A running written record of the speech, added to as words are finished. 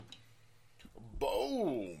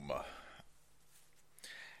Boom.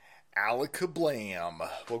 Alakablam.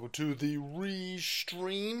 Welcome to the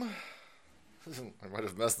stream. I might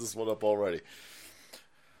have messed this one up already.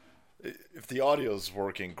 If the audio's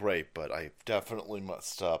working, great, but I definitely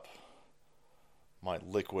messed up my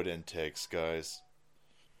liquid intakes, guys.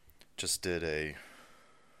 Just did a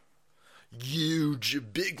huge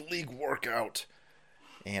big league workout.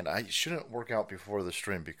 And I shouldn't work out before the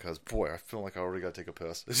stream because, boy, I feel like I already got to take a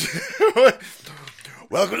piss.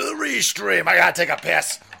 Welcome to the stream. I got to take a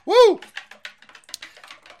piss. Woo!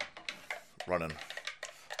 Running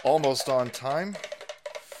almost on time.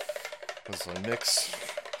 As I mix.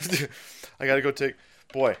 I got to go take...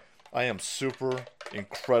 Boy, I am super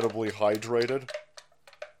incredibly hydrated.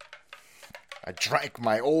 I drank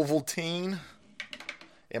my Ovaltine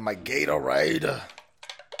and my Gatorade.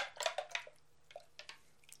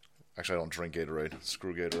 Actually, I don't drink Gatorade.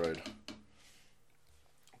 Screw Gatorade.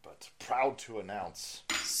 But proud to announce,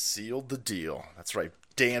 sealed the deal. That's right,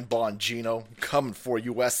 Dan Bongino, coming for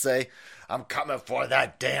USA. I'm coming for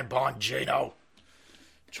that Dan Bongino.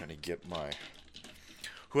 Trying to get my...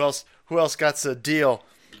 Who else got a deal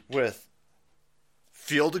with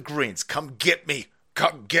Field of Greens? Come get me.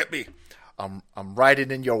 Come get me. I'm riding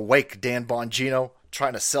in your wake, Dan Bongino,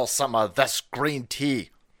 trying to sell some of this green tea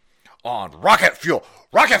on Rocket Fuel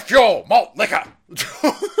malt liquor.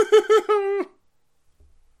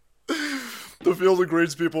 The Field of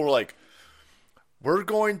Greens people were like, we're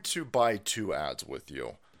going to buy 2 ads with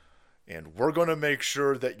you, and we're going to make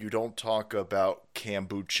sure that you don't talk about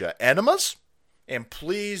kombucha enemas, and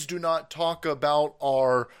please do not talk about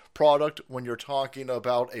our product when you're talking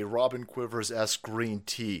about a Robin Quivers-esque green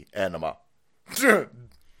tea enema.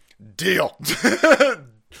 Deal.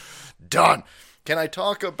 Done. Can I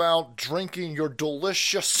talk about drinking your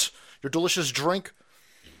delicious drink?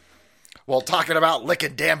 While talking about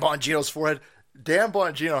licking Dan Bongino's forehead, Dan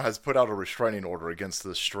Bongino has put out a restraining order against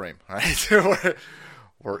this stream. Right?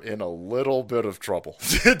 We're in a little bit of trouble.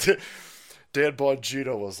 Dan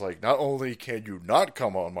Bongino was like, not only can you not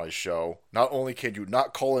come on my show, not only can you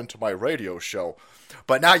not call into my radio show,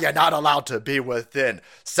 but now you're not allowed to be within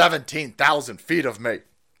 17,000 feet of me.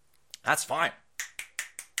 That's fine.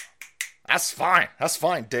 That's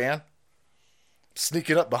fine, Dan.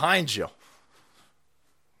 Sneaking up behind you.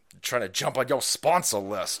 Trying to jump on your sponsor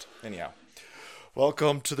list. Anyhow,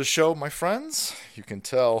 welcome to the show, my friends. You can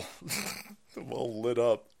tell I'm all lit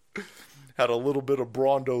up. Had a little bit of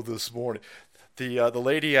Brondo this morning. The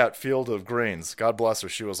lady at Field of Greens, God bless her,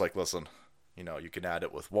 she was like, listen, you can add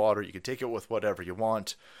it with water, you can take it with whatever you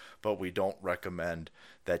want, but we don't recommend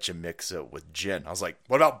that you mix it with gin. I was like,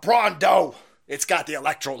 what about Brondo? It's got the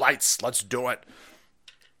electrolytes. Let's do it.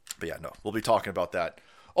 But yeah, no, we'll be talking about that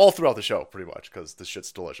all throughout the show, pretty much, because this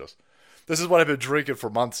shit's delicious. This is what I've been drinking for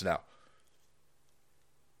months now.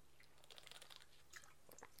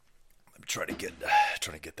 I'm trying to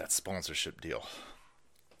get that sponsorship deal.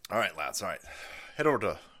 All right, lads. All right, head over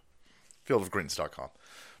to fieldofgreens.com.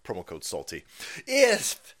 Promo code SALTY.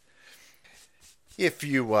 If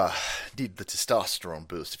you need the testosterone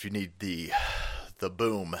boost, if you need the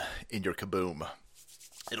boom in your kaboom,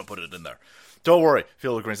 it'll put it in there. Don't worry,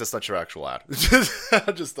 Field of Greens, that's not your actual ad.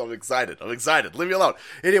 I'm excited. Leave me alone.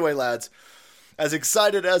 Anyway, lads, as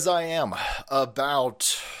excited as I am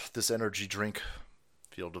about this energy drink,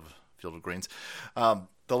 Field of Greens, the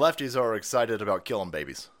lefties are excited about killing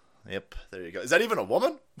babies. Yep, there you go. Is that even a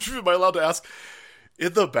woman? Am I allowed to ask?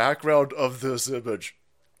 In the background of this image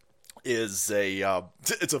is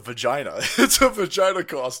it's a vagina. It's a vagina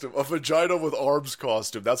costume. A vagina with arms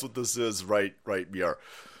costume. That's what this is, right, Miar.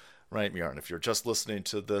 Right, Miar. And if you're just listening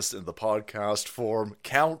to this in the podcast form,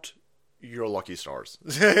 count your lucky stars.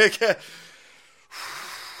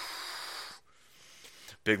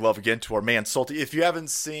 Big love again to our man Salty. If you haven't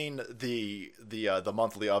seen the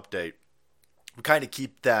monthly update, we kind of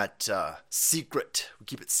keep that secret. We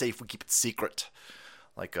keep it safe. We keep it secret,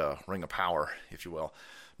 like a ring of power, if you will.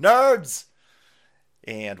 Nerds!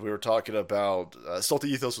 And we were talking about Salty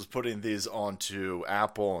Ethos was putting these onto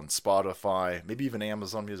Apple and Spotify, maybe even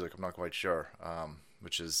Amazon Music, I'm not quite sure,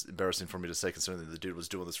 which is embarrassing for me to say considering that the dude was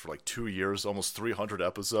doing this for like 2 years, almost 300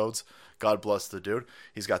 episodes. God bless the dude.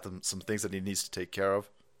 He's got some things that he needs to take care of.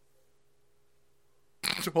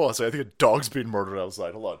 Hold on a second, I think a dog's being murdered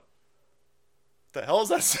outside. Hold on. What the hell is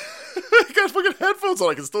that? I got fucking headphones on,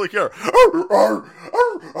 I can still hear.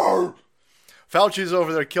 Fauci's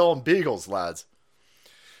over there killing beagles, lads.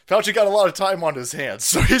 Fauci got a lot of time on his hands,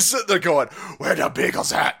 so he's sitting there going, where the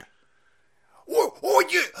beagles at?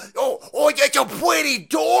 Oh, that's a pretty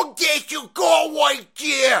dog that you got right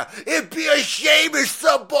there. It'd be a shame if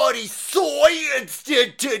somebody science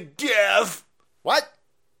it to death. What?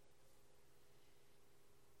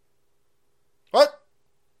 What?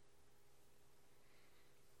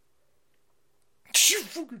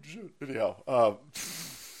 Fucking shit. Anyhow,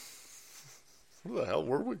 where the hell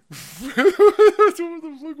were we? What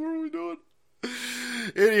the fuck were we doing?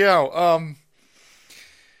 Anyhow,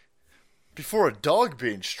 before a dog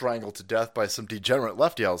being strangled to death by some degenerate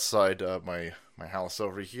lefty outside my house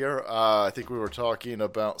over here, I think we were talking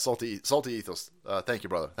about salty ethos. Thank you,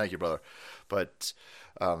 brother. But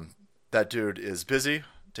that dude is busy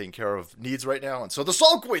taking care of needs right now, and so the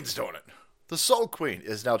Soul Queen's doing it. The Soul Queen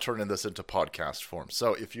is now turning this into podcast form.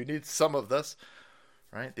 So if you need some of this,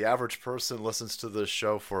 right? The average person listens to this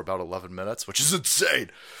show for about 11 minutes, which is insane.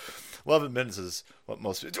 11 minutes is what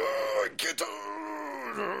most people...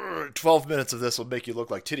 12 minutes of this will make you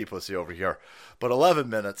look like titty pussy over here. But 11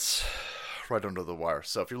 minutes, right under the wire.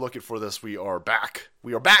 So if you're looking for this, we are back.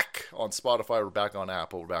 We are back on Spotify. We're back on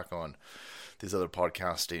Apple. We're back on these other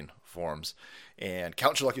podcasting forms. And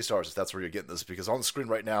count your lucky stars if that's where you're getting this. Because on the screen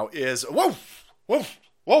right now is... Whoa! Whoa!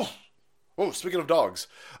 Whoa! Whoa! Speaking of dogs,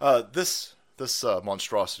 this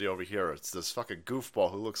monstrosity over here, it's this fucking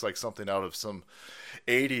goofball who looks like something out of some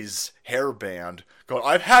 80s hair band going,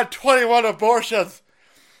 I've had 21 abortions!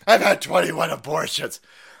 I've had 21 abortions!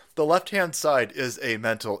 The left-hand side is a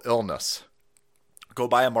mental illness. Go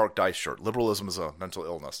buy a Mark Dice shirt. Liberalism is a mental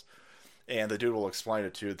illness. And the dude will explain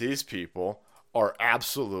it to you. These people are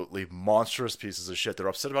absolutely monstrous pieces of shit. They're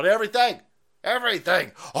upset about everything!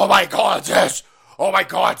 Everything! Oh my God, sis! Oh my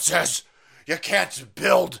God, sis! You can't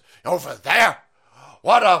build over there.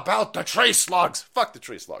 What about the tree slugs? Fuck the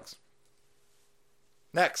tree slugs.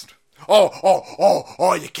 Next.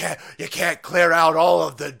 Oh, you can't clear out all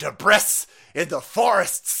of the debris in the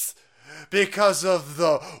forests because of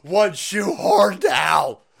the one-shoe horned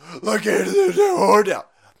owl. Look at the horned owl.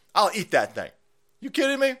 I'll eat that thing. You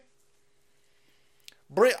kidding me?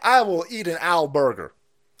 I will eat an owl burger.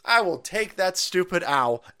 I will take that stupid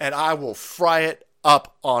owl and I will fry it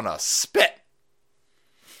up on a spit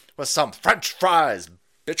with some French fries,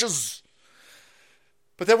 bitches.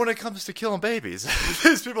 But then when it comes to killing babies,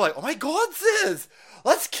 these people are like, oh my God, sis,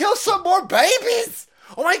 let's kill some more babies.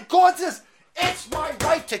 Oh my God, sis, it's my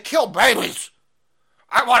right to kill babies.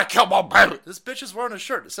 I want to kill more babies. This bitch is wearing a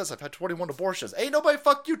shirt that says I've had 21 abortions. Ain't nobody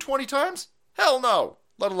fucked you 20 times? Hell no,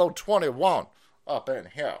 let alone 21 up in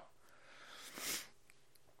here.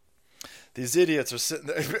 These idiots are sitting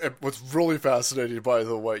there. What's really fascinating, by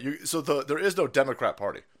the way, there is no Democrat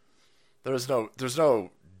Party. There's no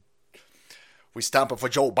we stamp it for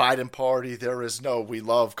Joe Biden party. There is no we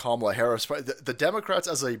love Kamala Harris party. The Democrats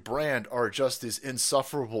as a brand are just these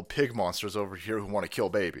insufferable pig monsters over here who want to kill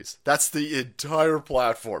babies. That's the entire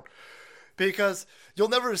platform. Because you'll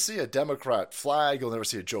never see a Democrat flag. You'll never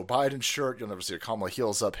see a Joe Biden shirt. You'll never see a Kamala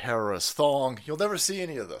Heels Up Harris thong. You'll never see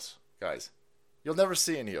any of this, guys. You'll never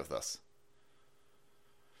see any of this.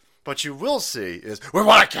 But you will see is, we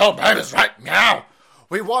want to kill babies right now.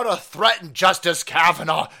 We want to threaten Justice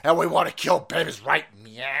Kavanaugh, and we want to kill babies right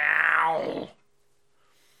now.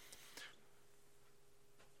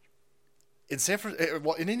 In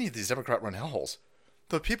any of these Democrat-run hellholes,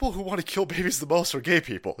 the people who want to kill babies the most are gay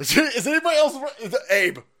people. Is anybody else?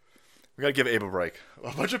 Abe. We got to give Abe a break.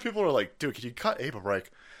 A bunch of people are like, dude, can you cut Abe a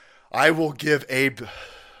break? I will give Abe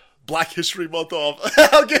Black History Month off.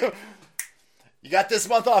 I'll give... You got this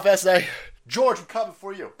month off, SA. George, we're coming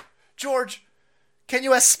for you. George, can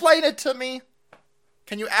you explain it to me?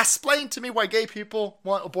 Can you explain to me why gay people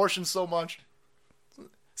want abortion so much?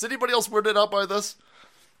 Is anybody else weirded out by this?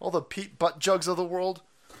 All the Pete butt jugs of the world?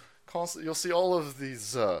 You'll see all of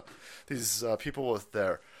these people with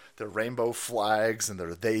their rainbow flags and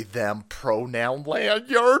their they-them pronoun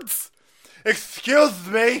lanyards. Excuse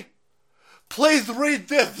me. Please read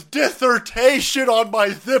this dissertation on my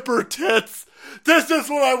zipper tits. This is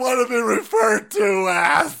what I want to be referred to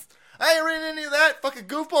as. I ain't reading any of that. Fucking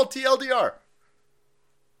goofball TLDR.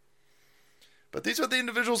 But these are the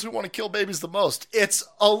individuals who want to kill babies the most. It's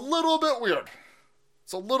a little bit weird.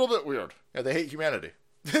 Yeah, they hate humanity.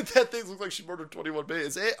 That thing looks like she murdered 21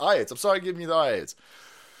 babies. AIDS. I'm sorry, give me the AIDS.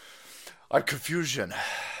 I'm confusion.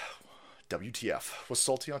 WTF. Was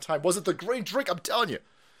salty on time. Was it the green drink? I'm telling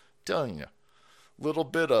you. Little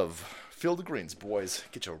bit of field of greens, boys.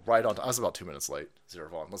 Get you right on. I was about 2 minutes late. Zero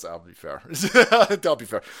Vaughn. That'll be fair. That'll be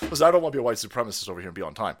fair. Listen, I don't want to be a white supremacist over here and be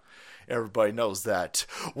on time. Everybody knows that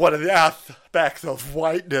one of the aspects of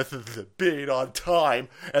whiteness is being on time,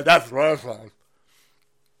 and that's wrong.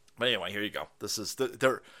 But anyway, here you go. This is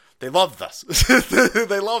they love this.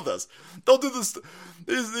 They love this. They'll do this.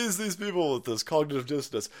 These people with this cognitive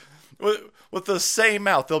dissonance with the same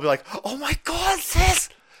mouth. They'll be like, "Oh my God, sis!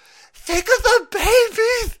 Think of the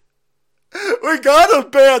gotta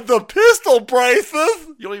ban the pistol braces.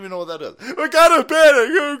 You don't even know what that is. We gotta ban it.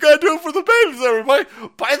 We gotta do it for the babies, everybody.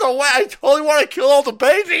 By the way, I totally want to kill all the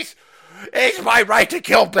babies. It's my right to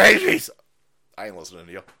kill babies. I ain't listening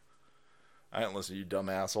to you. I ain't listening to you dumb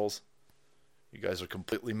assholes. You guys are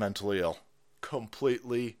completely mentally ill.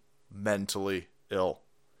 Completely mentally ill.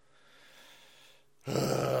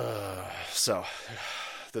 So,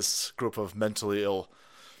 this group of mentally ill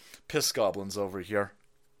piss goblins over here,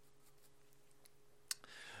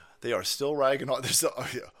 they are still ragging on.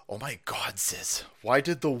 Oh my God, sis. Why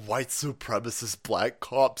did the white supremacist black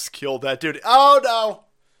cops kill that dude? Oh no!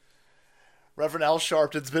 Reverend Al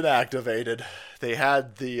Sharpton's been activated. They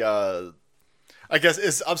had the, I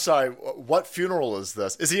guess, I'm sorry, what funeral is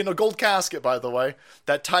this? Is he in a gold casket, by the way?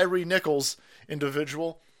 That Tyree Nichols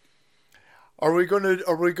individual? Are we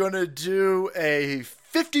gonna do a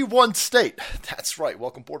 51 state? That's right.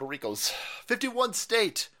 Welcome Puerto Rico's 51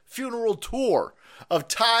 state funeral tour of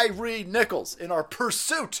Tyree Nichols in our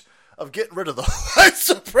pursuit of getting rid of the white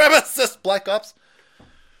supremacist black ops.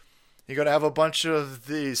 You're gonna have a bunch of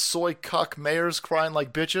the soy cuck mayors crying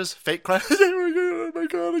like bitches, fake crying. Oh my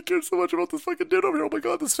God, I care so much about this fucking dude over here. Oh my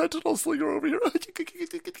God, this fentanyl slinger over here.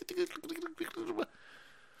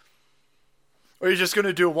 Or you're just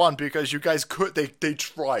gonna do one because you guys they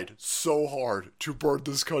tried so hard to burn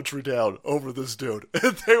this country down over this dude.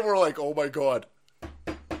 And they were like, oh my God.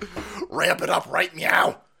 Ramp it up right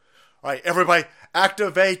meow. Alright, everybody,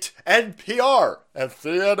 activate NPR and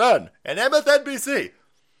CNN and MSNBC.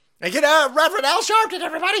 And get out Reverend Al Sharpton,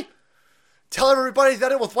 everybody. Tell everybody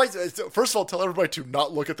that it was white. First of all, tell everybody to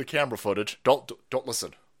not look at the camera footage. Don't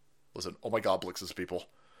listen. Listen, oh my God, Blix's people.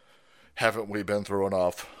 Haven't we been through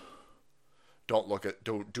enough? Do not look at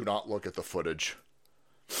the footage.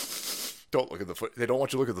 Don't look at the footage. They don't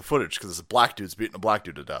want you to look at the footage because it's black dudes beating a black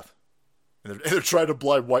dude to death. And they're trying to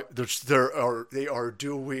blind white. They are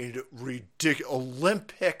doing ridiculous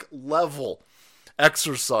Olympic level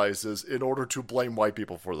exercises in order to blame white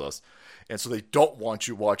people for this. And so they don't want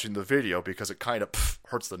you watching the video because it kind of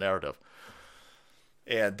hurts the narrative.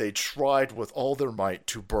 And they tried with all their might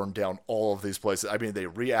to burn down all of these places. I mean, they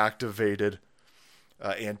reactivated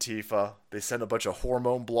Antifa. They sent a bunch of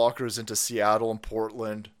hormone blockers into Seattle and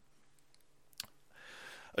Portland.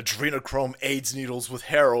 Adrenochrome AIDS needles with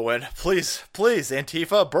heroin. Please,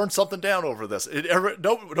 Antifa, burn something down over this.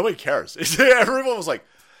 Nobody cares. Everyone was like,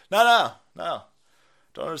 no.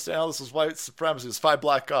 Don't understand how this is white supremacy. It's 5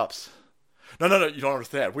 black cops. No, you don't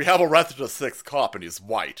understand. We have arrested a 6th cop and he's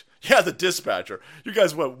white. Yeah, the dispatcher. You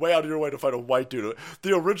guys went way out of your way to find a white dude.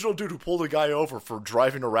 The original dude who pulled a guy over for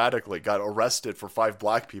driving erratically got arrested for 5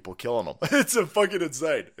 black people killing him. It's a fucking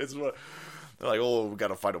insane. They're like, oh, we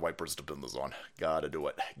gotta find a white person to pin this on. Gotta do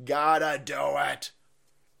it.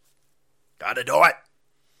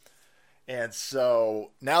 And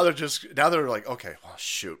so now they're like, okay, well,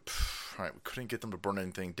 shoot. All right, we couldn't get them to burn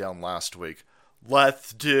anything down last week.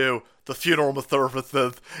 Let's do the funeral on the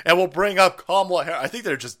 5th, and we'll bring up Kamala Harris. I think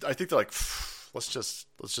they're like, let's just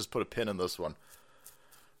put a pin in this one.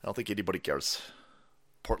 I don't think anybody cares.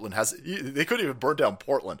 Portland they couldn't even burn down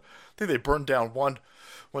Portland. I think they burned down one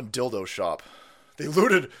dildo shop. They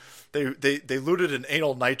looted an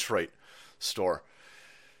anal nitrate store.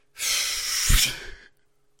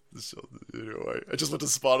 So, anyway, I just went to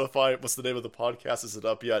Spotify. What's the name of the podcast? Is it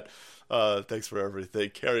up yet? Thanks for everything.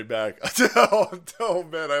 Carry back. Oh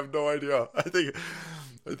man, I have no idea. I think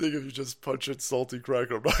if you just punch it, salty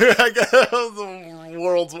cracker. The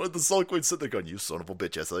Soul Queen sitting there going, "You son of a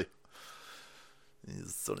bitch, Essie. You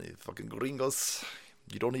son of fucking gringos.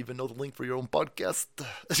 You don't even know the link for your own podcast."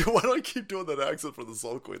 Why do I keep doing that accent for the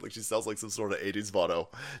Soul Queen? Like she sounds like some sort of 80s motto.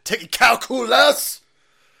 Take a calculus!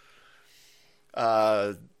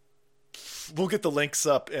 We'll get the links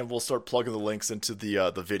up and we'll start plugging the links into the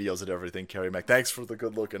videos and everything, Carrie Mack. Thanks for the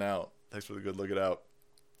good looking out.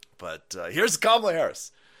 But here's Kamala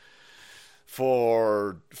Harris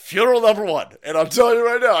for funeral number 1. And I'm telling you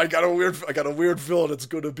right now, I got a weird feeling it's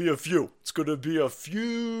going to be a few. It's going to be a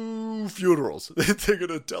few funerals. They're going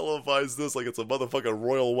to televise this like it's a motherfucking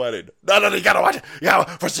royal wedding. No, you gotta watch it. Yeah,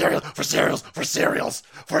 for cereals.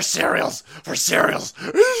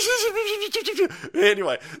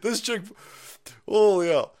 Anyway, this chick, oh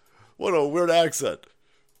yeah, what a weird accent.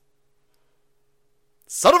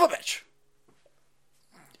 Son of a bitch.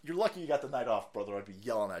 You're lucky you got the night off, brother. I'd be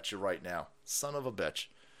yelling at you right now. Son of a bitch.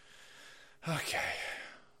 Okay.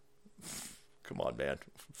 Come on, man.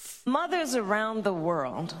 Mothers around the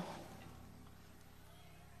world,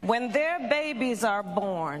 when their babies are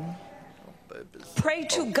born, pray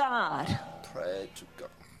to God. Pray to God.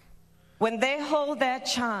 When they hold that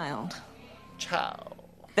child,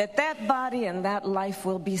 that body and that life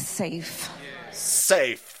will be safe.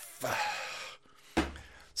 Safe.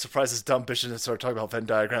 Surprised this dumb bitch didn't start talking about Venn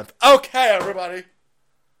diagrams. Okay, everybody.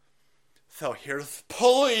 So here's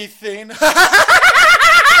policing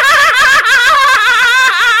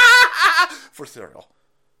for cereal.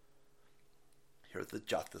 Here's the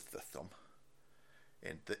justice system.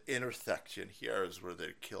 And the intersection here is where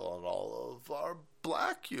they're killing all of our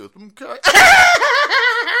black youth. Okay.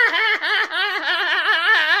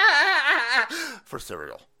 For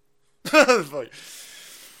cereal.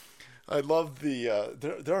 I love the,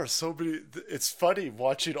 there are so many, it's funny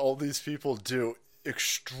watching all these people do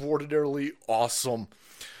extraordinarily awesome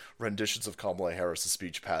renditions of Kamala Harris's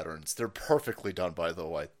speech patterns. They're perfectly done, by the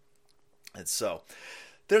way. And so,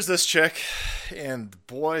 there's this chick, and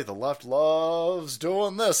boy, the left loves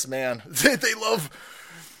doing this, man. They love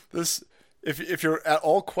this. If you're at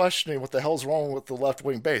all questioning what the hell's wrong with the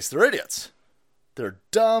left-wing base, they're idiots. They're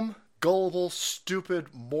dumb, gullible, stupid,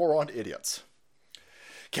 moron idiots.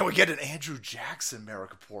 Can we get an Andrew Jackson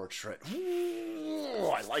America portrait? Ooh,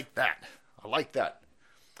 I like that. I like that.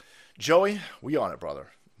 Joey, we on it, brother.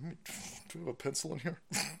 Do we have a pencil in here?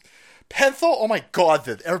 Pencil? Oh my god,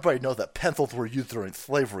 everybody knows that pencils were used during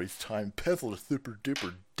slavery's time. Pencils are super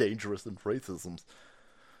duper dangerous in racism.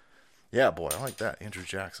 Yeah, boy, I like that. Andrew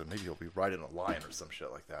Jackson. Maybe he'll be writing a line or some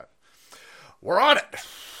shit like that. We're on it.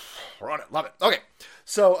 We're on it. Love it. Okay.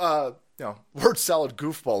 So, word salad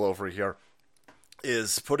goofball over here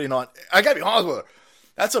is putting on, I gotta be honest with her,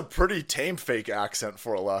 that's a pretty tame fake accent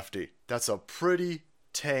for a lefty. That's a pretty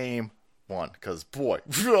tame one, because boy,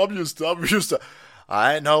 I'm used to,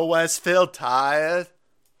 I know Westfield tired.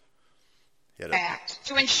 Act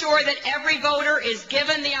to ensure that every voter is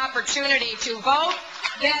given the opportunity to vote,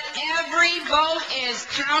 that every vote is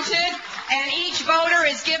counted, and each voter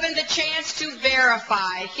is given the chance to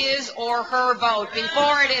verify his or her vote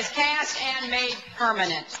before it is cast and made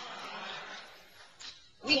permanent.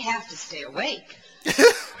 We have to stay awake.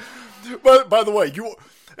 But by the way,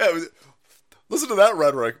 listen to that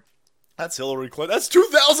rhetoric. That's Hillary Clinton. That's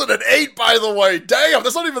 2008, by the way. Damn,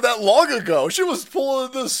 that's not even that long ago. She was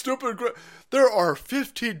pulling this stupid. There are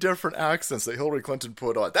 15 different accents that Hillary Clinton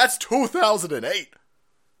put on. That's 2008.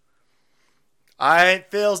 I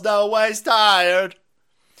ain't feels no ways tired.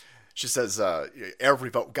 She says,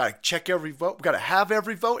 every vote. We gotta check every vote. We gotta have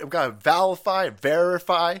every vote. And we gotta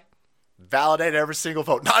verify. Validate every single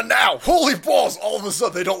vote. Not now. Holy balls. All of a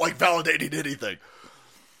sudden, they don't like validating anything.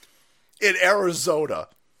 In Arizona,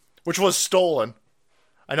 which was stolen.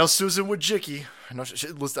 I know Susan Wojcicki. I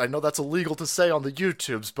know that's illegal to say on the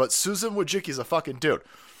YouTubes, but Susan Wojcicki's a fucking dude.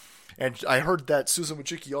 And I heard that Susan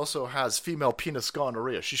Wojcicki also has female penis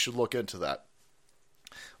gonorrhea. She should look into that.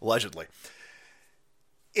 Allegedly.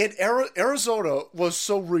 In Arizona was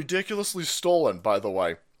so ridiculously stolen, by the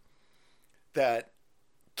way, that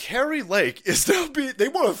Carrie Lake is now they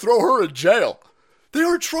want to throw her in jail. They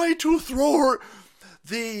are trying to throw her.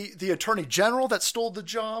 The attorney general that stole the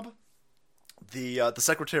job, the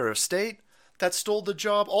secretary of state that stole the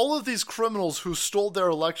job, all of these criminals who stole their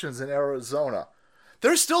elections in Arizona,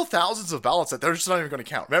 there's still thousands of ballots that they're just not even going to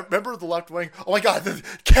count. Remember the left wing? Oh my god,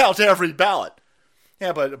 count every ballot.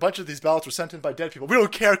 Yeah, but a bunch of these ballots were sent in by dead people. We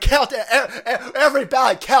don't care. Count every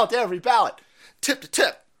ballot. Count every ballot. Tip to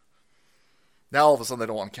tip. Now all of a sudden they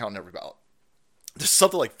don't want to count every ballot. There's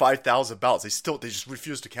something like 5,000 ballots. They just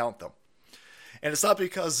refuse to count them. And it's not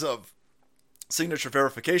because of signature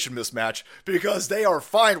verification mismatch, because they are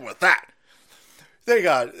fine with that. They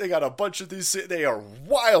got a bunch of these. They are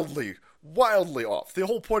wildly off. The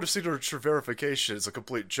whole point of signature verification is a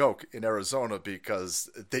complete joke in Arizona because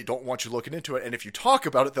they don't want you looking into it. And if you talk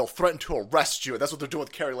about it, they'll threaten to arrest you. And that's what they're doing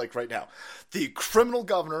with Carrie Lake right now. The criminal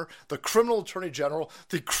governor, the criminal attorney general,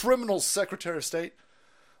 the criminal secretary of state,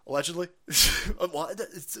 allegedly.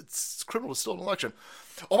 It's criminal to steal an election.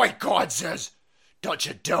 Oh my God, says, don't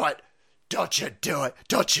you do it. Don't you do it.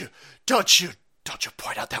 Don't you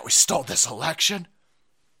point out that we stole this election.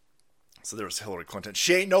 So there's Hillary Clinton.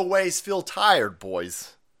 She ain't no ways feel tired,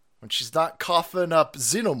 boys. When she's not coughing up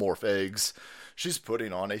xenomorph eggs, she's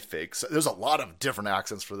putting on a fake. There's a lot of different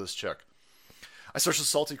accents for this chick. I searched the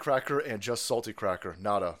Salty Cracker and just Salty Cracker.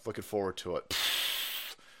 Nada. Looking forward to it.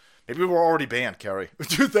 Maybe we're already banned, Carrie.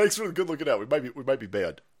 Dude, thanks for the good looking out. We might be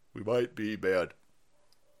banned. We might be banned.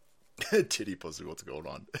 Titty pussy, what's going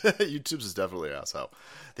on? YouTube's is definitely an asshole.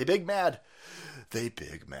 They big mad.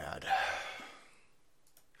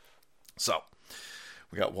 So,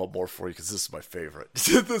 we got one more for you because this is my favorite.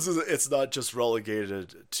 It's not just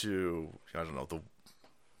relegated to, I don't know,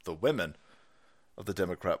 the women of the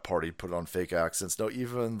Democrat Party put on fake accents. No,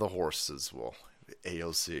 even the horses will.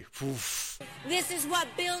 AOC. Oof. This is what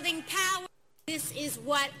building power. This is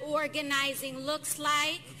what organizing looks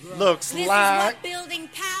like. This is what building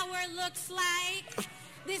power looks like.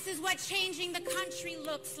 This is what changing the country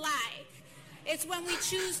looks like. It's when we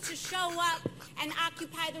choose to show up and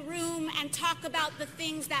occupy the room and talk about the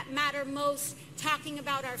things that matter most, talking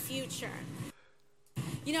about our future.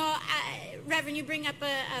 You know, Reverend, you bring up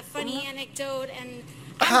a funny anecdote, and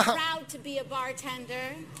I'm proud to be a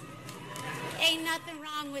bartender. Ain't nothing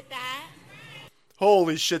wrong with that.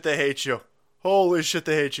 Holy shit, they hate you. Holy shit,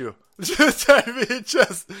 they hate you. I mean,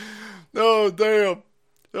 just, oh, damn.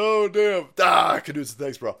 Oh, damn. I can do some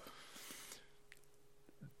things, bro.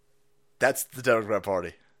 That's the Democrat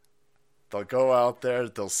Party. They'll go out there,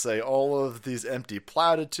 they'll say all of these empty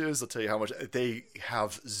platitudes, they'll tell you how much, they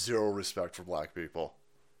have zero respect for black people.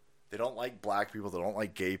 They don't like black people, they don't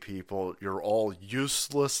like gay people, you're all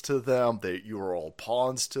useless to them, you are all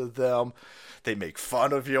pawns to them, they make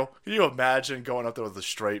fun of you. Can you imagine going up there with a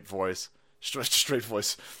straight voice, straight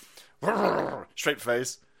face,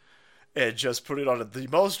 and just put it on the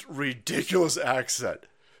most ridiculous accent,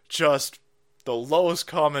 just the lowest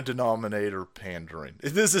common denominator pandering.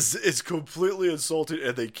 It's completely insulting,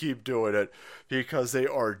 and they keep doing it because they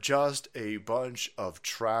are just a bunch of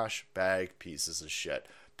trash bag pieces of shit.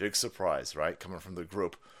 Big surprise, right? Coming from the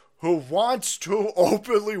group who wants to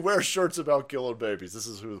openly wear shirts about killing babies. This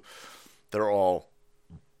is who they're all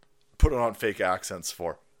putting on fake accents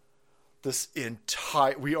for.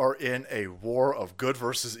 We are in a war of good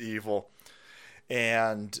versus evil.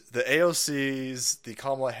 And the AOCs, the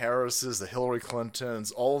Kamala Harrises, the Hillary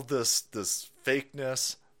Clintons, all of this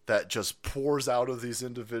fakeness that just pours out of these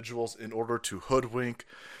individuals in order to hoodwink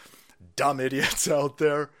dumb idiots out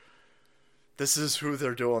there. This is who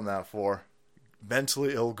they're doing that for.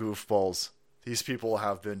 Mentally ill goofballs. These people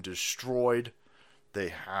have been destroyed. They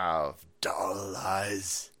have doll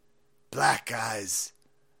eyes. Black eyes.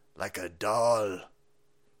 Like a doll.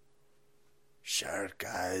 Shark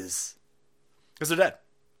eyes. Because they're dead.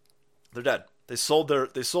 They're dead. They sold their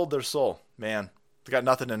soul. Man, they got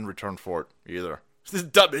nothing in return for it either.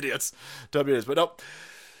 Dumb idiots. But nope.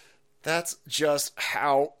 That's just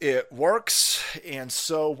how it works. And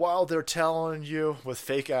so while they're telling you with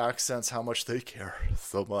fake accents how much they care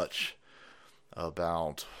so much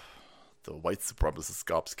about the white supremacist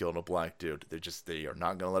cops killing a black dude, they are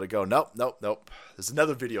not going to let it go. Nope. There's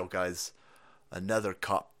another video, guys. Another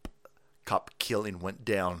cop killing went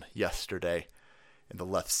down yesterday. And the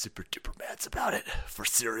left's super duper mad about it. For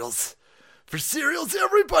cereals,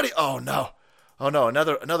 everybody. Oh no,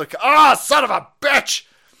 another. Son of a bitch!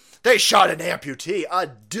 They shot an amputee, a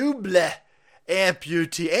double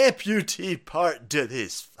amputee part to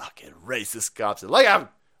these fucking racist cops. Like I'm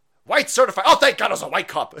white certified. Oh, thank God, it was a white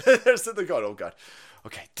cop. There's the God. Oh God.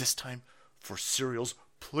 Okay, this time for cereals,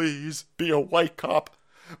 please be a white cop.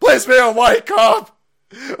 Please be a white cop.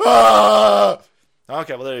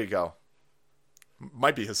 Okay, well there you go.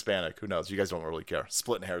 Might be Hispanic. Who knows? You guys don't really care.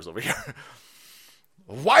 Splitting hairs over here.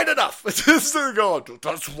 Wide enough.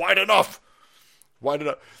 That's wide enough. Wide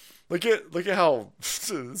enough. Look at how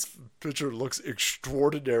this picture looks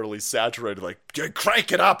extraordinarily saturated. Like,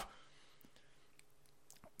 crank it up.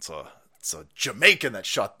 It's a Jamaican that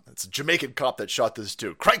shot. It's a Jamaican cop that shot this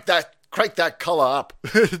dude. Crank that color up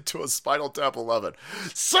to a Spinal Tap 11.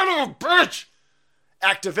 Son of a bitch!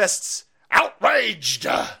 Activists outraged.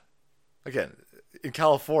 Again, in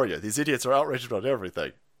California, these idiots are outraged about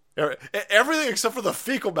everything. Everything except for the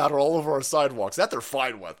fecal matter all over our sidewalks. That they're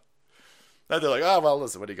fine with. That they're like, well,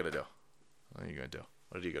 listen, what are you going to do? What are you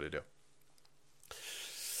going to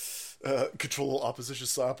do? Control opposition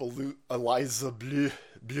sample, Eliza Blue.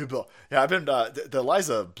 Yeah, I've been, the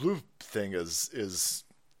Eliza Blue thing is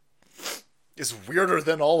weirder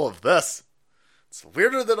than all of this. It's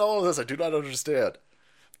weirder than all of this. I do not understand.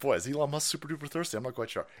 Boy, is Elon Musk super duper thirsty? I'm not quite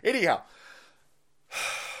sure. Anyhow,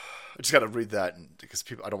 I just got to read that because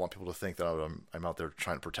I don't want people to think that I'm out there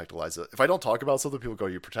trying to protect Eliza. If I don't talk about something, people go,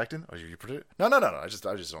 "You protecting? Oh, you protect?" No. I just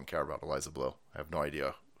don't care about Eliza Blue. I have no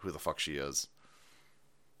idea who the fuck she is.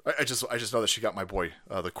 I just know that she got my boy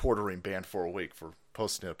the quartering banned for a week for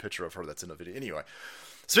posting a picture of her that's in a video. Anyway,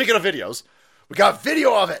 speaking of videos, we got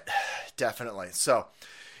video of it, definitely. So.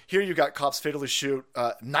 Here you got cops fatally shoot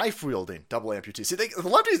knife-wielding double amputee. See, the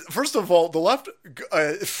lefties, first of all, the left,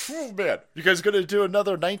 man, you guys going to do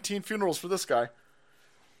another 19 funerals for this guy.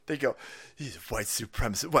 They go, he's a white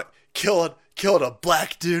supremacist. What, killing a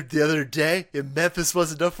black dude the other day in Memphis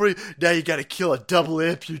wasn't enough for you? Now you got to kill a double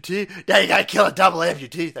amputee?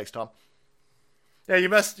 Thanks, Tom. Yeah, you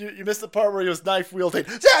missed the part where he was knife-wielding.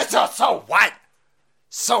 So what?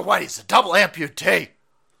 So what? He's a double amputee.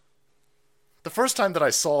 the first time that I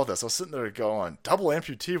saw this, I was sitting there going, double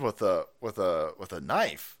amputee with a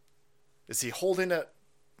knife. Is he holding it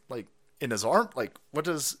like in his arm? Like what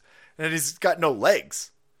does? And he's got no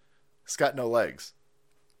legs. He's got no legs,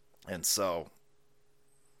 and so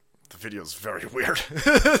the video's very weird.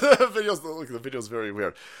 The video's very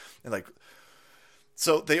weird, and like,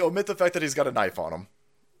 so they omit the fact that he's got a knife on him.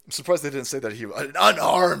 I'm surprised they didn't say that he was an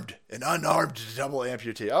unarmed double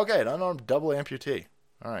amputee. Okay, an unarmed double amputee.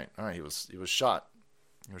 All right. He was shot.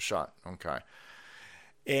 Okay.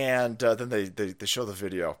 And then they show the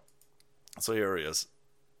video. So here he is.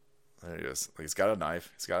 There he is. Like, he's got a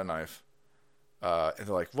knife. And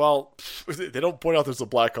they're like, well, they don't point out there's a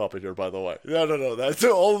black cop in here, by the way. No. That's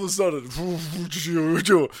all of a sudden.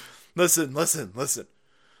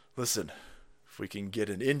 Listen. If we can get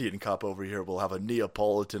an Indian cop over here, we'll have a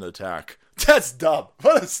Neapolitan attack. That's dumb.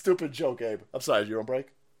 What a stupid joke, Abe. I'm sorry, you're on break?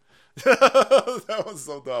 That was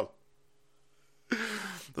so dumb.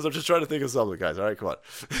 I'm just trying to think of something, guys. All right, come on.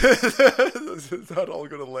 It's not all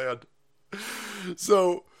going to land.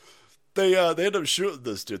 So they end up shooting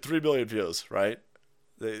this dude. 3 million views, right?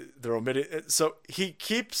 They're omitting it. So he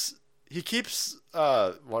keeps.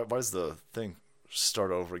 Why does the thing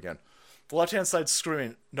start over again? The left-hand side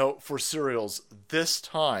screaming, no, for cereals, this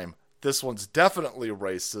time, this one's definitely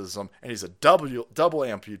racism, and he's a double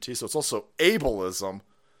amputee, so it's also ableism. I'm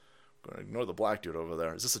going to ignore the black dude over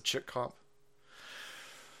there. Is this a chick cop?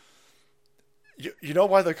 You know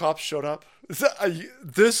why the cops showed up?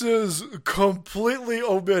 This is completely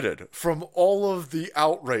omitted from all of the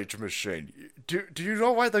outrage machine. Do you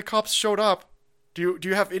know why the cops showed up? Do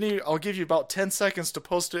you have any? I'll give you about 10 seconds to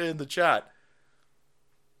post it in the chat.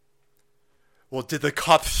 Well, did the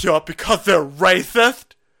cops show up because they're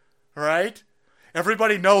racist? Right?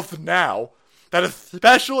 Everybody knows now that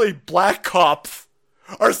especially black cops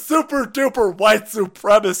are super duper white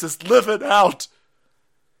supremacists living out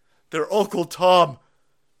their Uncle Tom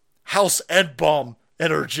House N-bomb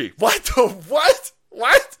energy. What the what?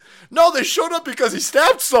 What? No, they showed up because he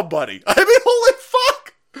stabbed somebody. I mean, holy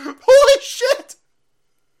fuck! Holy shit!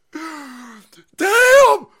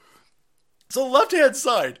 Damn! So the left-hand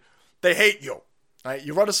side, they hate you. Right?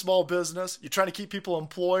 You run a small business. You're trying to keep people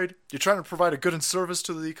employed. You're trying to provide a good and service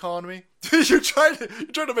to the economy. You're trying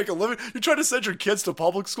to make a living. You're trying to send your kids to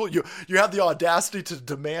public school. You have the audacity to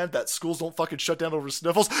demand that schools don't fucking shut down over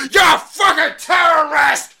sniffles. You're a fucking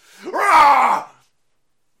terrorist! Rah!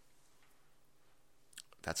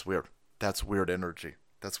 That's weird. That's weird energy.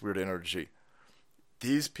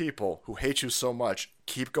 These people who hate you so much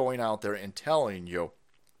keep going out there and telling you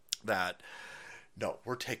that, no,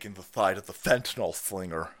 we're taking the side of the fentanyl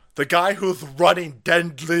slinger. The guy who's running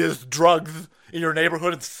deadliest drugs in your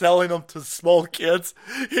neighborhood and selling them to small kids.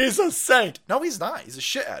 He's a saint. No, he's not. He's a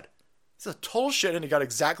shithead. He's a total shithead, and he got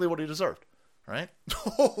exactly what he deserved. Right?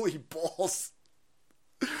 Holy balls.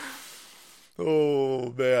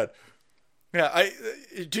 Oh, man. Yeah,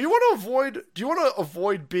 do you want to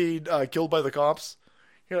avoid being killed by the cops?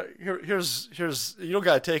 Here's you don't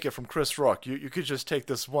gotta take it from Chris Rock. You could just take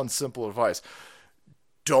this one simple advice.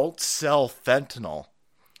 Don't sell fentanyl,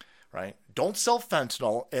 right? Don't sell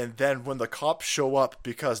fentanyl, and then when the cops show up,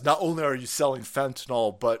 because not only are you selling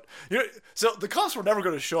fentanyl, but so the cops were never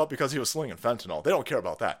going to show up because he was slinging fentanyl. They don't care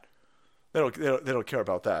about that. They don't care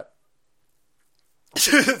about that.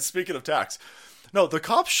 Speaking of tax, no, the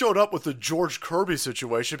cops showed up with the George Kirby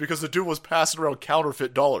situation because the dude was passing around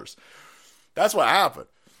counterfeit dollars. That's what happened.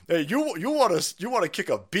 Hey, you want to kick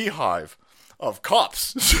a beehive of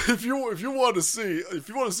cops. if you want to see if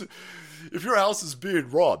your house is being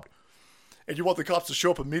robbed and you want the cops to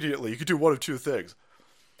show up immediately, you can do one of two things.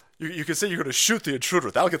 You can say you're going to shoot the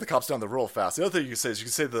intruder. That'll get the cops down there real fast. The other thing you can say is you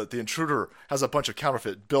can say that the intruder has a bunch of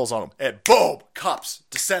counterfeit bills on him, and boom, cops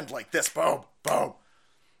descend like this. Boom, boom.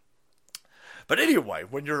 But anyway,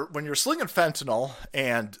 when you're slinging fentanyl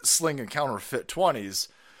and slinging counterfeit 20s,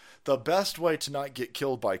 the best way to not get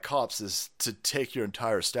killed by cops is to take your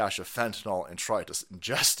entire stash of fentanyl and try to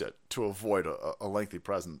ingest it to avoid a lengthy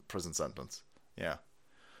prison sentence. Yeah.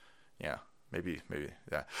 Maybe,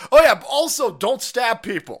 yeah. Oh yeah, also don't stab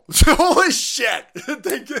people. Holy shit!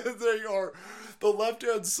 They are the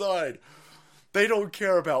left-hand side. They don't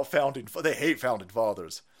care about they hate founding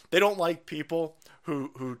fathers. They don't like people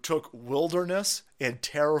who took wilderness and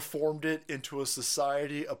terraformed it into a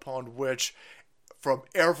society upon which, from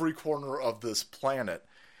every corner of this planet,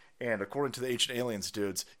 and according to the ancient aliens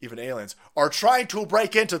dudes, even aliens, are trying to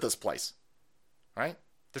break into this place. Right?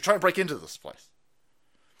 They're trying to break into this place.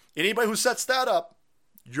 Anybody who sets that up,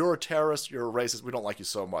 you're a terrorist, you're a racist, we don't like you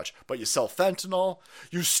so much. But you sell fentanyl,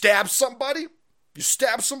 you stab somebody,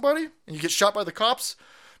 and you get shot by the cops.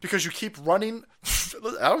 because you keep running.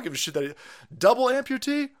 I don't give a shit that double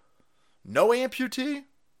amputee, no amputee.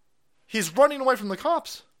 He's running away from the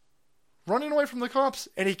cops. Running away from the cops.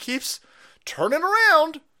 And he keeps turning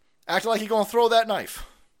around, acting like he's going to throw that knife.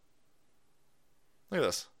 Look at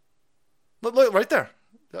this. Look right there.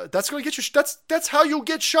 That's going to get you. That's how you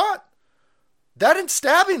get shot. That and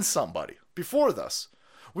stabbing somebody before this.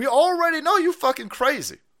 We already know you fucking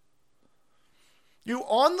crazy. You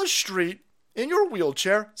on the street, in your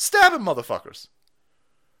wheelchair, stabbing motherfuckers.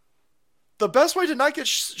 The best way to not get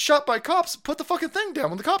shot by cops, put the fucking thing down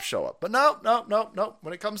when the cops show up. But no.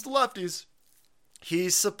 When it comes to lefties,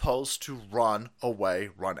 he's supposed to run away,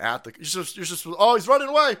 run at the... You're just he's running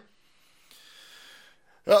away.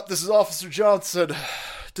 Oh, this is Officer Johnson.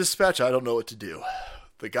 Dispatch, I don't know what to do.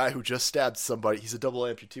 The guy who just stabbed somebody, he's a double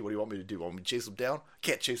amputee. What do you want me to do? Want me to chase him down?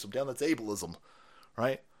 Can't chase him down. That's ableism,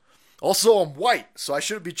 right? Also, I'm white, so I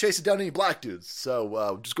shouldn't be chasing down any black dudes.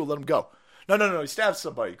 So just go let him go. No. He stabbed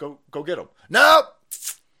somebody. Go get him. Nope.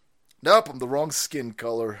 I'm the wrong skin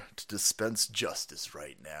color to dispense justice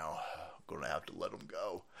right now. I'm gonna have to let him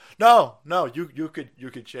go. No. You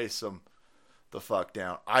could chase him the fuck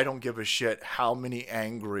down. I don't give a shit how many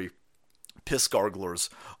angry piss garglers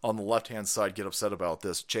on the left-hand side get upset about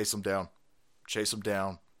this. Chase him down.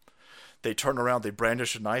 They turn around, they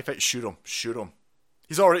brandish a knife at shoot him.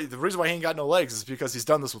 The reason why he ain't got no legs is because he's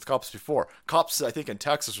done this with cops before. Cops, I think in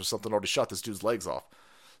Texas or something, already shot this dude's legs off.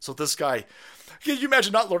 So this guy, can you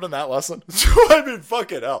imagine not learning that lesson? I mean,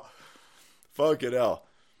 fucking hell.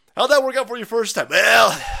 How'd that work out for you first time?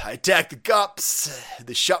 Well, I attacked the cops.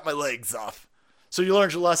 They shot my legs off. So you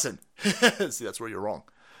learned your lesson. See, that's where you're wrong.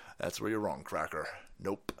 Cracker.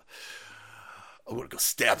 Nope. I'm going to go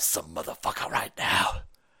stab some motherfucker right now.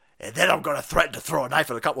 And then I'm going to threaten to throw a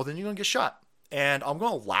knife at a cop. Well, then you're going to get shot. And I'm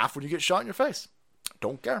going to laugh when you get shot in your face.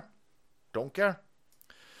 Don't care.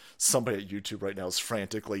 Somebody at YouTube right now is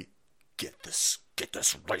frantically, get this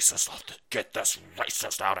racist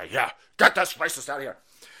out of here.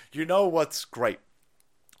 You know what's great?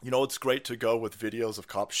 You know what's great to go with videos of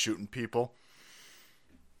cops shooting people?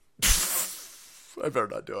 I better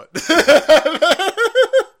not do it.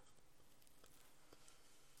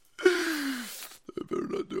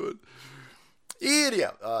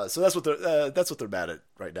 Idiot. So that's what they're mad at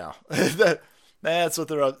right now. That's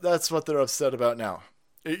what they're upset about now.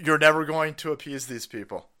 You're never going to appease these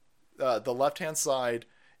people. The left-hand side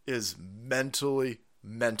is mentally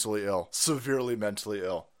ill, severely mentally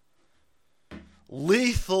ill,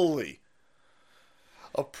 lethally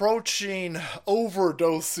approaching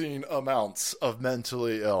overdosing amounts of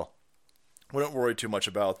mentally ill. We don't worry too much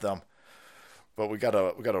about them, but we got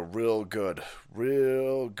a real good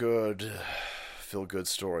feel-good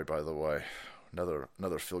story, by the way.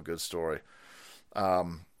 Another feel-good story.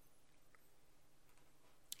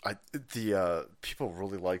 People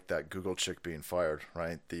really like that Google chick being fired,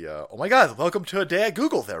 right? Oh my God, welcome to a day at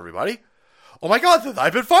Google there, everybody. Oh my God,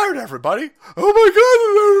 I've been fired, everybody. Oh my God,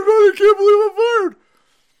 everybody, I can't believe I'm fired.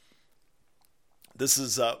 This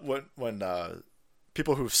is when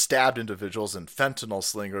people who've stabbed individuals and fentanyl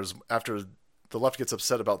slingers, after the left gets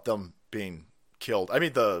upset about them being killed. I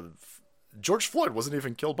mean, George Floyd wasn't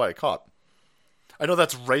even killed by a cop. I know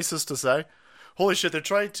that's racist to say. Holy shit, they're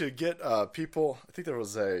trying to get people... I think there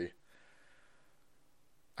was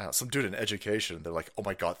some dude in education. They're like, oh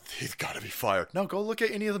my God, he's got to be fired. No, go look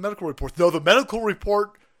at any of the medical reports. No, the medical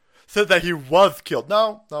report said that he was killed.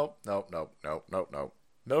 No.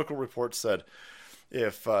 Medical report said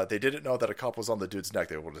if they didn't know that a cop was on the dude's neck,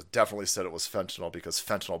 they would have definitely said it was fentanyl because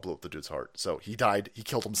fentanyl blew up the dude's heart. So he died. He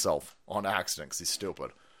killed himself on accident because he's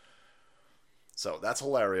stupid. So that's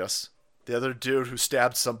hilarious. The other dude who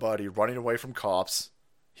stabbed somebody running away from cops,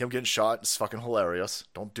 him getting shot is fucking hilarious.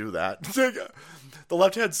 Don't do that. The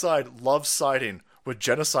left-hand side loves siding with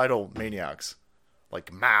genocidal maniacs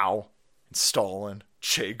like Mao and Stalin,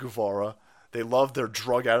 Che Guevara. They love their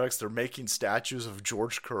drug addicts. They're making statues of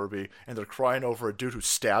George Kirby, and they're crying over a dude who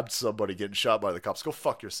stabbed somebody getting shot by the cops. Go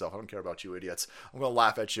fuck yourself. I don't care about you idiots. I'm going to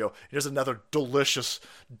laugh at you. Here's another delicious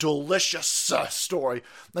story.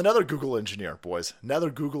 Another Google engineer, boys. Another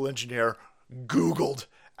Google engineer Googled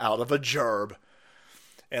out of a gerb.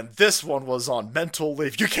 And this one was on mental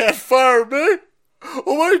leave. You can't fire me?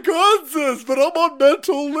 Oh my God, sis, but I'm on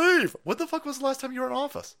mental leave. What the fuck was the last time you were in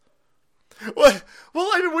office? What? Well,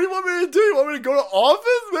 I mean, what do you want me to do? You want me to go to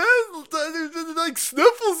office, man? Like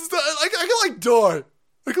sniffles? I can die.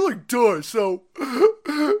 So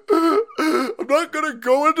I'm not gonna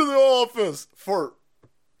go into the office for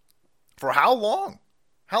how long?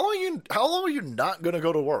 How long are you not gonna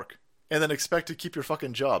go to work and then expect to keep your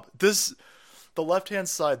fucking job? The left-hand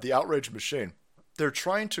side, the outrage machine. They're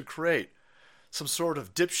trying to create some sort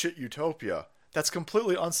of dipshit utopia that's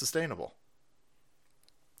completely unsustainable.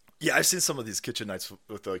 Yeah, I've seen some of these kitchen nights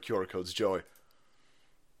with the QR codes, Joey.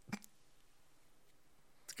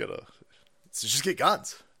 Just get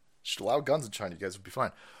guns. Just allow guns in China. You guys will be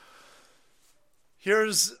fine.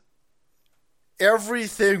 Here's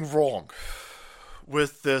everything wrong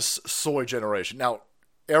with this soy generation. Now,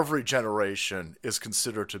 every generation is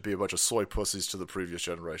considered to be a bunch of soy pussies to the previous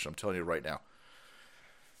generation. I'm telling you right now.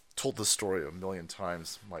 Told this story a million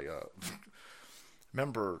times.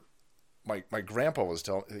 Remember, my grandpa was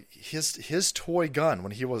telling his toy gun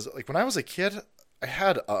when he was like, when I was a kid, I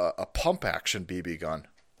had a pump action BB gun.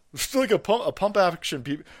 Like a pump action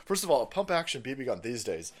BB. First of all, a pump action BB gun these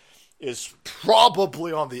days is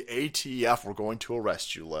probably on the ATF we're going to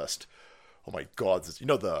arrest you list. Oh my God! You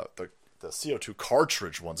know the CO2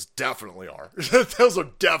 cartridge ones definitely are. Those are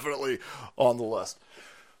definitely on the list.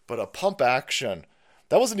 But a pump action,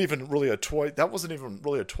 that wasn't even really a toy. That wasn't even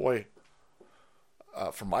really a toy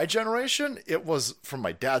from my generation. It was from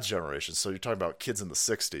my dad's generation. So you're talking about kids in the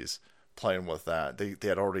 60s playing with that. They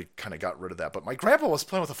had already kind of got rid of that. But my grandpa was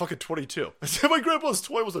playing with a fucking 22. My grandpa's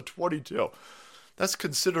toy was a 22. That's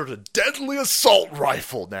considered a deadly assault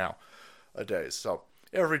rifle nowadays. So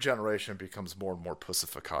every generation becomes more and more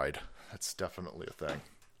pussified. That's definitely a thing.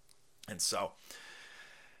 And so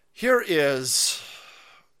here is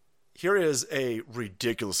a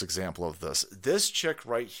ridiculous example of this. This chick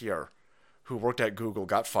right here who worked at Google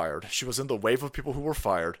got fired. She was in the wave of people who were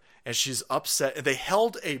fired, and she's upset. And they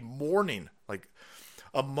held a mourning, like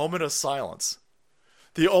a moment of silence.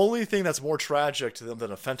 The only thing that's more tragic to them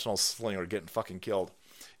than a fentanyl slinger getting fucking killed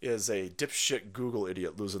is a dipshit Google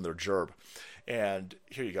idiot losing their gerb. And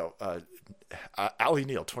here you go. Ali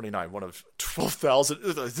Neal, 29, one of 12,000.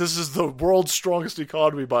 This is the world's strongest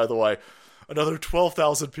economy, by the way. Another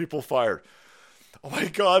 12,000 people fired. Oh my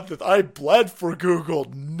God, I bled for Google,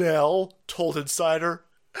 Nell told Insider.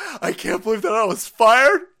 I can't believe that I was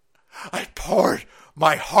fired. I poured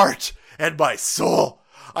my heart and my soul.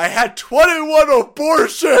 I had 21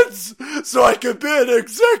 abortions so I could be an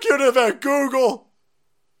executive at Google.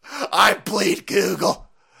 I bleed Google.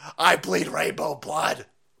 I bleed rainbow blood.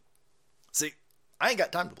 See, I ain't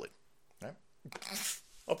got time to bleed. Right?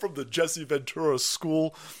 I'm from the Jesse Ventura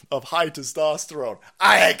School of High Testosterone.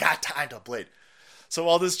 I ain't got time to bleed. So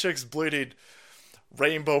while this chick's bleeding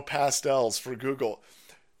rainbow pastels for Google,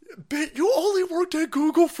 but you only worked at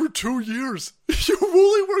Google for 2 years. You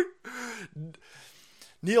only worked...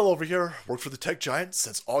 Neil over here worked for the tech giant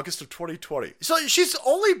since August of 2020. So she's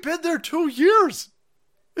only been there 2 years.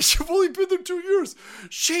 She's only been there 2 years.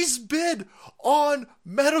 She's been on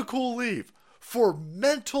medical leave for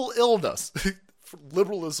mental illness.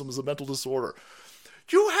 Liberalism is a mental disorder.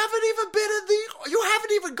 You haven't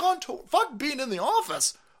even gone to, fuck being in the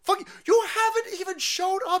office. Fuck, you haven't even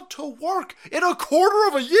showed up to work in a quarter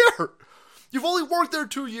of a year. You've only worked there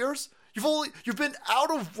 2 years. You've been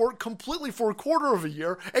out of work completely for a quarter of a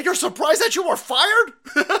year, and you're surprised that you were fired?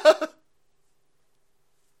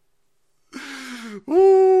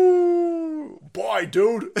 Ooh, boy,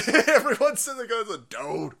 dude. Everyone's sitting there going,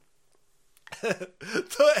 dude.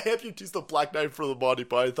 The amputee's the black knife for the Monty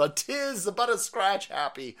Python. 'Tis but a scratch,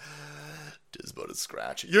 happy. 'Tis but a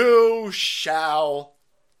scratch. You shall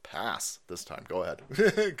pass this time. Go ahead.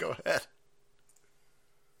 Go ahead.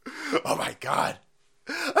 Oh my God.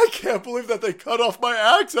 I can't believe that they cut off my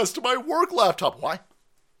access to my work laptop. Why?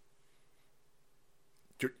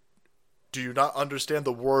 Do you not understand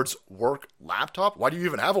the words work laptop? Why do you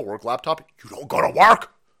even have a work laptop? You don't go to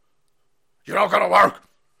work. You don't go to work.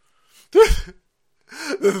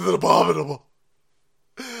 This is abominable.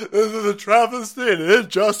 This is a travesty and an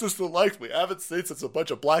injustice the likes we haven't seen since a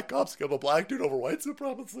bunch of black cops killed a black dude over white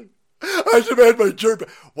supremacy. I demand my gerb.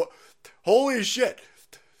 What? Holy shit.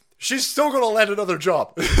 She's still going to land another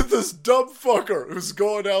job. This dumb fucker who's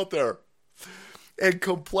going out there and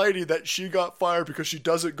complaining that she got fired because she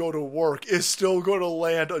doesn't go to work is still going to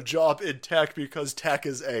land a job in tech because tech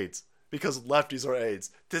is AIDS. Because lefties are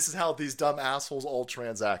AIDS. This is how these dumb assholes all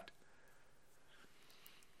transact.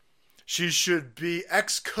 She should be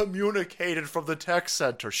excommunicated from the tech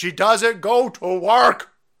center. She doesn't go to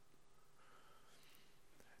work.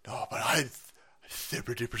 No, but I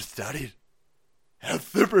super duper studied. I'm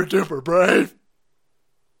super duper brave.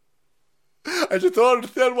 I just don't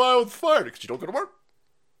understand why I was fired. Because you don't go to work.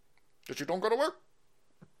 Because you don't go to work.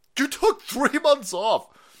 You took 3 months off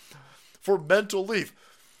for mental leave.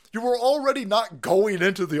 You were already not going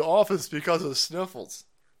into the office because of sniffles.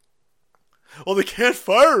 Well, they can't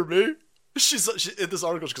fire me. She in this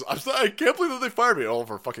article, she goes, I can't believe that they fired me. All of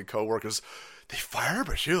her fucking coworkers, they fired her,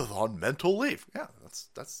 but she was on mental leave. Yeah,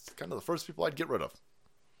 that's kind of the first people I'd get rid of.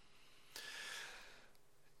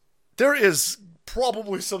 There is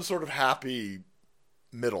probably some sort of happy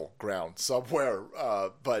middle ground somewhere,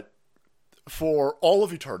 but for all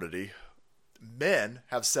of eternity, men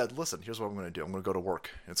have said, listen, here's what I'm going to do. I'm going to go to work,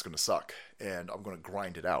 and it's going to suck, and I'm going to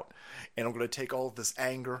grind it out. And I'm going to take all of this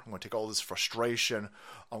anger, I'm going to take all this frustration,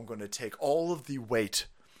 I'm going to take all of the weight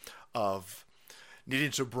of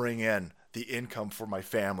needing to bring in the income for my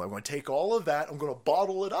family. I'm going to take all of that, I'm going to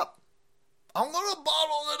bottle it up. I'm going to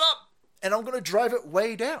bottle it up, and I'm going to drive it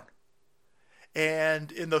way down.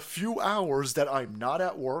 And in the few hours that I'm not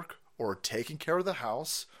at work, or taking care of the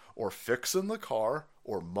house, or fixing the car,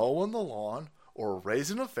 or mowing the lawn, or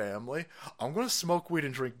raising a family, I'm going to smoke weed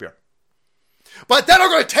and drink beer. But then I'm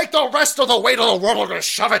going to take the rest of the weight of the world, I'm going to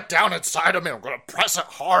shove it down inside of me, I'm going to press it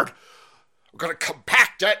hard, I'm going to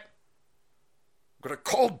compact it, I'm going to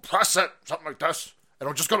cold press it, something like this, and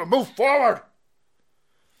I'm just going to move forward.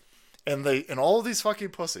 And all of these fucking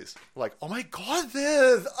pussies are like, oh my god,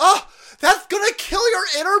 this, that's gonna kill your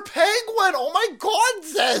inner penguin. Oh my god,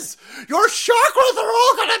 this, your chakras are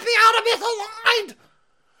all gonna be out of misaligned.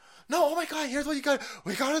 No, oh my god, here's what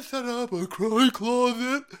we gotta set up a cry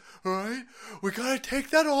closet, alright? We gotta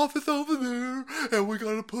take that office over there, and we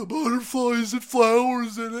gotta put butterflies and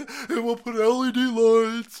flowers in it, and we'll put LED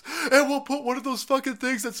lights, and we'll put one of those fucking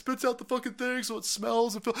things that spits out the fucking thing so it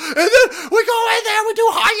smells and feels, and then we go in there, we do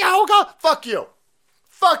hot yoga. Fuck you.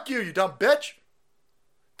 Fuck you, you dumb bitch.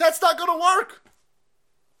 That's not gonna work.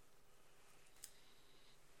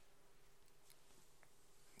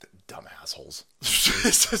 Dumb assholes.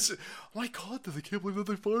 Oh my god, I can't believe that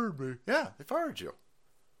they fired me. Yeah, they fired you.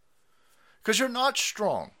 Because you're not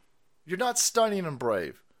strong. You're not stunning and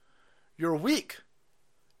brave. You're weak.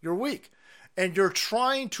 You're weak. And you're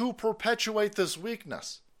trying to perpetuate this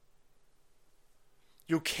weakness.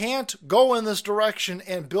 You can't go in this direction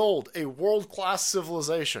and build a world-class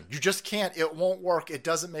civilization. You just can't. It won't work. It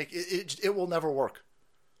doesn't make... It will never work.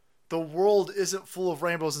 The world isn't full of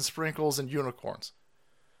rainbows and sprinkles and unicorns.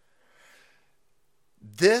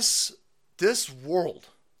 This world,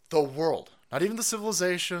 the world, not even the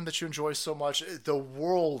civilization that you enjoy so much, the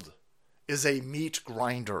world is a meat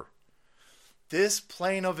grinder. This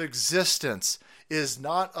plane of existence is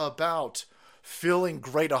not about feeling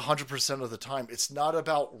great 100% of the time. It's not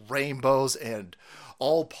about rainbows and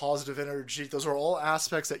all positive energy. Those are all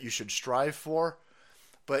aspects that you should strive for.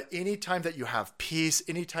 But anytime that you have peace,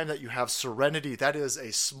 anytime that you have serenity, that is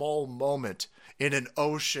a small moment in an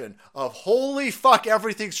ocean of holy fuck,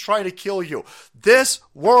 everything's trying to kill you. This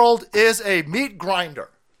world is a meat grinder.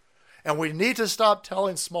 And we need to stop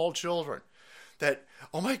telling small children that,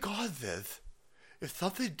 oh my god, if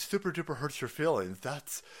something super duper hurts your feelings,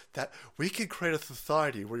 that we can create a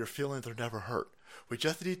society where your feelings are never hurt. We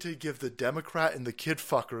just need to give the Democrat and the kid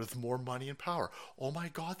fuckers more money and power. Oh my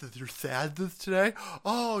god, you're sad this today?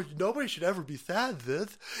 Oh, nobody should ever be sad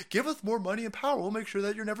this. Give us more money and power. We'll make sure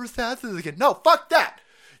that you're never sad this again. No, fuck that.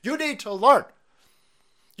 You need to learn.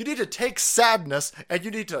 You need to take sadness and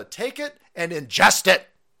you need to take it and ingest it.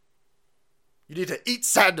 You need to eat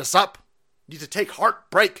sadness up. You need to take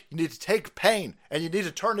heartbreak. You need to take pain and you need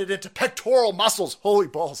to turn it into pectoral muscles. Holy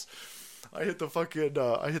balls. I hit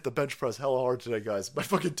the bench press hella hard today, guys. My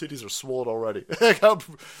fucking titties are swollen already.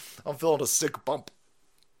 I'm feeling a sick bump.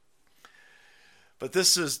 But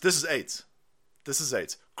this is AIDS. This is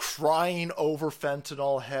AIDS. Crying over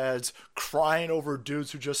fentanyl heads, crying over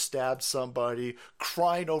dudes who just stabbed somebody,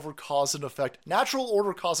 crying over cause and effect. Natural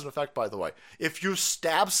order cause and effect, by the way. If you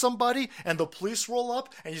stab somebody and the police roll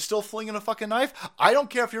up and you're still flinging a fucking knife, I don't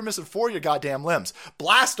care if you're missing 4 of your goddamn limbs.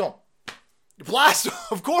 Blast them. Blast them,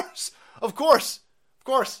 of course. Of course. Of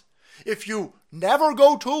course. If you never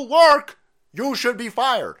go to work, you should be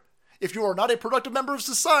fired. If you are not a productive member of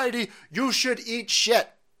society, you should eat shit.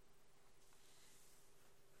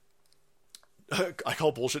 I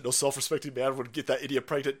call bullshit. No self-respecting man would get that idiot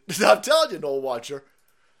pregnant. I'm telling you, Noel Watcher.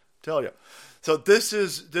 I'm telling you. So this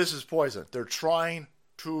is poison. They're trying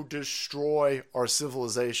to destroy our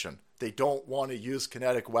civilization. They don't want to use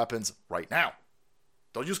kinetic weapons right now.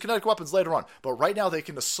 They'll use kinetic weapons later on. But right now they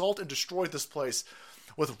can assault and destroy this place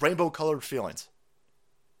with rainbow-colored feelings.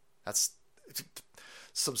 That's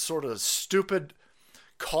some sort of stupid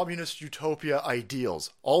communist utopia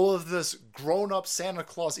ideals. All of this grown-up Santa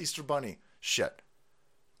Claus Easter Bunny shit.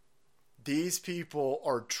 These people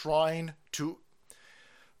are trying to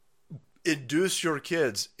induce your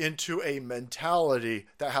kids into a mentality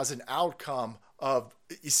that has an outcome of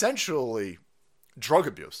essentially drug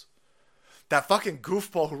abuse. that fucking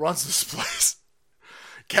goofball who runs this place,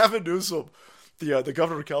 Gavin Newsom, the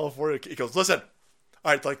governor of California, he goes, listen,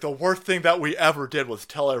 all right, like the worst thing that we ever did was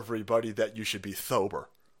tell everybody that you should be sober,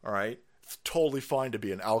 all right? It's totally fine to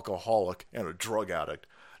be an alcoholic and a drug addict.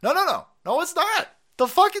 No, it's not. The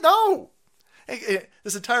fucking, no.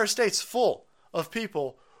 This entire state's full of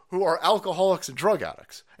people who are alcoholics and drug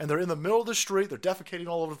addicts. And they're in the middle of the street. They're defecating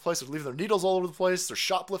all over the place. They're leaving their needles all over the place. They're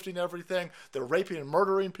shoplifting everything. They're raping and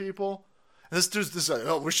murdering people. And this dude's like,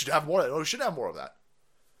 oh, we should have more of that. Oh, we should have more of that.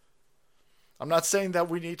 I'm not saying that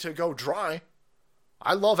we need to go dry.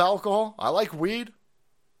 I love alcohol. I like weed.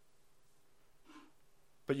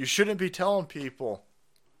 But you shouldn't be telling people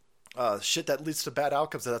shit that leads to bad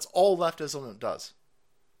outcomes. That's all leftism does.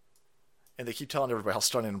 And they keep telling everybody how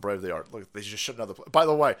stunning and brave they are. Look, they just shut another. By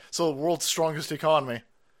the way, so the world's strongest economy.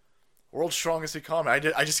 World's strongest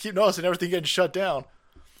economy. I just keep noticing everything getting shut down.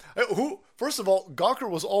 First of all, Gawker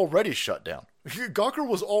was already shut down. Gawker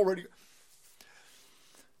was already.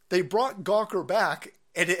 They brought Gawker back,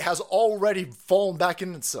 and it has already fallen back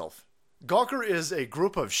in itself. Gawker is a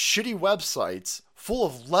group of shitty websites full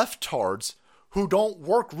of leftards who don't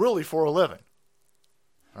work really for a living.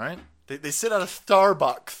 All right? They sit at a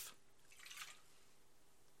Starbucks.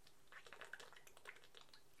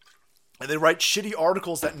 And they write shitty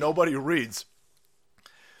articles that nobody reads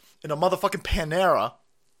in a motherfucking Panera.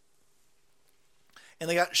 And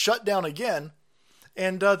they got shut down again.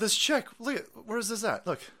 And this chick, look at, where's this at?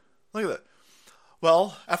 Look at that.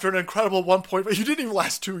 Well, after an incredible 1 point, you didn't even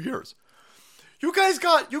last 2 years. You guys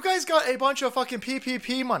got a bunch of fucking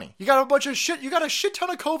PPP money. You got a bunch of shit. You got a shit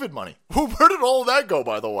ton of COVID money. Where did all of that go,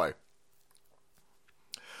 by the way?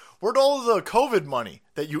 Where'd all of the COVID money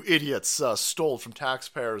that you idiots stole from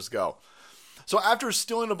taxpayers go? So after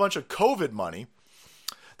stealing a bunch of COVID money,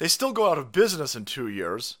 they still go out of business in 2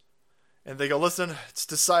 years. And they go, listen, it's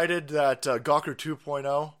decided that Gawker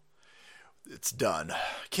 2.0, it's done.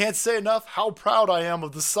 Can't say enough how proud I am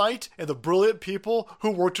of the site and the brilliant people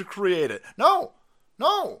who worked to create it. No.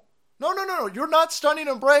 You're not stunning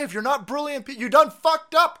and brave. You're not brilliant. You done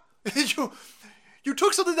fucked up. You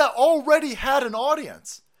took something that already had an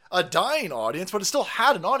audience. A dying audience, but it still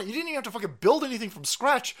had an audience. You didn't even have to fucking build anything from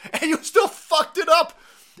scratch, and you still fucked it up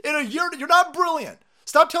in a year. You're not brilliant.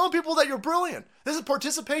 Stop telling people that you're brilliant. This is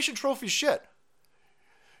participation trophy shit.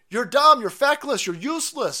 You're dumb, you're feckless, you're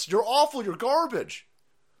useless, you're awful, you're garbage.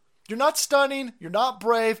 You're not stunning, you're not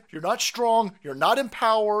brave, you're not strong, you're not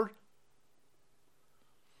empowered.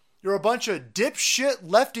 You're a bunch of dipshit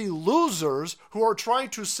lefty losers who are trying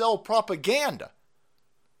to sell propaganda.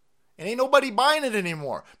 And ain't nobody buying it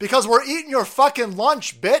anymore. Because we're eating your fucking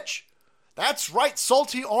lunch, bitch. That's right,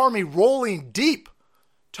 Salty Army rolling deep.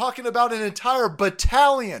 Talking about an entire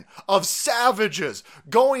battalion of savages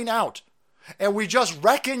going out. And we just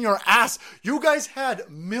wrecking your ass. You guys had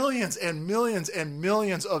millions and millions and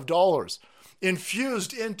millions of dollars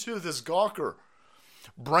infused into this Gawker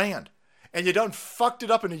brand. And you done fucked it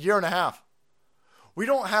up in a year and a half. We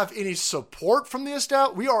don't have any support from the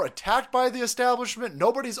establishment. We are attacked by the establishment.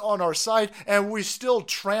 Nobody's on our side. And we still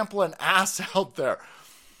trampling ass out there.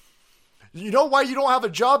 You know why you don't have a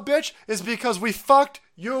job, bitch? Is because we fucked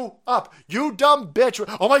you up. You dumb bitch.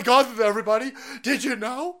 Oh my God, everybody. Did you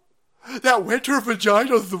know that winter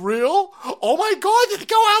vagina's real? Oh my God,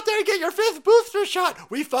 go out there and get your 5th booster shot.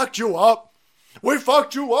 We fucked you up. We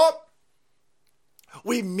fucked you up.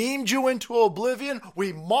 We memed you into oblivion.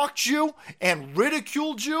 We mocked you and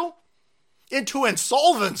ridiculed you into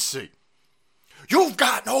insolvency. You've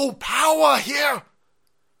got no power here.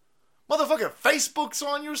 Motherfucking Facebook's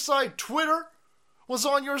on your side. Twitter was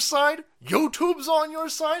on your side. YouTube's on your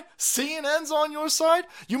side. CNN's on your side.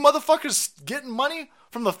 You motherfuckers getting money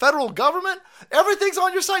from the federal government. Everything's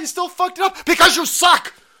on your side. You still fucked it up because you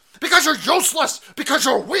suck. Because you're useless. Because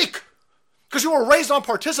you're weak. Because you were raised on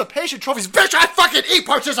participation trophies. Bitch, I fucking eat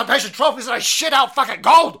participation trophies and I shit out fucking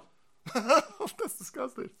gold. That's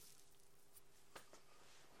disgusting.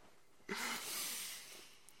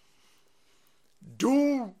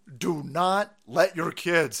 Do not let your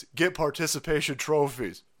kids get participation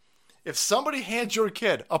trophies. If somebody hands your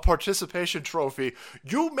kid a participation trophy,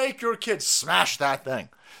 you make your kid smash that thing.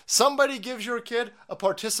 Somebody gives your kid a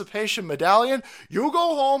participation medallion, you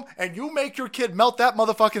go home and you make your kid melt that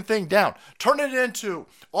motherfucking thing down. Turn it into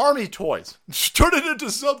army toys. Turn it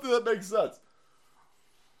into something that makes sense.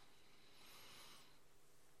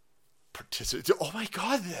 Oh my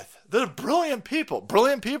God, they're brilliant people.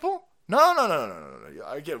 Brilliant people? No.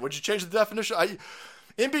 Again, would you change the definition?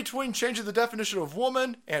 In between changing the definition of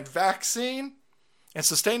woman and vaccine and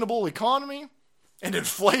sustainable economy and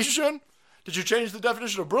inflation, did you change the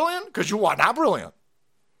definition of brilliant? Because you are not brilliant.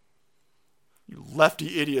 You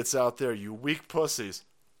lefty idiots out there, you weak pussies.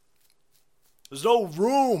 There's no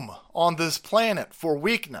room on this planet for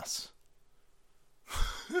weakness.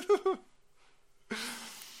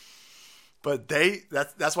 But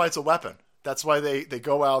that's why it's a weapon. That's why they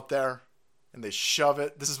go out there and they shove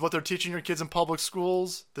it. This is what they're teaching your kids in public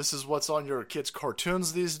schools. This is what's on your kids'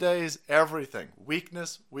 cartoons these days. Everything.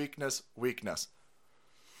 Weakness, weakness, weakness.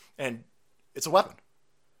 And it's a weapon.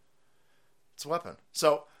 It's a weapon.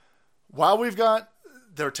 So while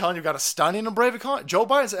they're telling you got a stunning and brave economy, Joe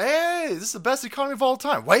Biden said, hey, this is the best economy of all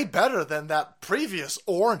time. Way better than that previous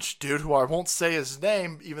orange dude who I won't say his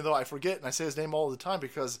name, even though I forget and I say his name all the time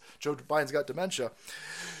because Joe Biden's got dementia.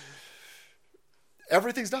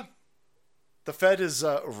 Everything's done. The Fed is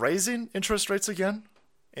raising interest rates again.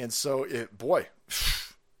 And so, if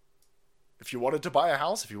you wanted to buy a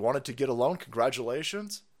house, if you wanted to get a loan,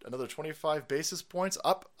 congratulations. Another 25 basis points,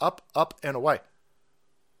 up, and away.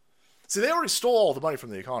 See, they already stole all the money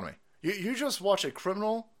from the economy. You just watch a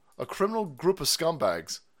criminal group of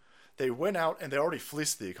scumbags. They went out and they already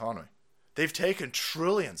fleeced the economy. They've taken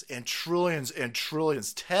trillions and trillions and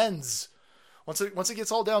trillions, tens. Once it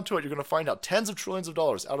gets all down to it, you're going to find out tens of trillions of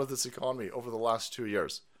dollars out of this economy over the last 2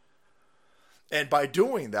 years. And by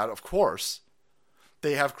doing that, of course,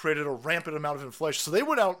 they have created a rampant amount of inflation. So they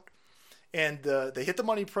went out and they hit the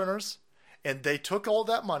money printers and they took all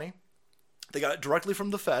that money. They got it directly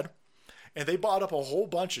from the Fed and they bought up a whole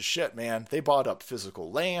bunch of shit, man. They bought up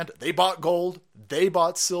physical land. They bought gold. They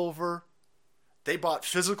bought silver. They bought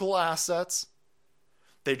physical assets.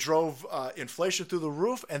 They drove inflation through the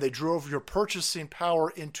roof, and they drove your purchasing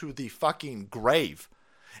power into the fucking grave.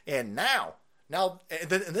 And now, and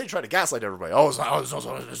then they try to gaslight everybody. Oh,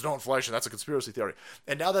 there's no inflation. That's a conspiracy theory.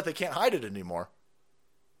 And now that they can't hide it anymore,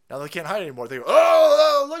 they go,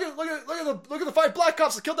 oh, look at the 5 black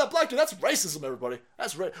cops that killed that black dude. That's racism, everybody.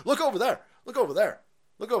 That's right. Look over there.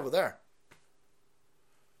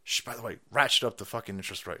 By the way, ratchet up the fucking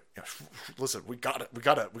interest rate. Yeah, listen, we gotta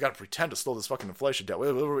pretend to slow this fucking inflation down. We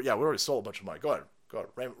already stole a bunch of money. Go ahead,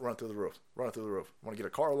 run it through the roof. You want to get a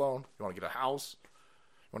car loan? You want to get a house?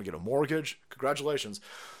 You want to get a mortgage? Congratulations.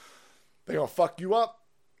 They're gonna fuck you up.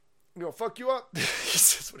 He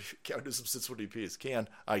says what he can do some sits what he pees.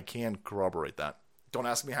 I can corroborate that. Don't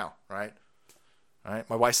ask me how. All right.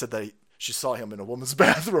 My wife said that she saw him in a woman's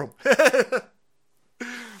bathroom.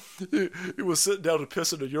 He was sitting down to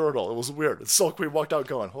piss in a urinal. It was weird. And Soul Queen walked out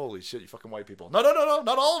going, holy shit, you fucking white people. No.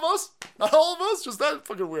 Not all of us. Just that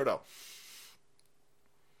fucking weirdo.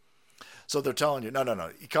 So they're telling you,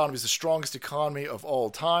 no. Economy's the strongest economy of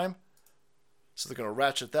all time. So they're going to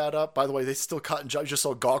ratchet that up. By the way, they still cutting jobs. You just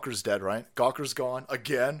saw Gawker's dead, right? Gawker's gone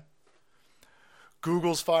again.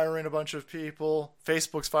 Google's firing a bunch of people.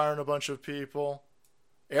 Facebook's firing a bunch of people.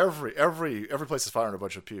 Every place is firing a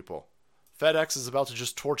bunch of people. FedEx is about to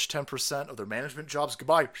just torch 10% of their management jobs.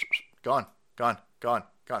 Goodbye. Gone.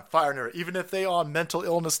 Firing her. Even if they on mental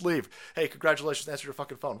illness leave. Hey, congratulations. Answer your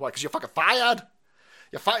fucking phone. Why? Because you're fucking fired.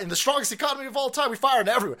 You're fired. In the strongest economy of all time, we firing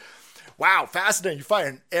everyone. Wow, fascinating. You're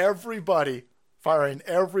firing everybody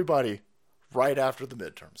right after the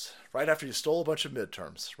midterms. Right after you stole a bunch of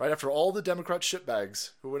midterms. Right after all the Democrat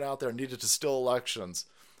shitbags who went out there and needed to steal elections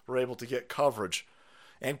were able to get coverage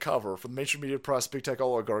and cover from the mainstream media press, big tech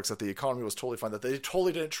oligarchs that the economy was totally fine, that they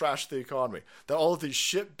totally didn't trash the economy, that all of these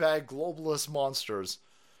shitbag globalist monsters,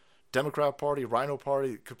 Democrat Party, Rhino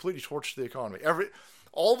Party, completely torched the economy.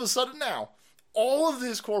 All of a sudden now, all of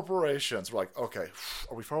these corporations were like, okay,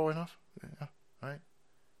 are we far away enough? Yeah, all right.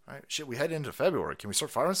 Shit, we head into February. Can we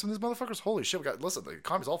start firing some of these motherfuckers? Holy shit, the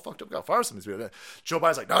economy's all fucked up. We got to fire some of these people. Joe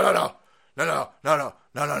Biden's like, no.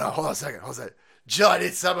 Hold on a second. Jill, I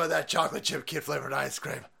need some of that chocolate chip kid flavored ice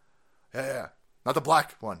cream. Yeah. Not the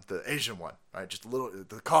black one, the Asian one, right? Just a little,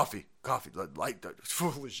 the coffee, light,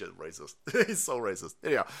 holy shit, racist. He's so racist.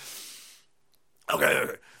 Anyhow.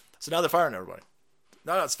 Okay. So now they're firing everybody.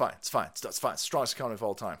 No, it's fine. It's fine. Strongest economy of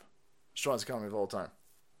all time.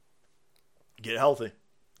 Get healthy.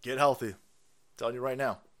 Telling you right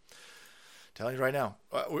now.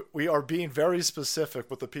 We are being very specific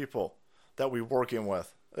with the people that we're working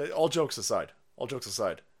with. All jokes aside.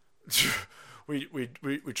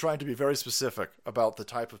 We're trying to be very specific about the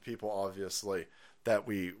type of people, obviously, that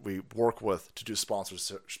we work with to do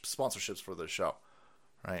sponsorships for this show,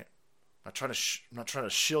 right? I'm not trying to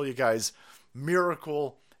shill you guys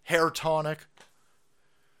Miracle hair tonic.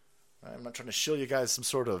 I'm not trying to shill you guys some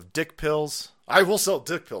sort of dick pills. I will sell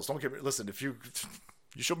dick pills. Don't get me. Listen, if you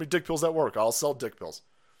show me dick pills that work, I'll sell dick pills.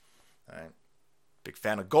 All right. Big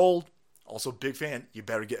fan of gold. Also big fan. You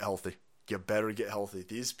better get healthy.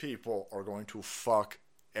 These people are going to fuck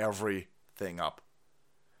everything up.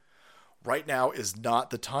 right now is not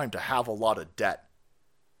the time to have a lot of debt.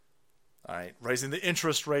 All right, raising the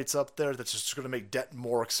interest rates up there, that's just going to make debt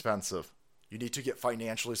more expensive. You need to get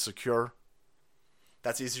financially secure.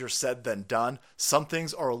 That's easier said than done. Some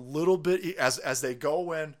things are a little bit, as they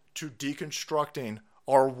go into deconstructing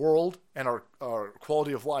our world and our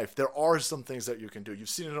quality of life, there are some things that you can do. You've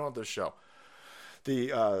seen it on this show.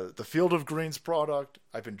 The Field of Greens product,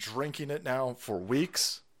 I've been drinking it now for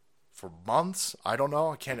weeks, for months. I don't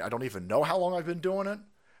know. I don't even know how long I've been doing it.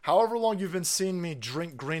 However long you've been seeing me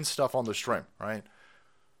drink green stuff on the stream, right?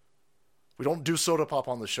 We don't do soda pop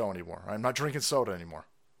on the show anymore. I'm not drinking soda anymore.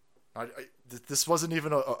 This wasn't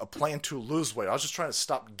even a plan to lose weight. I was just trying to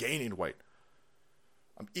stop gaining weight.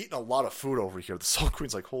 I'm eating a lot of food over here. The Soul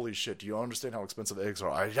Queen's like, holy shit, do you understand how expensive eggs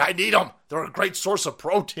are? I need them. They're a great source of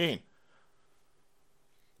protein.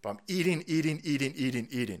 But I'm eating.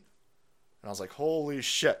 And I was like, holy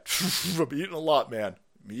shit. I'm eating a lot, man.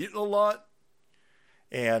 I'm eating a lot.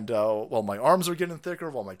 And while my arms are getting thicker,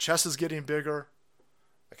 while my chest is getting bigger,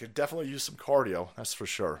 I could definitely use some cardio. That's for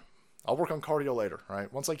sure. I'll work on cardio later,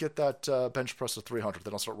 right? Once I get that bench press to 300,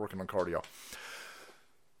 then I'll start working on cardio.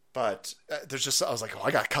 But I was like,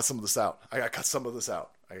 I got to cut some of this out.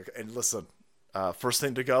 And listen, first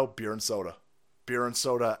thing to go, beer and soda. Beer and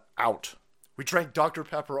soda out. We drank Dr.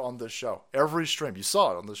 Pepper on this show. Every stream. You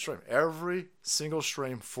saw it on the stream. Every single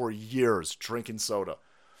stream for years drinking soda.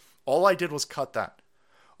 All I did was cut that.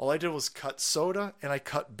 All I did was cut soda and I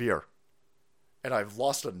cut beer. And I've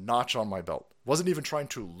lost a notch on my belt. Wasn't even trying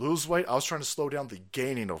to lose weight. I was trying to slow down the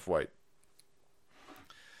gaining of weight.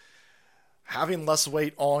 Having less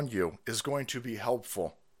weight on you is going to be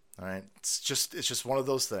helpful. All right, it's just one of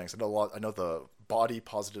those things. I know the body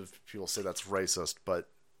positive people say that's racist, but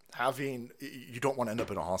you don't want to end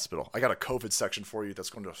up in a hospital. I got a COVID section for you that's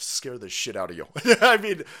going to scare the shit out of you. I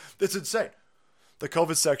mean, it's insane. The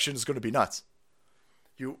COVID section is going to be nuts.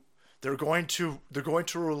 They're going to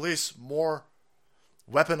release more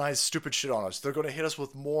weaponized stupid shit on us. They're going to hit us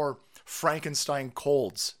with more Frankenstein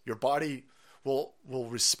colds. Your body will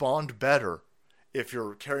respond better if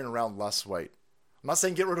you're carrying around less weight. I'm not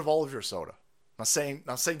saying get rid of all of your soda. I'm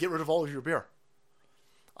not saying get rid of all of your beer.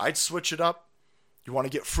 I'd switch it up. You want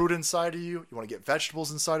to get fruit inside of you. You want to get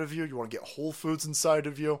vegetables inside of you. You want to get whole foods inside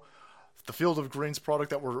of you. The Field of Greens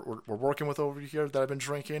product that we're working with over here that I've been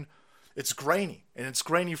drinking, it's grainy, and it's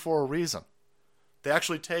grainy for a reason. They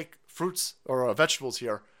actually take fruits or vegetables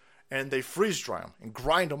here, and they freeze dry them and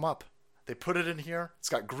grind them up. They put it in here. It's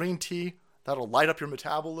got green tea. That'll light up your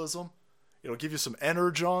metabolism. It'll give you some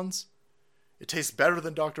energons. It tastes better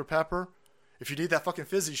than Dr. Pepper. If you need that fucking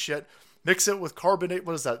fizzy shit, mix it with carbonate.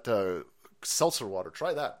 What is that? Seltzer water.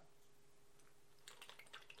 Try that.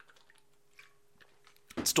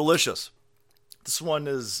 It's delicious. This one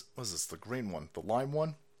is, what is this? The green one? The lime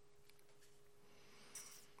one?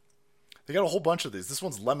 They got a whole bunch of these. This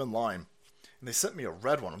one's lemon lime. And they sent me a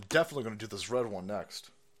red one. I'm definitely going to do this red one next.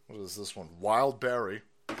 What is this one? Wild berry.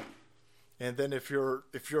 And then if you're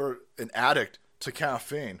an addict to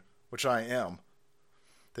caffeine, which I am,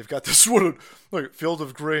 they've got this one, look, Field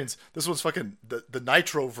of Greens. This one's fucking the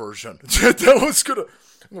nitro version. That one's I'm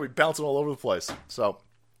gonna be bouncing all over the place. So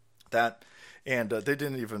that, and they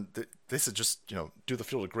didn't even, they said just, do the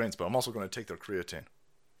Field of Greens, but I'm also going to take their creatine.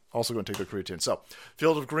 So,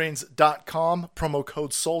 fieldofgreens.com, promo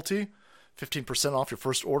code SALTY, 15% off your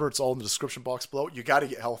first order. It's all in the description box below. You got to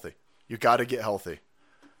get healthy.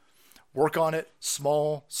 Work on it,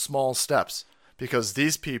 small steps, because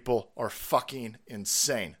these people are fucking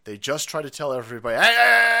insane. They just try to tell everybody,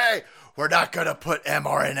 hey, we're not going to put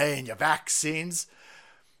mRNA in your vaccines.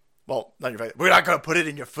 Well, not your vaccine. We're not going to put it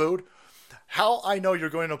in your food. How I know you're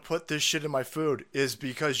going to put this shit in my food is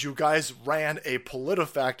because you guys ran a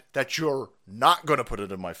PolitiFact that you're not going to put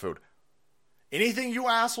it in my food. Anything you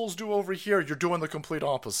assholes do over here, you're doing the complete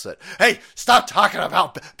opposite. Hey, stop talking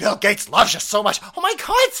about Bill Gates loves you so much. Oh my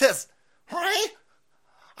God, sis. Right?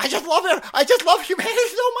 I just love it. I just love humanity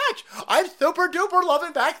so much. I'm super duper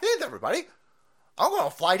loving vaccines, everybody. I'm going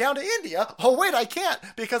to fly down to India. Oh, wait, I can't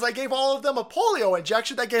because I gave all of them a polio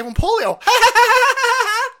injection that gave them polio.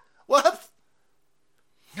 Whoops.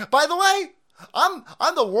 By the way, I'm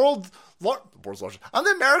the world's largest. I'm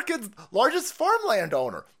the America's largest farmland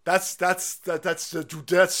owner. That's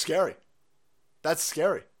scary. That's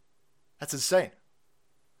scary. That's insane.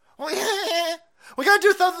 Oh yeah, we gotta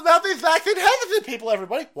do something about these vaccine hesitant people,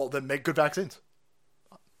 everybody. Well, then make good vaccines.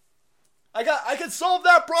 I can solve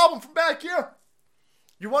that problem from back here.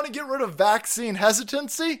 You want to get rid of vaccine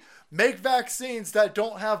hesitancy? Make vaccines that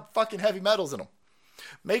don't have fucking heavy metals in them.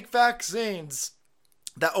 Make vaccines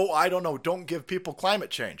that, don't give people climate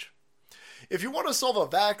change. If you want to solve a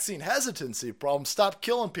vaccine hesitancy problem, stop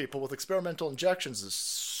killing people with experimental injections is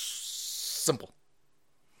simple.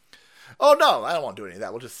 Oh, no, I don't want to do any of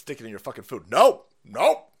that. We'll just stick it in your fucking food. Nope.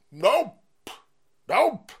 And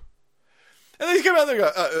then you come out there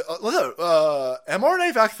and go,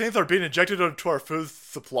 mRNA vaccines are being injected into our food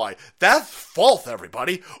supply. That's false,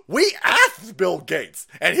 everybody. We asked Bill Gates.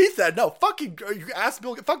 And he said, no, fucking, you asked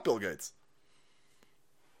Bill Gates. Fuck Bill Gates.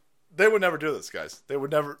 They would never do this, guys. They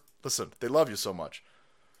would never, listen, they love you so much.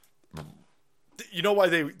 You know why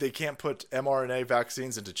they can't put mRNA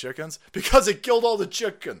vaccines into chickens? Because it killed all the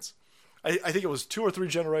chickens. I think it was 2 or 3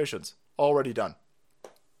 generations already done.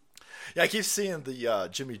 Yeah, I keep seeing the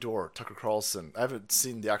Jimmy Dore, Tucker Carlson. I haven't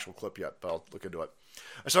seen the actual clip yet, but I'll look into it.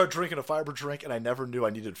 I started drinking a fiber drink, and I never knew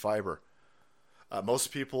I needed fiber.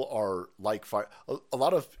 Most people are like fiber. A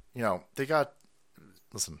lot of, they got...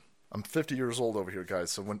 Listen, I'm 50 years old over here,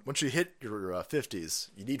 guys. So once you hit your 50s,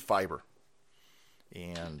 you need fiber.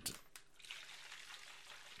 And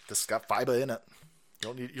this got fiber in it.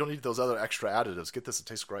 You don't need those other extra additives. Get this, it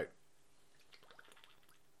tastes great.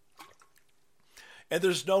 And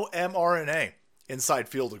there's no mRNA inside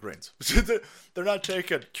field of greens. They're not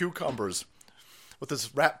taking cucumbers with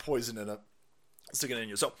this rat poison in it, sticking it in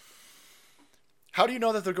you. So, how do you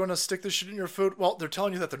know that they're going to stick this shit in your food? Well, they're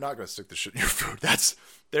telling you that they're not going to stick this shit in your food.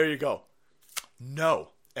 There you go.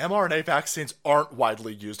 No, mRNA vaccines aren't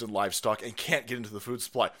widely used in livestock and can't get into the food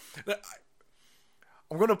supply.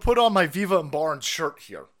 I'm going to put on my Viva and Barnes shirt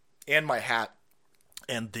here, and my hat,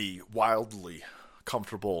 and the wildly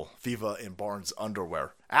comfortable Viva and Barnes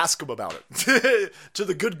underwear. Ask them about it. To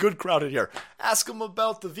the good crowd in here. Ask them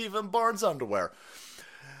about the Viva and Barnes underwear.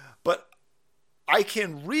 But I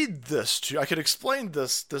can read this to you. I can explain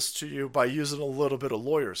this to you by using a little bit of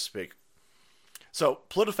lawyer speak. So,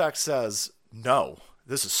 PolitiFact says, no,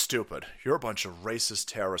 this is stupid. You're a bunch of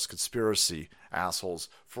racist, terrorist, conspiracy assholes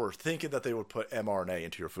for thinking that they would put mRNA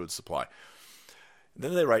into your food supply.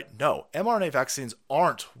 Then they write, no, mRNA vaccines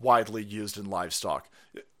aren't widely used in livestock.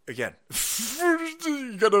 Again,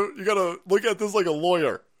 you gotta look at this like a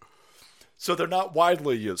lawyer. So they're not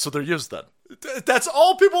widely used. So they're used then. That's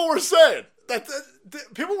all people were saying.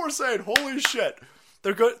 People were saying, holy shit.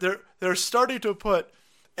 They're starting to put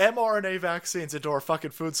mRNA vaccines into our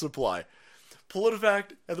fucking food supply.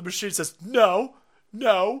 PolitiFact and the machine says, no,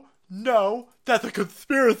 that's a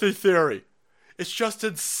conspiracy theory. It's just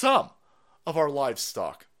in some of our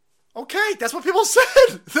livestock. Okay, that's what people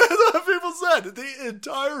said. That's what people said. The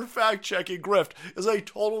entire fact-checking grift is a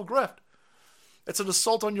total grift. It's an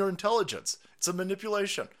assault on your intelligence. It's a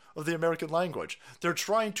manipulation of the American language. They're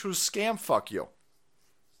trying to scam fuck you.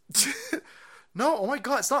 No, oh my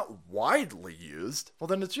god, it's not widely used. Well,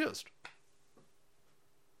 then it's used.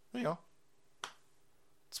 There you go.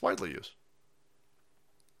 It's widely used.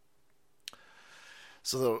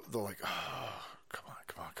 So they're like, oh, come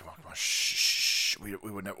on. Shh. We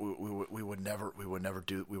would never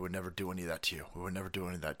do any of that to you. We would never do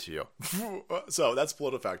any of that to you. So that's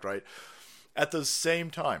PolitiFact, right? At the same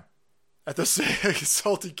time,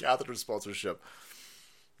 salty catheter sponsorship.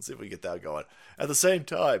 Let's see if we can get that going. At the same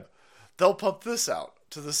time, they'll pump this out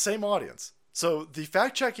to the same audience. So the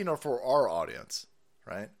fact checking are for our audience,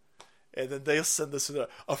 right? And then they'll send this to the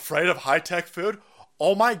afraid of high-tech food.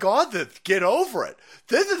 Oh my god, get over it.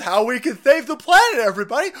 This is how we can save the planet,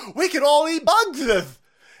 everybody. We can all eat bugs.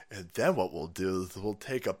 And then what we'll do is we'll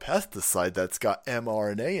take a pesticide that's got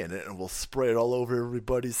mRNA in it and we'll spray it all over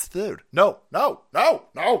everybody's food. No, don't do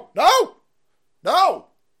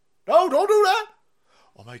that.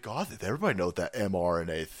 Oh my god, did everybody know that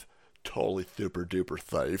mRNA is totally super duper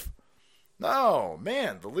safe? No,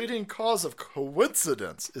 man, the leading cause of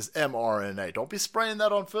coincidence is mRNA. Don't be spraying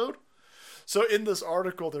that on food. So in this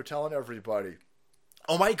article, they're telling everybody,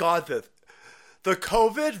 oh my god, the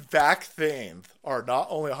COVID vaccines are not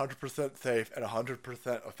only 100% safe and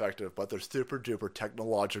 100% effective, but they're super duper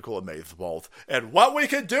technological amazeballs. And what we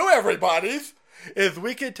can do, everybody, is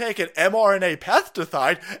we can take an mRNA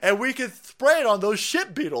pesticide and we can spray it on those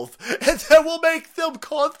shit beetles, and then we'll make them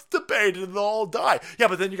constipated and they'll all die. Yeah,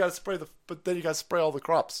 but then you gotta spray all the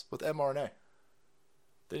crops with mRNA.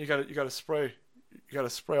 Then you gotta spray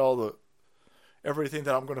all the everything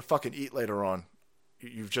that I'm gonna fucking eat later on.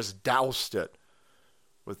 You've just doused it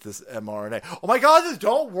with this mRNA. Oh my god,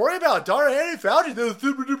 don't worry about it. Dr. Andy Fauci, they're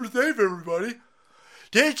super duper safe, everybody.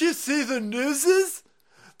 Did you see the newses?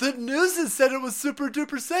 The newses said it was super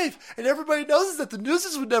duper safe. And everybody knows that the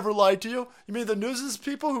newses would never lie to you. You mean the newses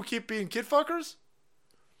people who keep being kid fuckers?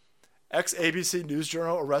 Ex-ABC News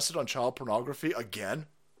Journal arrested on child pornography again?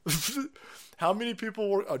 How many people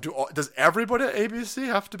were... does everybody at ABC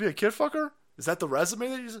have to be a kid fucker? Is that the resume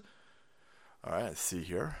that you... All right, I see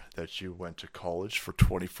here that you went to college for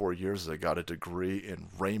 24 years and got a degree in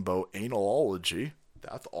rainbow analology.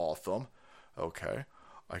 That's awesome. Okay.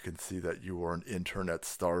 I can see that you were an intern at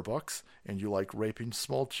Starbucks and you like raping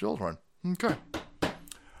small children. Okay. All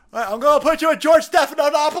right, I'm going to put you at George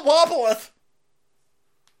Stephanopoulos.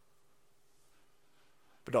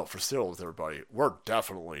 But no, for real with everybody, we're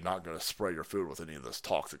definitely not going to spray your food with any of this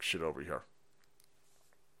toxic shit over here.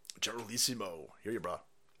 Generalissimo. Hear you, bro.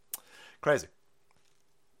 Crazy.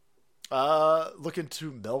 Look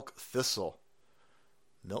into milk thistle.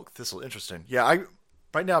 Milk thistle, interesting. Yeah,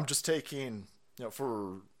 right now I'm just taking,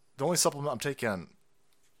 for the only supplement I'm taking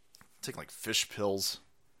like fish pills.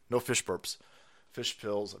 No fish burps. Fish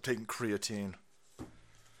pills. I'm taking creatine.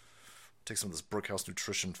 Take some of this Brookhouse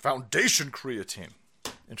Nutrition Foundation creatine.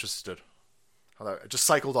 Interested. I just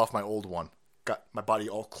cycled off my old one. Got my body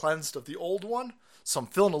all cleansed of the old one. So I'm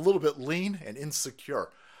feeling a little bit lean and insecure.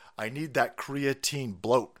 I need that creatine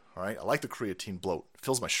bloat. All right, I like the creatine bloat. It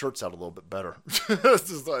fills my shirts out a little bit better. I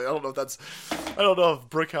don't know if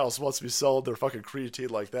Brickhouse wants to be selling their fucking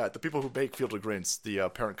creatine like that. The people who make Field of Greens, the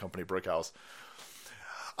parent company Brickhouse.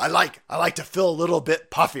 I like to feel a little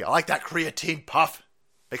bit puffy. I like that creatine puff.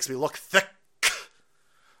 Makes me look thick.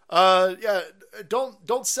 Yeah,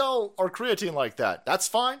 don't sell our creatine like that. That's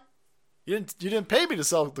fine. You didn't pay me to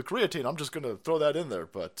sell the creatine. I'm just gonna throw that in there.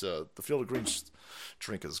 But the Field of Greens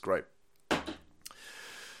drink is great.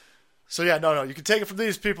 So yeah, no, you can take it from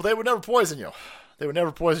these people. They would never poison you. They would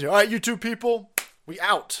never poison you. All right, YouTube people, we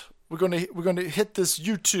out. We're gonna hit this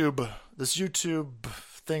YouTube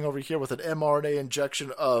thing over here with an mRNA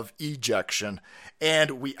injection of ejection,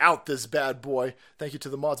 and we out this bad boy. Thank you to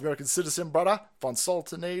the mods, American Citizen, brother, Von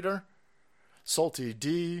Saltinator, Salty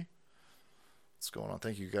D. What's going on?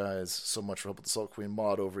 Thank you guys so much for helping the Salt Queen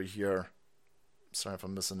mod over here. Sorry if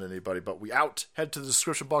I'm missing anybody, but we out. Head to the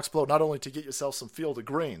description box below, not only to get yourself some Field of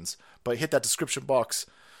Greens, but hit that description box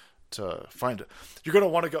to find it. You're going to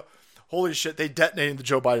want to go, holy shit, they detonated the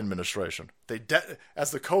Joe Biden administration.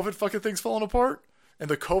 As the COVID fucking thing's falling apart, and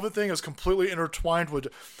the COVID thing is completely intertwined with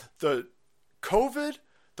the COVID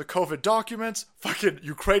documents, fucking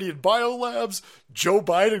Ukrainian biolabs, Joe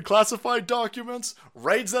Biden classified documents,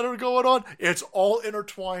 raids that are going on. It's all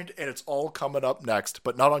intertwined, and it's all coming up next,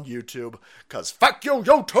 but not on YouTube, because fuck you,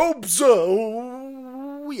 YouTubes!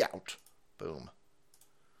 We out. Boom.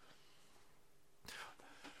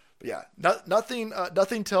 But yeah,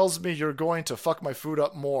 nothing tells me you're going to fuck my food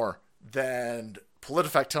up more than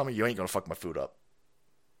PolitiFact telling me you ain't going to fuck my food up.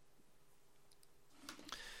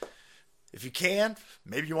 If you can,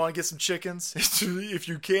 maybe you want to get some chickens. If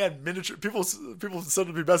you can, miniature people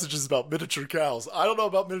send me messages about miniature cows. I don't know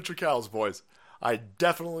about miniature cows, boys. My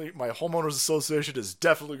homeowners association is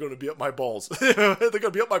definitely going to be up my balls. They're going to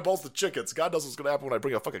be up my balls to chickens. God knows what's going to happen when I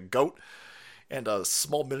bring a fucking goat and a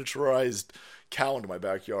small miniaturized cow into my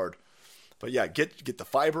backyard. But yeah, get the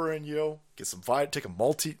fiber in you. Get some take a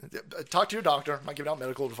multi. Talk to your doctor. I'm not giving out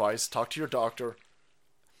medical advice. Talk to your doctor.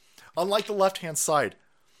 Unlike the left-hand side,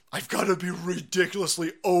 I've got to be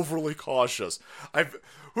ridiculously overly cautious.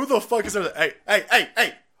 Who the fuck is there?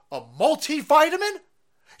 Hey, a multivitamin?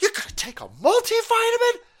 You're gonna take a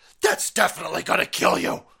multivitamin? That's definitely gonna kill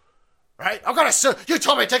you. Right? I'm gonna sue. You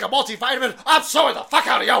told me to take a multivitamin. I'm suing the fuck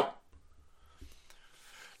out of you.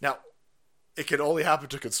 Now, it can only happen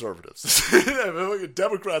to conservatives.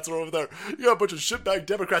 Democrats are over there. You got a bunch of shitbag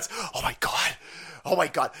Democrats. Oh my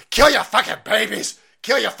God. Kill your fucking babies.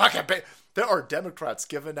 There are Democrats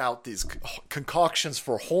giving out these concoctions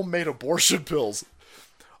for homemade abortion pills.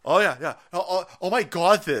 Oh, yeah. Oh my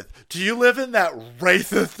God, do you live in that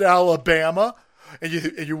Ratheth, Alabama? And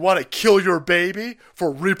you want to kill your baby for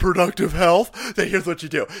reproductive health? Then here's what you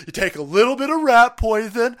do. You take a little bit of rat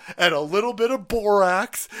poison and a little bit of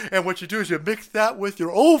borax, and what you do is you mix that with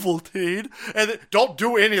your Ovaltine, and don't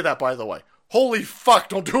do any of that, by the way. Holy fuck,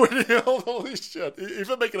 don't do it. Holy shit.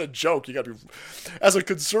 Even making a joke, you gotta be, as a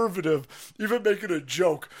conservative, even making a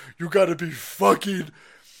joke, you gotta be fucking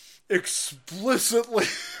explicitly,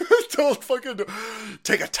 don't fucking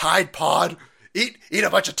take a Tide Pod, eat a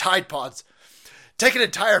bunch of Tide Pods. Take an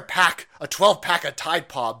entire pack, a 12-pack of Tide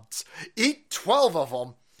Pods, eat 12 of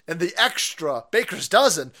them, and the extra baker's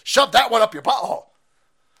dozen, shove that one up your butthole.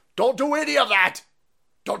 Don't do any of that.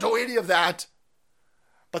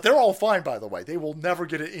 But they're all fine, by the way. They will never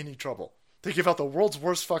get in any trouble. They give out the world's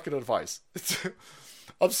worst fucking advice.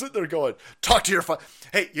 I'm sitting there going, talk to your...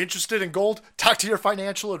 Hey, you interested in gold? Talk to your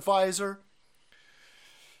financial advisor.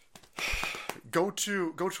 Go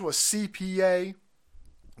to a CPA.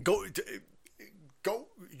 Go.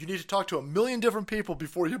 You need to talk to 1 million different people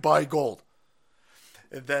before you buy gold.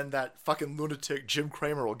 And then that fucking lunatic Jim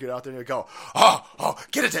Cramer will get out there and go, oh,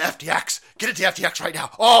 get it to FTX. Get it to FTX right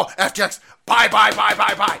now. Oh, FTX, buy. Buy.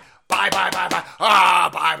 Buy.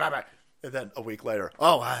 And then a week later,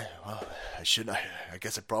 I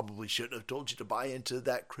guess I probably shouldn't have told you to buy into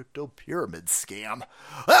that crypto pyramid scam.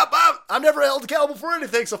 I'm never held accountable for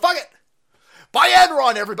anything, so fuck it. Buy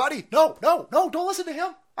Enron, everybody. No, don't listen to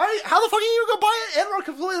him. How the fuck are you going to buy Enron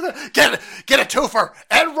completely? Get a twofer.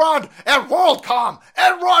 Enron and WorldCom.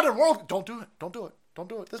 Enron and World. Don't do it.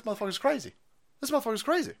 This motherfucker's crazy.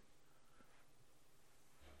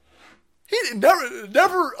 He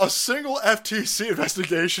never a single FTC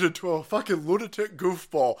investigation into a fucking lunatic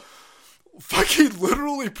goofball fucking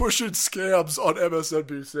literally pushing scams on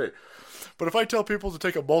MSNBC. But if I tell people to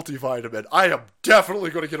take a multivitamin, I am definitely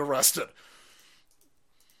going to get arrested.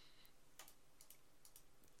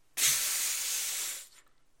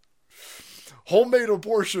 Homemade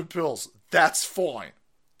abortion pills, that's fine.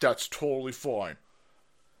 That's totally fine.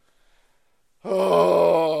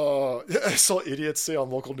 Oh, I saw idiots say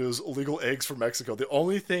on local news, illegal eggs from Mexico. The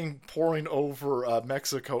only thing pouring over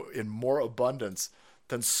Mexico in more abundance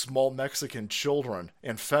than small Mexican children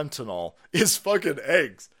and fentanyl is fucking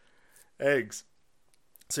eggs.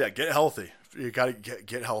 So yeah, get healthy. You gotta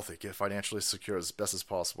get healthy. Get financially secure as best as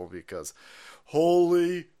possible because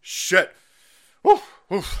holy shit. Woo.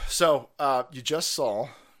 So you just saw,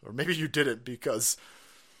 or maybe you didn't because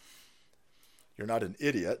you're not an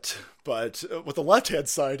idiot, but what the left-hand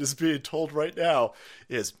side is being told right now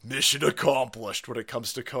is mission accomplished when it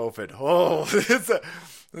comes to COVID. Oh, look at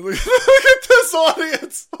this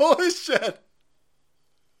audience. Holy shit.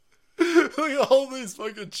 Look at all these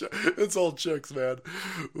fucking chicks. It's all chicks, man.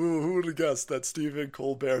 Ooh, who would have guessed that Stephen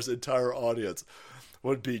Colbert's entire audience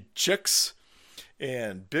would be chicks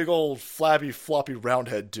and big old flabby, floppy,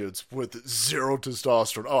 roundhead dudes with zero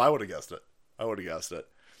testosterone. Oh, I would have guessed it.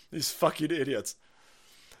 These fucking idiots.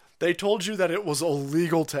 They told you that it was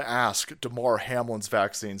illegal to ask Damar Hamlin's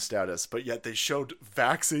vaccine status, but yet they showed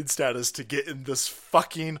vaccine status to get in this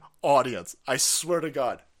fucking audience. I swear to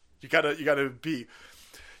God. You gotta be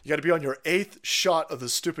on your 8th shot of the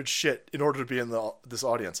stupid shit in order to be in this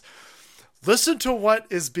audience. Listen to what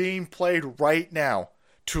is being played right now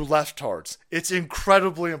to leftards. It's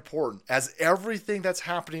incredibly important, as everything that's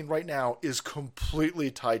happening right now is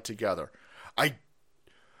completely tied together.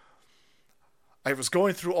 I was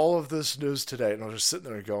going through all of this news today, and I was just sitting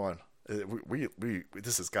there going, we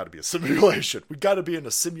this has got to be a simulation. We got to be in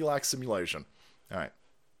a simulation. All right.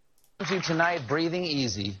 Tonight, breathing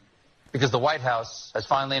easy, because the White House has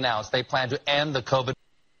finally announced they plan to end the COVID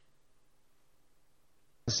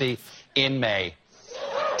in May.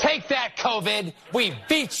 Take that, COVID. We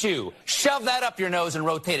beat you. Shove that up your nose and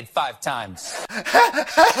rotate it 5 times.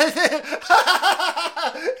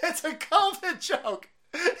 It's a COVID joke.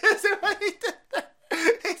 Is it what he did there?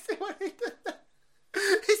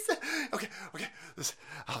 He said, okay, listen,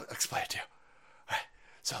 I'll explain it to you. All right,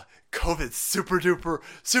 so COVID's super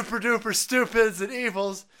duper stupids and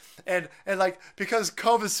evils. And like, because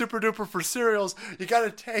COVID's super duper for cereals, you got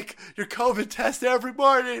to take your COVID test every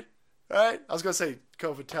morning. Right? I was going to say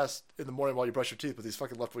COVID test in the morning while you brush your teeth, but these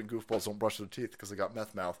fucking left-wing goofballs don't brush their teeth because they got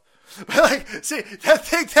meth mouth. But like, see, that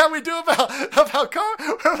thing that we do about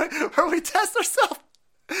COVID, where we test ourselves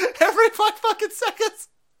every 5 fucking seconds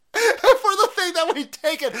for the thing that we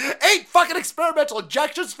taken 8 fucking experimental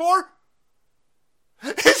injections for?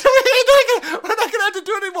 We're not going to have to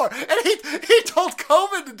do it anymore. And he told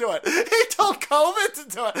COVID to do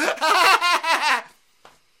it.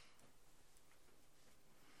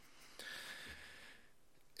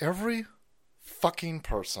 Every fucking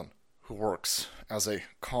person who works as a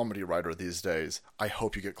comedy writer these days, I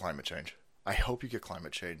hope you get climate change.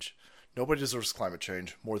 Nobody deserves climate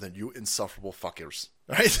change more than you insufferable fuckers.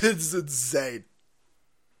 Right? It's insane.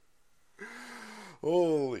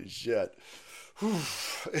 Holy shit.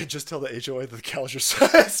 And just tell the HOA that the cows are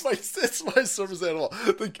it's my service animal.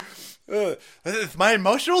 It's my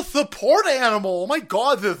emotional support animal. Oh my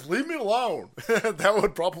God, leave me alone. That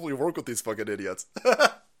would probably work with these fucking idiots.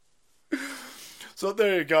 So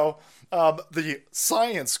there you go. The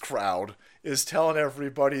science crowd is telling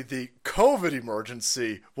everybody the COVID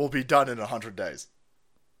emergency will be done in 100 days.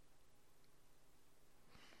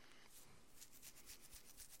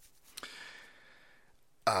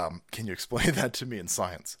 Can you explain that to me in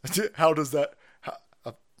science? How does that...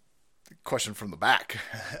 question from the back.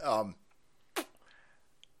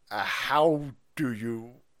 How do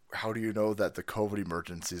you know that the COVID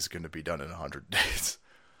emergency is going to be done in 100 days?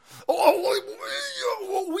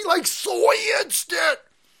 Oh, we like scienced it.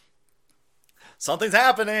 Something's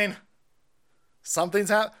happening.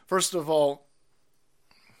 First of all,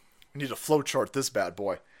 We need to flowchart this bad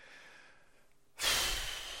boy.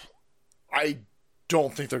 I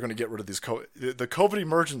don't think they're going to get rid of these the COVID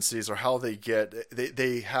emergencies are how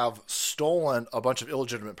they have stolen a bunch of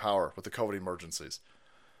illegitimate power with the COVID emergencies.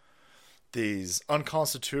 These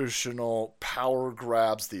unconstitutional power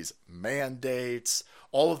grabs, these mandates,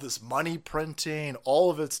 all of this money printing, all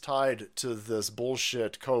of it's tied to this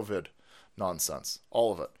bullshit COVID nonsense.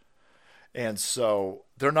 All of it. And so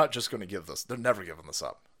they're not just going to give this. They're never giving this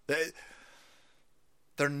up.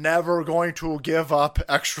 They're never going to give up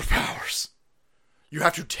extra powers. You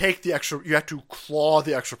have to take the extra, you have to claw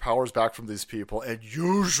the extra powers back from these people. And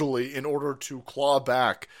usually, in order to claw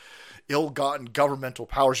back ill-gotten governmental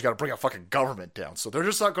powers, you got to bring a fucking government down. So they're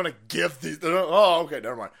just not going to give these. Oh, okay,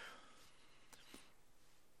 never mind.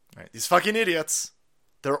 All right, these fucking idiots,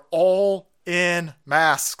 they're all in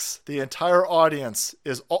masks. The entire audience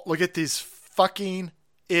is. Look at these fucking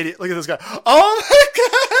idiots. Look at this guy. Oh my god!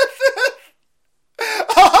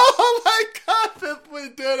 Oh my god! We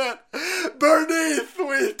did it, Bernice.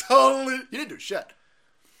 We totally. You didn't do shit.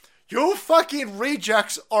 You fucking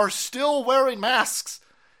rejects are still wearing masks.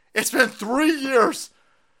 It's been 3 years.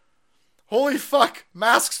 Holy fuck.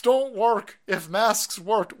 Masks don't work. If masks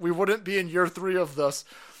worked, we wouldn't be in year 3 of this.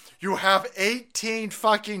 You have 18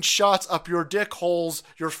 fucking shots up your dick holes,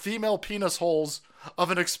 your female penis holes,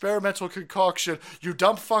 of an experimental concoction. You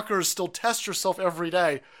dumb fuckers still test yourself every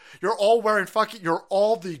day. You're all wearing you're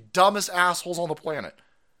all the dumbest assholes on the planet.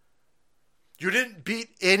 You didn't beat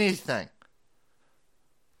anything.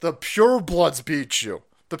 The purebloods beat you.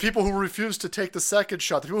 The people who refuse to take the second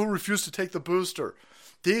shot, the people who refuse to take the booster,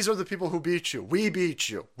 these are the people who beat you. We beat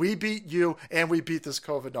you. We beat you, and we beat this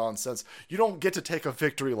COVID nonsense. You don't get to take a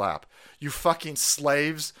victory lap. You fucking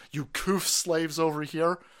slaves. You coof slaves over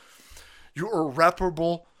here. You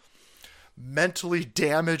irreparable, mentally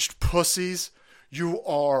damaged pussies. You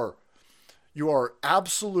are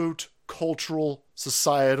absolute cultural,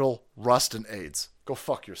 societal rust and AIDS. Go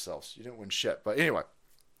fuck yourselves. You didn't win shit. But anyway,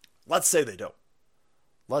 let's say they do.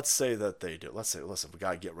 Let's say that they do. Let's say, listen, we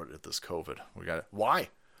got to get rid of this COVID. We got to. Why?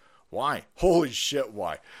 Why? Holy shit,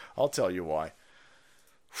 why? I'll tell you why.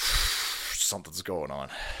 Something's going on.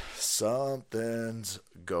 Something's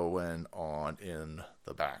going on in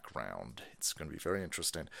the background. It's going to be very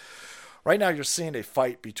interesting. Right now, you're seeing a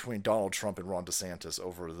fight between Donald Trump and Ron DeSantis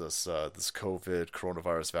over this COVID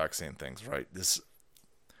coronavirus vaccine things, right?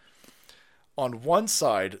 On one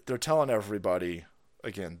side, they're telling everybody,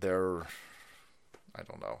 again, I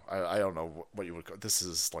don't know. I don't know what you would call. This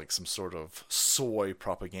is like some sort of soy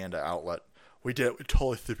propaganda outlet. We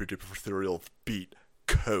totally super duper ethereal beat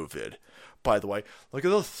COVID. By the way, look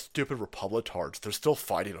at those stupid Republicards. They're still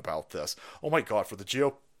fighting about this. Oh my god, for the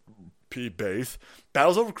GOP base,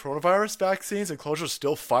 battles over coronavirus vaccines and closure is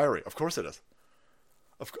still fiery. Of course it is.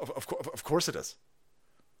 Of course it is.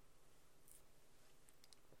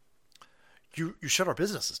 You shut our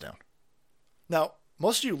businesses down. Now,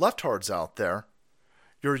 most of you leftards out there,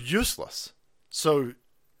 you're useless. So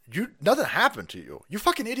nothing happened to you. You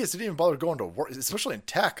fucking idiots didn't even bother going to work, especially in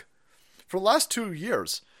tech. For the last 2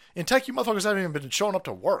 years, in tech, you motherfuckers haven't even been showing up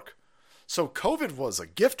to work. So COVID was a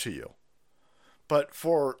gift to you. But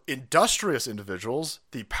for industrious individuals,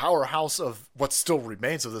 the powerhouse of what still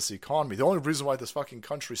remains of this economy, the only reason why this fucking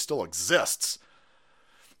country still exists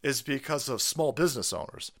is because of small business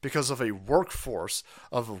owners, because of a workforce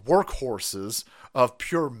of workhorses, of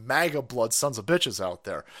pure MAGA blood sons of bitches out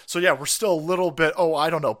there. So yeah, we're still a little bit,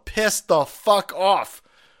 pissed the fuck off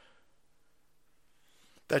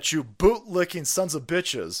that you bootlicking sons of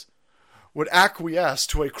bitches would acquiesce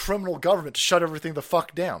to a criminal government to shut everything the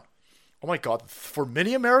fuck down. Oh my god, for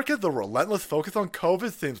many America, the relentless focus on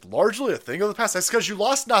COVID seems largely a thing of the past. That's because you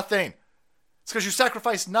lost nothing. It's because you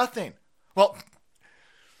sacrificed nothing. Well,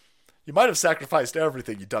 you might have sacrificed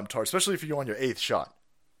everything, you dumb tart, especially if you're on your 8th shot.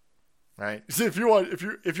 Right? See, if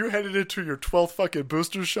you're headed into your 12th fucking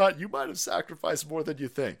booster shot, you might have sacrificed more than you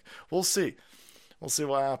think. We'll see. We'll see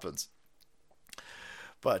what happens.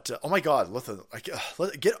 But, oh my god, listen,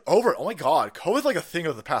 get over it. Oh my god, COVID's like a thing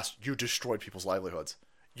of the past. You destroyed people's livelihoods.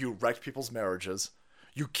 You wrecked people's marriages.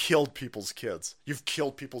 You killed people's kids. You've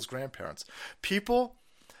killed people's grandparents. People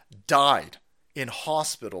died in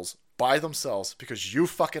hospitals by themselves because you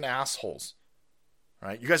fucking assholes.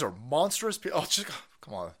 Right? You guys are monstrous people. Oh, just,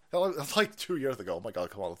 come on. That was like 2 years ago. Oh my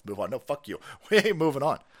god, come on, let's move on. No, fuck you. We ain't moving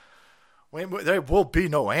on. There will be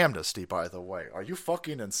no amnesty, by the way. Are you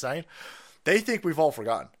fucking insane? They think we've all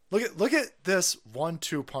forgotten. Look at this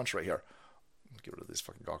 1-2 punch right here. Get rid of these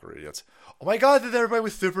fucking gawker idiots. Oh my god, did everybody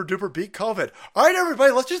with super duper beat COVID? Alright,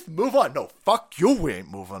 everybody, let's just move on. No, fuck you, we ain't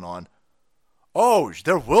moving on. Oh,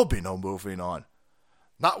 there will be no moving on.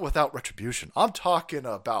 Not without retribution. I'm talking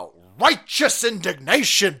about righteous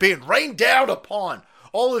indignation being rained down upon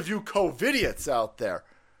all of you COVIDiots out there.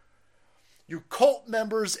 You cult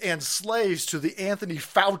members and slaves to the Anthony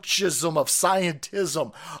Fauciism of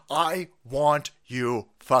scientism. I want you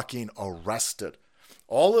fucking arrested.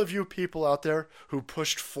 All of you people out there who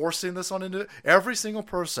pushed forcing this on into every single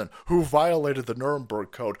person who violated the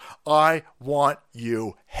Nuremberg Code, I want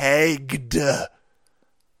you hanged.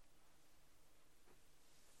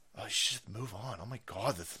 Oh, you should move on. Oh my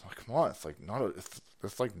God, come on. It's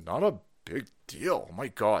like not a big deal. Oh my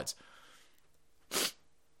God.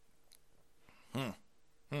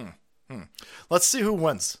 Let's see who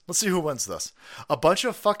wins. Let's see who wins this. A bunch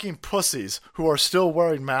of fucking pussies who are still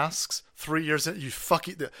wearing masks 3 years in. You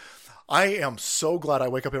fucking. I am so glad I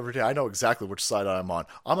wake up every day. I know exactly which side I'm on.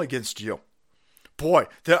 I'm against you. Boy,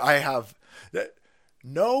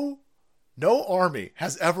 no army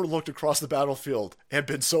has ever looked across the battlefield and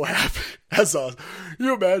been so happy as us.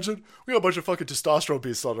 You imagine? We got a bunch of fucking testosterone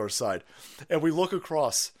beasts on our side. And we look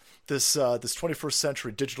across this 21st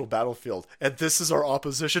century digital battlefield, and this is our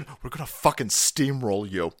opposition. We're gonna fucking steamroll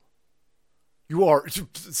you. You are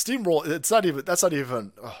steamroll. That's not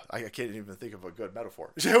even. Oh, I can't even think of a good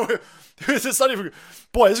metaphor. It's not even.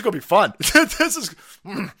 Boy, this is gonna be fun.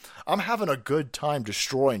 I'm having a good time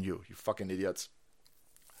destroying you. You fucking idiots.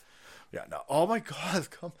 Yeah. No. Oh my God.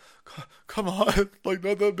 Come on. Like,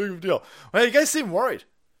 not that big of a deal. Hey, you guys seem worried.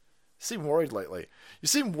 Lately. You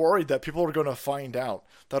seem worried that people are going to find out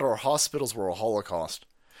that our hospitals were a Holocaust.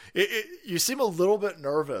 You seem a little bit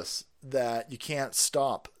nervous that you can't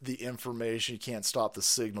stop the information, you can't stop the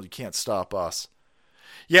signal, you can't stop us.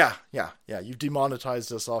 Yeah. You've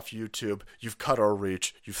demonetized us off YouTube. You've cut our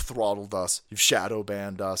reach. You've throttled us. You've shadow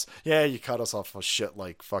banned us. Yeah, you cut us off of shit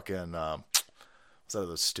like fucking, what's that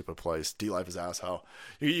other stupid place? D-Life is asshole.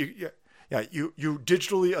 You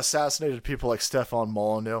digitally assassinated people like Stefan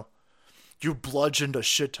Molyneux. You bludgeoned a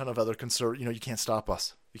shit ton of other conservatives. You can't stop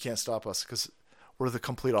us. You can't stop us because we're the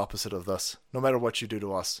complete opposite of this. No matter what you do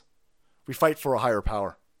to us. We fight for a higher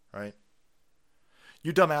power, right?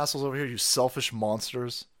 You dumb assholes over here, you selfish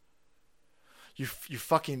monsters. You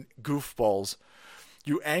fucking goofballs.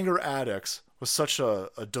 You anger addicts with such a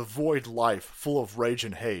devoid life full of rage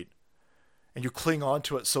and hate. And you cling on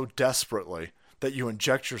to it so desperately that you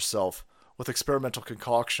inject yourself with experimental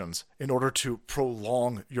concoctions in order to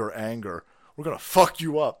prolong your anger. We're going to fuck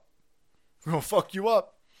you up.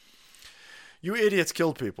 You idiots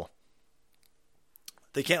killed people.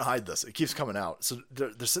 They can't hide this. It keeps coming out. So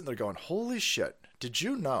they're sitting there going, holy shit, did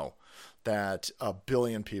you know that 1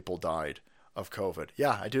 billion people died of COVID?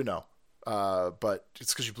 Yeah, I do know. But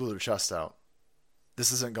it's because you blew their chest out.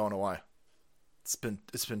 This isn't going away. It's been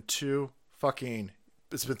 3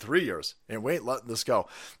 years, and we ain't letting this go.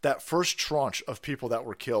 That first tranche of people that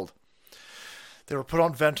were killed, they were put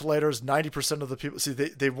on ventilators. 90% of the people, see,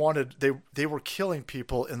 they were killing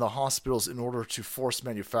people in the hospitals in order to force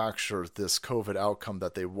manufacture this COVID outcome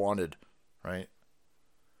that they wanted, right?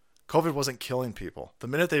 COVID wasn't killing people. The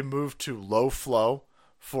minute they moved to low flow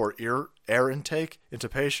for air intake into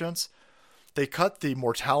patients, they cut the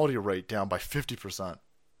mortality rate down by 50%.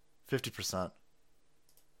 50%.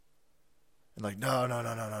 And like, no,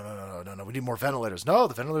 we need more ventilators. No,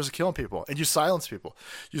 the ventilators are killing people. And you silence people.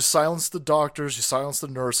 You silence the doctors, you silence the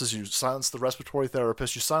nurses, you silence the respiratory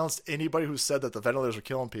therapists, you silenced anybody who said that the ventilators are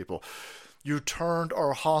killing people. You turned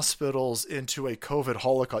our hospitals into a COVID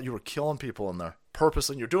holocaust. You were killing people in there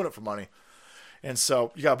purposely, and you're doing it for money. And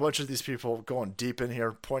so you got a bunch of these people going deep in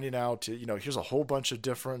here, pointing out, here's a whole bunch of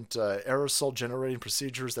different aerosol generating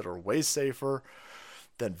procedures that are way safer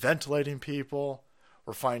than ventilating people.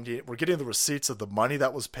 We're getting the receipts of the money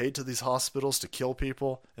that was paid to these hospitals to kill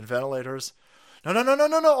people in ventilators. No.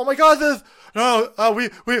 Oh my God. We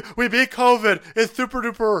beat COVID. It's super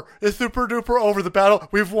duper over the battle.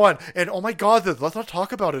 We've won. And oh my God, let's not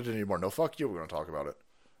talk about it anymore. No, fuck you. We're going to talk about it.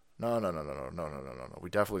 No. We're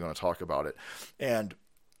definitely going to talk about it. And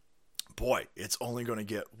boy, it's only going to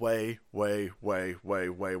get way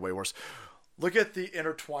worse. Look at the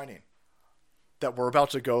intertwining that we're about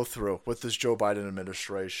to go through with this Joe Biden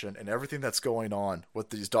administration and everything that's going on with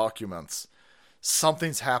these documents.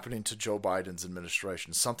 Something's happening to Joe Biden's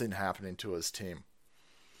administration. Something happening to his team.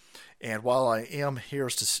 And while I am here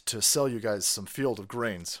to sell you guys some Field of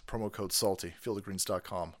Greens, promo code SALTY,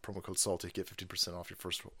 fieldofgreens.com, promo code SALTY, get 15% off your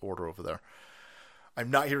first order over there. I'm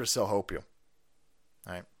not here to sell hopium.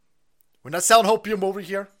 All right? We're not selling hopium over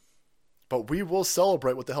here, but we will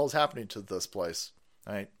celebrate what the hell is happening to this place.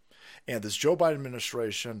 All right? And this Joe Biden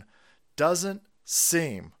administration doesn't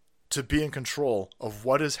seem to be in control of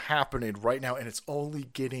what is happening right now, and it's only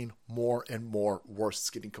getting more and more worse. It's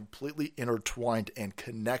getting completely intertwined and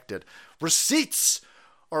connected. Receipts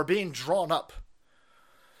are being drawn up.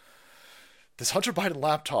 This Hunter Biden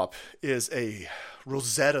laptop is a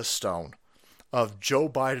Rosetta Stone of Joe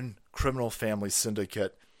Biden criminal family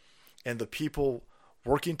syndicate and the people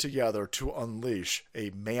working together to unleash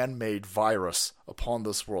a man-made virus upon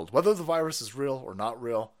this world. Whether the virus is real or not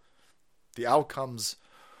real, the outcomes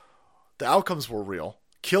were real.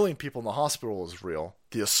 Killing people in the hospital is real.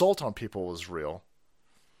 The assault on people is real.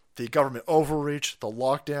 The government overreach, the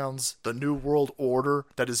lockdowns, the new world order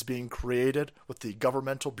that is being created with the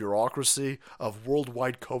governmental bureaucracy of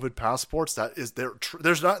worldwide COVID passports, they're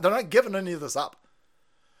not giving any of this up.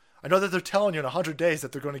 I know that they're telling you in 100 days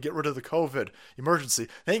that they're going to get rid of the COVID emergency.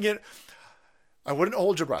 I wouldn't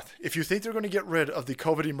hold your breath. If you think they're going to get rid of the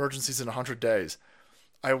COVID emergencies in 100 days,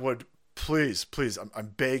 I would please,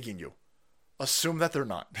 I'm begging you, assume that they're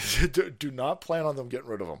not. Do not plan on them getting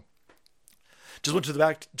rid of them.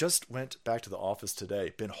 Just went back to the office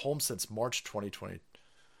today. Been home since March 2020.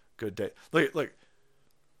 Good day. Look.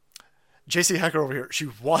 JC Hacker over here. She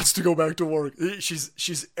wants to go back to work.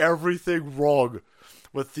 She's everything wrong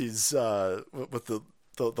with these with the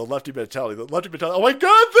lefty mentality. The lefty mentality. Oh my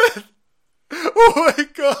god, man! Oh my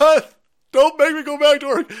god! Don't make me go back to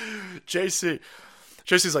work.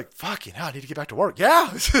 JC's like, fucking hell, I need to get back to work.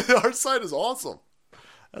 Yeah, our side is awesome.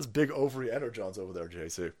 That's big ovary energons over there,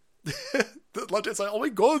 JC. The left-hand side, oh my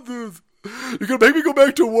god, dude. You're going to make me go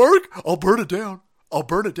back to work? I'll burn it down.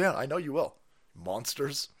 I know you will.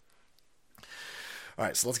 Monsters. All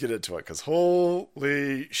right, so let's get into it, because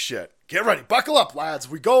holy shit. Get ready. Buckle up, lads.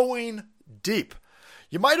 We're going deep.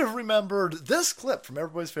 You might have remembered this clip from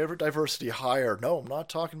everybody's favorite diversity hire. No, I'm not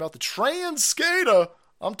talking about the trans skater.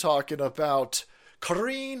 I'm talking about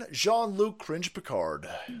Karine Jean-Luc Cringe Picard.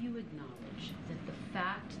 Do you acknowledge that the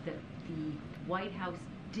fact that the White House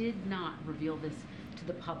did not reveal this to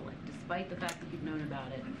the public, despite the fact that you've known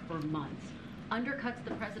about it for months, undercuts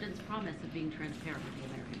the president's promise of being transparent with the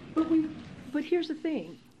American people? But here's the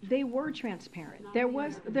thing. They were transparent. There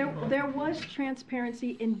was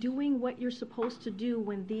transparency in doing what you're supposed to do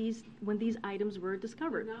when these items were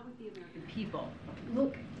discovered. Not with the American people.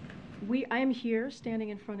 Look, I am here standing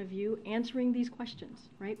in front of you answering these questions,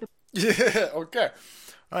 right? Yeah, okay.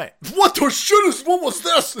 All right. What was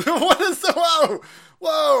this? What is the,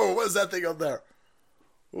 whoa, what is that thing up there?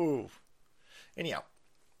 Ooh. Anyhow.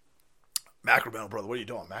 Macromental, brother, what are you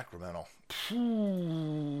doing, Macromental?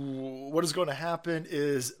 What is going to happen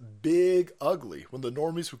is big ugly when the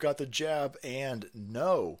normies who got the jab and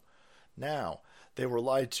know now they were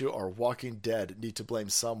lied to are walking dead, need to blame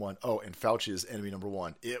someone. Oh, and Fauci is enemy number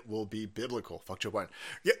one. It will be biblical. Fuck Joe Biden.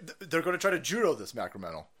 Yeah, they're going to try to judo this,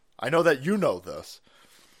 Macromental. I know that you know this.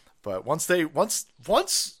 But once they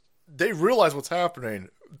realize what's happening,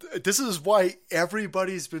 this is why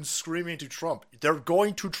everybody's been screaming to Trump. They're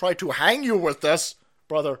going to try to hang you with this,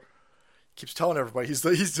 brother. Keeps telling everybody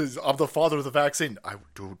I'm the father of the vaccine.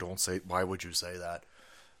 Don't say. Why would you say that?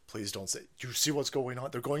 Please don't say. Do you see what's going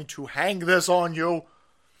on? They're going to hang this on you.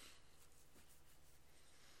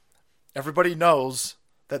 Everybody knows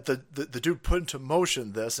that the dude put into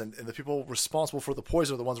motion this, and the people responsible for the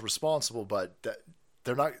poison are the ones responsible, but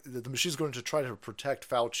they're not. The machine's going to try to protect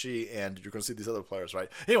Fauci, and you're going to see these other players, right?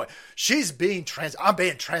 Anyway, she's being I'm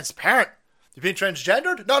being transparent. You being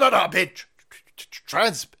transgendered? No. I'm being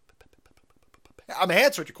trans. I'm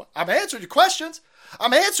answering your questions.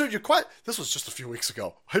 This was just a few weeks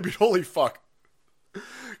ago. I mean, holy fuck,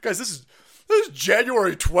 guys! This is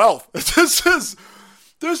January 12th.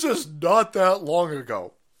 This is not that long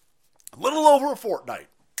ago. A little over a fortnight.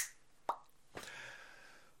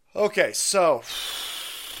 Okay, so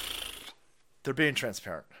they're being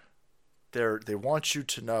transparent. They want you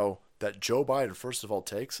to know that Joe Biden, first of all,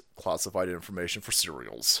 takes classified information for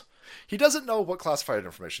cereals. He doesn't know what classified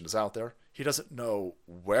information is out there. He doesn't know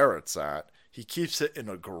where it's at. He keeps it in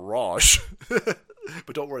a garage.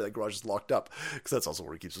 But don't worry, that garage is locked up, because that's also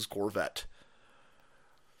where he keeps his Corvette.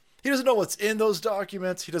 He doesn't know what's in those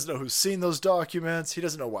documents. He doesn't know who's seen those documents. He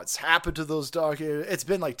doesn't know what's happened to those documents. It's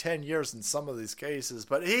been like 10 years in some of these cases,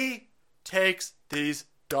 but he takes these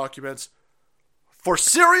documents for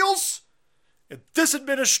cereals. And this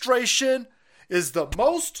administration is the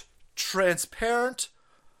most transparent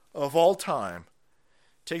of all time.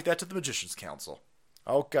 Take that to the Magician's Council.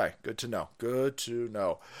 Okay, good to know. Good to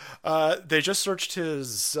know. They just searched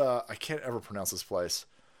his, I can't ever pronounce this place.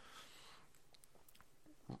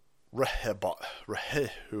 Rehoboth.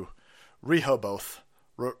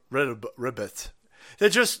 They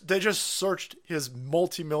just searched his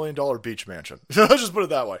multi-million-dollar beach mansion. Let's just put it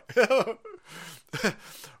that way.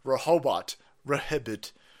 Rehoboth.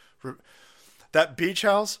 That beach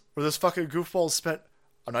house where this fucking goofball spent,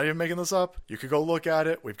 I'm not even making this up, you could go look at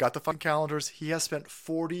it, we've got the fucking calendars, he has spent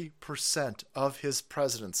 40% of his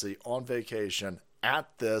presidency on vacation at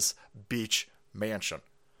this beach mansion.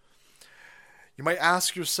 You might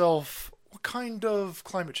ask yourself, what kind of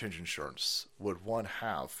climate change insurance would one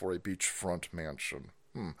have for a beachfront mansion?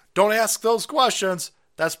 Don't ask those questions.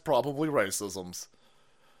 That's probably racism's.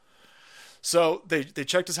 So they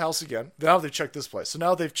checked his house again. Now they checked this place. So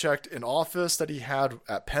now they've checked an office that he had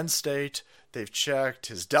at Penn State. They've checked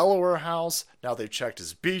his Delaware house. Now they've checked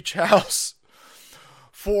his beach house.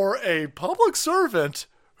 For a public servant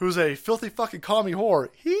who's a filthy fucking commie whore,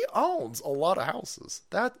 he owns a lot of houses.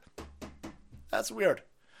 That's weird.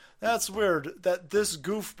 That's weird that this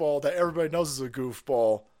goofball that everybody knows is a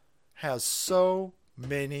goofball has so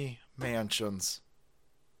many mansions.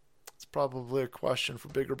 It's probably a question for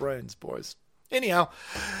bigger brains, boys. Anyhow,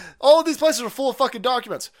 all of these places are full of fucking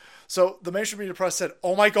documents. So the mainstream media press said,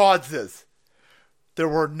 oh my God, there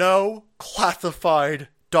were no classified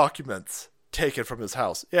documents taken from his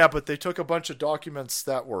house. Yeah, but they took a bunch of documents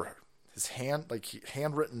that were his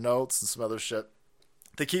handwritten notes and some other shit.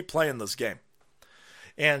 They keep playing this game.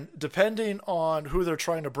 And depending on who they're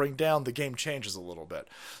trying to bring down, the game changes a little bit.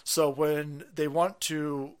 So when they want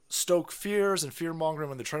to stoke fears and fear-mongering,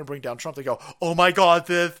 when they're trying to bring down Trump, they go, oh my God,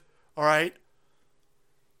 Viv, all right?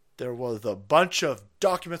 There was a bunch of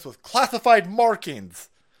documents with classified markings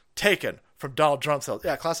taken from Donald Trump's house.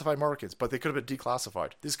 Yeah, classified markings, but they could have been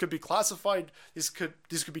declassified. These could be classified. These could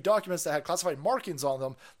be documents that had classified markings on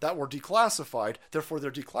them that were declassified. Therefore, they're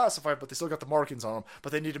declassified, but they still got the markings on them.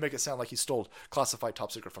 But they need to make it sound like he stole classified,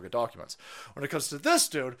 top secret fucking documents. When it comes to this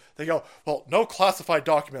dude, they go, well, no classified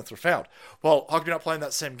documents were found. Well, how come you're not playing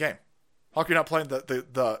that same game? How come you're not playing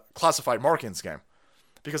the classified markings game?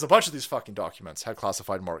 Because a bunch of these fucking documents had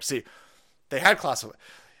classified marks. See, they had classified.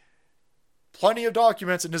 Plenty of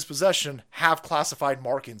documents in his possession have classified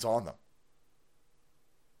markings on them.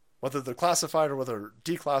 Whether they're classified or whether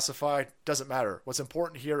they're declassified, doesn't matter. What's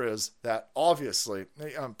important here is that obviously,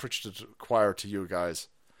 I'm preaching to the choir to you guys,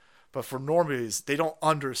 but for normies, they don't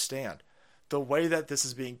understand. The way that this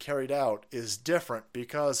is being carried out is different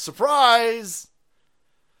because, surprise,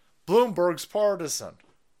 Bloomberg's partisan.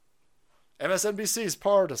 MSNBC's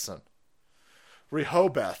partisan.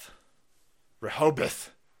 Rehoboth.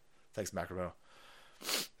 Thanks, Macromo.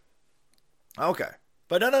 Okay.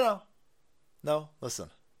 But no, listen.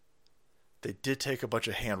 They did take a bunch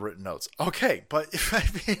of handwritten notes. Okay, but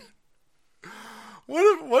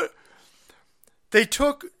what? They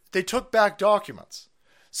took back documents.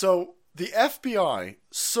 So the FBI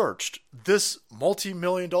searched this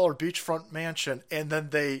multi-million-dollar beachfront mansion, and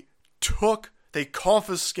then they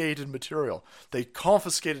confiscated material. They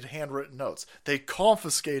confiscated handwritten notes. They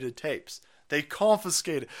confiscated tapes. They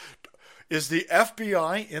confiscated. Is the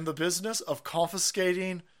FBI in the business of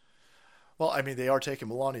confiscating? Well, I mean, they are taking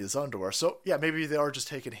Melania's underwear. So, yeah, maybe they are just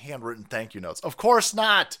taking handwritten thank you notes. Of course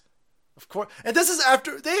not. Of course. And this is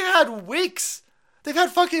after they had weeks. They've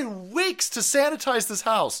had fucking weeks to sanitize this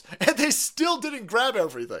house. And they still didn't grab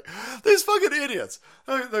everything. These fucking idiots.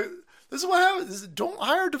 This is what happens. Don't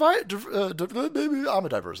hire I'm a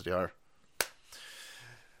diversity hire.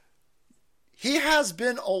 He has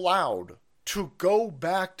been allowed to go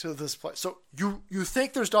back to this place. So you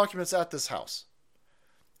think there's documents at this house.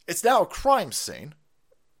 It's now a crime scene.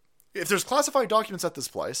 If there's classified documents at this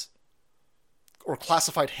place, or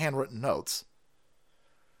classified handwritten notes,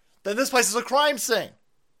 then this place is a crime scene.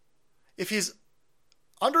 If he's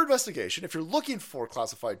under investigation, if you're looking for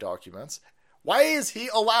classified documents, why is he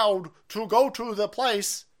allowed to go to the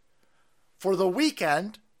place for the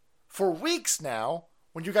weekend, for weeks now,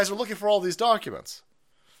 when you guys are looking for all these documents?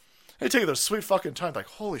 They take their sweet fucking time, like,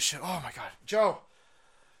 holy shit, oh my God. Joe,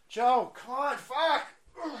 come on, fuck.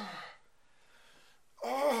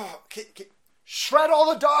 Shred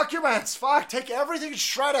all the documents, fuck, take everything and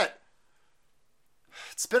shred it.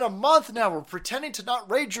 It's been a month now, we're pretending to not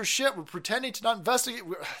raid your shit, we're pretending to not investigate.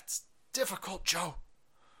 It's difficult, Joe.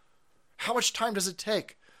 How much time does it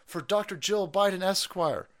take for Dr. Jill Biden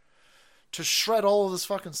Esquire to shred all of this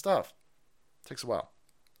fucking stuff? It takes a while.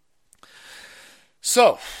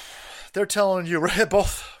 So, they're telling you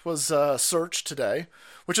both was searched today,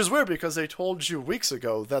 which is weird because they told you weeks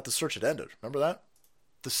ago that the search had ended. Remember that?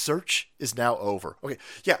 The search is now over. Okay,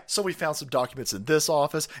 yeah, so we found some documents in this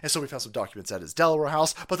office, and so we found some documents at his Delaware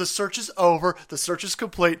house, but the search is over. The search is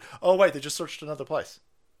complete. Oh, wait, they just searched another place.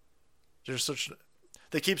 They just searched.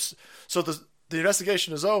 They keep. So the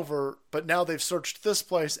investigation is over, but now they've searched this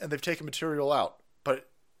place and they've taken material out. But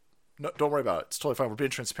no, don't worry about it. It's totally fine. We're being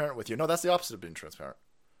transparent with you. No, that's the opposite of being transparent.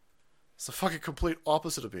 It's the fucking complete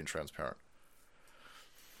opposite of being transparent.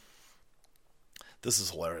 This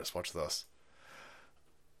is hilarious. Watch this.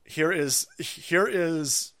 Here is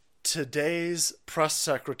today's press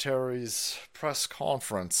secretary's press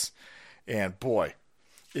conference. And boy,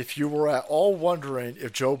 if you were at all wondering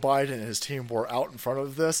if Joe Biden and his team were out in front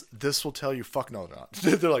of this, this will tell you, fuck no, they're not.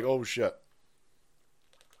 They're like, oh shit.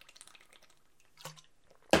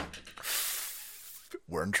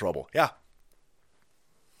 We're in trouble. Yeah.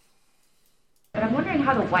 But I'm wondering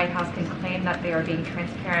how the White House can claim that they are being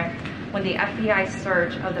transparent when the FBI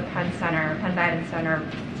search of the Penn Biden Center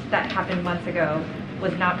that happened months ago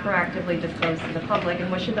was not proactively disclosed to the public,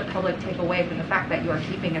 and what should the public take away from the fact that you are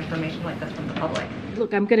keeping information like this from the public?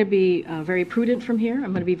 Look, I'm going to be very prudent from here.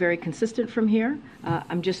 I'm going to be very consistent from here.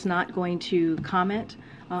 I'm just not going to comment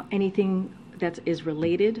anything that is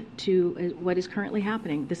related to what is currently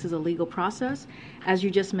happening. This is a legal process. As you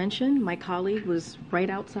just mentioned, my colleague was right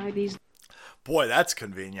outside these. Boy, that's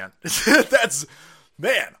convenient. That's,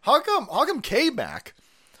 man, how come K-Mac?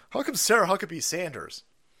 How come Sarah Huckabee Sanders?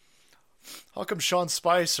 How come Sean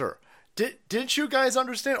Spicer? Didn't you guys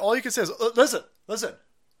understand? All you can say is, listen.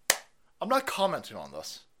 I'm not commenting on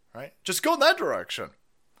this, right? Just go in that direction.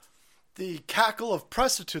 The cackle of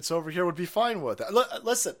prostitutes over here would be fine with that.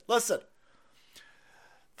 Listen.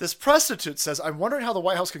 This prostitute says, I'm wondering how the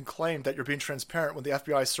White House can claim that you're being transparent when the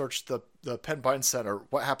FBI searched the Penn Biden Center.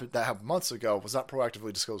 That happened months ago was not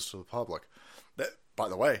proactively disclosed to the public. By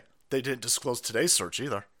the way, they didn't disclose today's search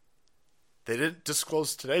either. They didn't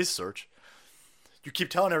disclose today's search. You keep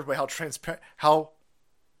telling everybody how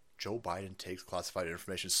Joe Biden takes classified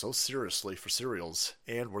information so seriously for serials,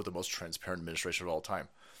 and we're the most transparent administration of all time.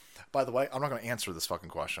 By the way, I'm not going to answer this fucking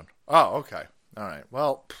question. Oh, okay. All right.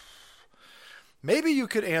 Well, maybe you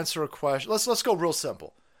could answer a question. Let's go real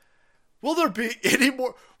simple. Will there be any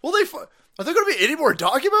more? Are there going to be any more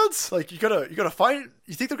documents? Like you gotta find?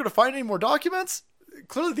 You think they're going to find any more documents?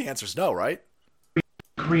 Clearly, the answer is no, right?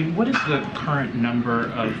 Karine, what is the current number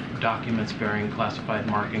of documents bearing classified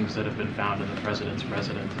markings that have been found in the president's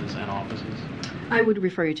residences and offices? I would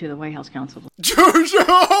refer you to the White House counsel. I'm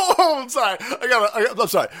sorry. I'm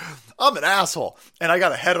sorry. I'm an asshole, and I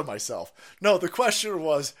got ahead of myself. No, the question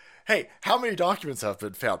was, hey, how many documents have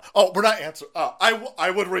been found? Oh, we're not answering.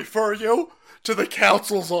 I would refer you to the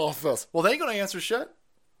counsel's office. Well, they ain't going to answer shit.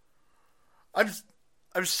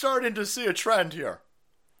 I'm starting to see a trend here.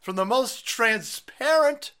 From the most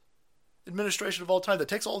transparent administration of all time that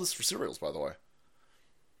takes all this for serials, by the way.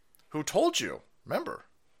 Who told you? Remember,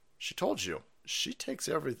 she told you. She takes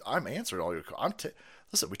everything. I'm answering all your.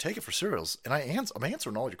 Listen, we take it for serials, and I'm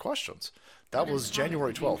answering all your questions. That was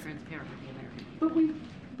January 12th.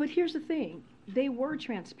 But here's the thing: they were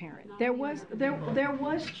transparent. There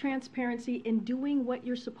was transparency in doing what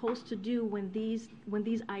you're supposed to do when these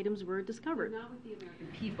items were discovered. Not with the American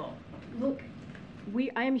people. Look.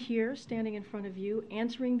 I am here, standing in front of you,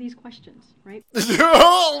 answering these questions, right?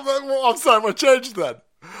 Oh, I'm sorry, what changed then?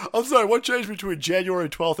 I'm sorry, what changed between January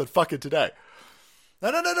 12th and fucking today?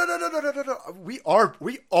 No. We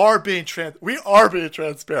are being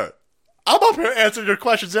transparent. I'm up here answering your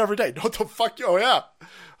questions every day. What the fuck? Oh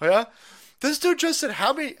yeah. This dude just said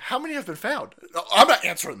how many have been found? I'm not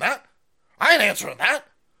answering that. I ain't answering that.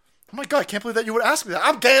 Oh my god, I can't believe that you would ask me that.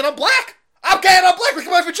 I'm gay and I'm black. Look at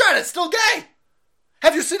my vagina. It's still gay.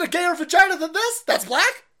 Have you seen a gayer vagina than this? That's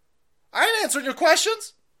black? I ain't answering your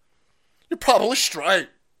questions. You're probably straight.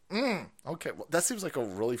 Okay, well, that seems like a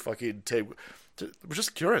really fucking tape. We're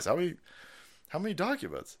just curious. How many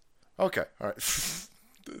documents? Okay, all right.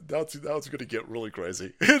 That's going to get really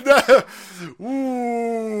crazy.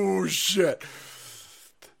 Ooh, shit.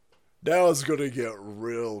 Now it's going to get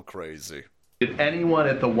real crazy. Did anyone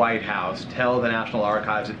at the White House tell the National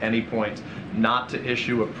Archives at any point not to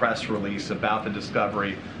issue a press release about the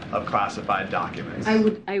discovery of classified documents?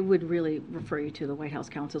 I would really refer you to the White House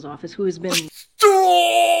counsel's office, who has been.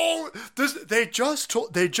 They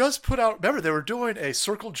just put out. Remember, they were doing a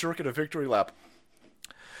circle jerk and a victory lap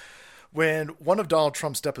when one of Donald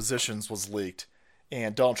Trump's depositions was leaked,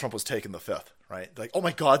 and Donald Trump was taking the fifth. Right? Like, oh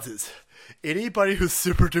my God, anybody who's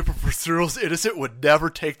super duper for serials innocent would never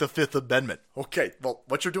take the Fifth Amendment. Okay, well,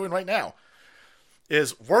 what you're doing right now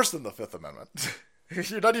is worse than the Fifth Amendment.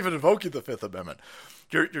 You're not even invoking the Fifth Amendment.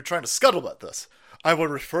 You're trying to scuttlebutt this. I would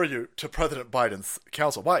refer you to President Biden's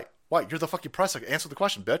counsel. Why? You're the fucking press. Answer the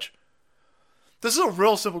question, bitch. This is a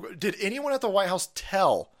real simple. Did anyone at the White House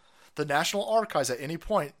tell the National Archives at any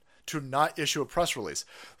point to not issue a press release?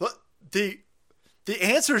 The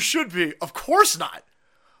answer should be, of course not.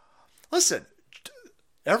 Listen,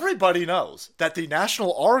 everybody knows that the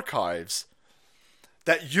National Archives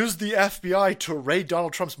that used the FBI to raid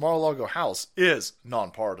Donald Trump's Mar-a-Lago house is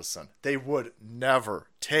nonpartisan. They would never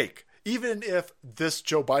take, even if this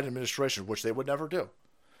Joe Biden administration, which they would never do,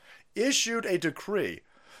 issued a decree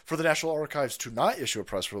for the National Archives to not issue a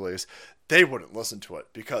press release, they wouldn't listen to it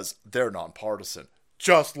because they're nonpartisan.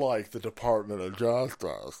 Just like the Department of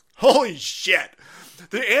Justice. Holy shit.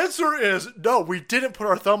 The answer is no, we didn't put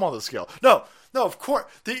our thumb on the scale. No, of course.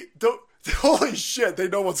 Holy shit, they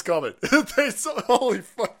know what's coming. Holy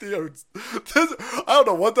fuck. I don't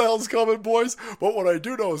know what the hell's coming, boys, but what I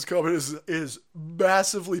do know is coming is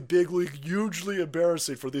massively, bigly, hugely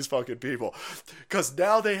embarrassing for these fucking people. Because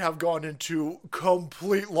now they have gone into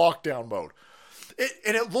complete lockdown mode.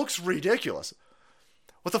 And it looks ridiculous.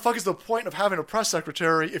 What the fuck is the point of having a press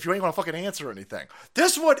secretary if you ain't gonna fucking answer anything?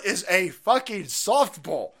 This one is a fucking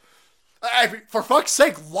softball. I mean, for fuck's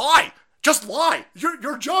sake, lie. Just lie.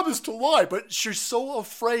 Your job is to lie, but she's so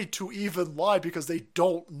afraid to even lie because they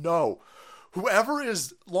don't know. Whoever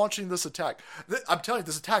is launching this attack, I'm telling you,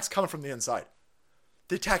 this attack's coming from the inside.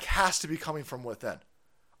 The attack has to be coming from within.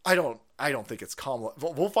 I don't think it's Kamala.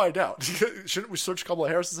 We'll find out. Shouldn't we search Kamala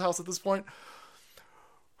Harris's house at this point?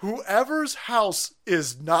 Whoever's house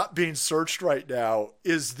is not being searched right now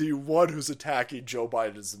is the one who's attacking Joe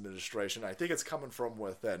Biden's administration. I think it's coming from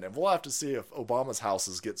within. And we'll have to see if Obama's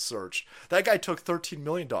houses get searched. That guy took 13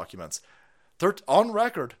 million documents. On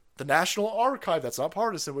record, the National Archive, that's not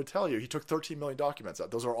partisan, would tell you he took 13 million documents.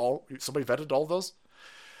 Those are all, somebody vetted all of those?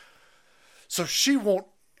 So she won't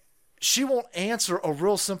answer a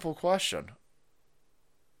real simple question.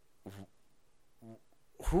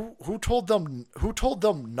 Who told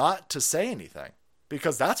them not to say anything?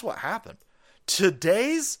 Because that's what happened.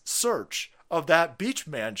 Today's search of that beach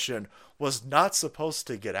mansion was not supposed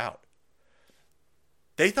to get out.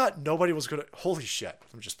 They thought nobody was going to... Holy shit.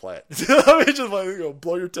 Let me just play it. Let me just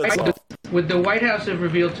blow your tits off. Would the White House have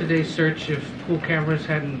revealed today's search if pool cameras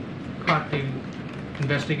hadn't caught the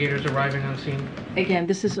investigators arriving on scene? Again,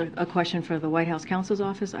 this is a question for the White House counsel's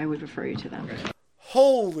office. I would refer you to them. Okay.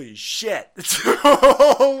 Holy shit.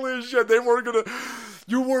 Holy shit.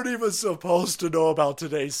 You weren't even supposed to know about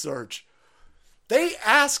today's search. They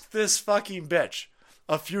asked this fucking bitch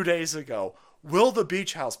a few days ago, will the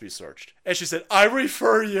beach house be searched? And she said, I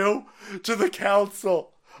refer you to the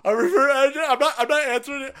council. I'm not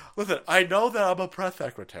answering it. Listen, I know that I'm a press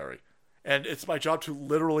secretary and it's my job to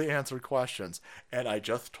literally answer questions. And I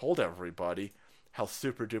just told everybody how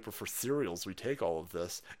super duper for cereals we take all of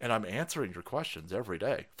this, and I'm answering your questions every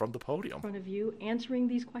day from the podium. In front of you, answering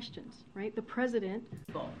these questions, right? The president.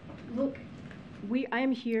 Look, I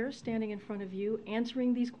am here, standing in front of you,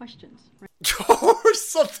 answering these questions. Right?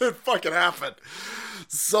 Something fucking happened.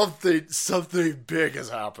 Something big has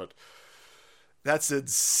happened. That's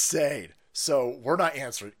insane. So we're not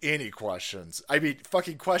answering any questions. I mean,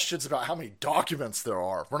 fucking questions about how many documents there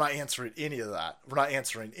are. We're not answering any of that. We're not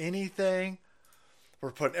answering anything.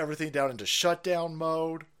 We're putting everything down into shutdown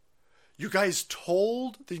mode. You guys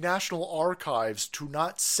told the National Archives to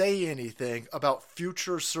not say anything about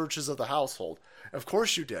future searches of the household. Of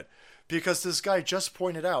course you did. Because this guy just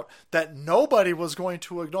pointed out that nobody was going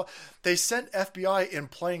to ignore. They sent FBI in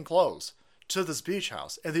plain clothes to this beach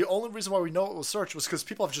house. And the only reason why we know it was searched was because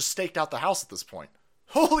people have just staked out the house at this point.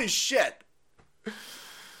 Holy shit!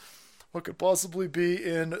 What could possibly be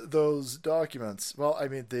in those documents? Well, I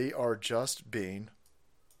mean, they are just being...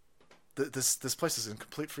 This place is in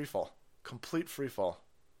complete freefall. Complete freefall.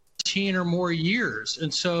 15 or more years.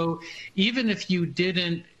 And so even if you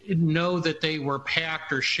didn't know that they were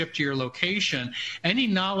packed or shipped to your location, any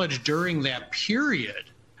knowledge during that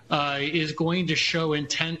period is going to show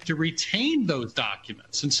intent to retain those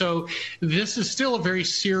documents. And so this is still a very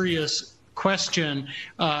serious question.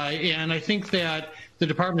 And I think that the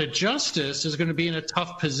Department of Justice is going to be in a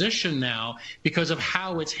tough position now because of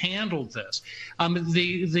how it's handled this.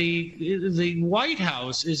 The White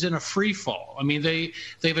House is in a free fall. I mean,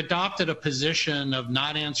 they've adopted a position of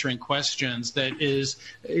not answering questions that is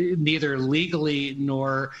neither legally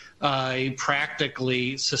nor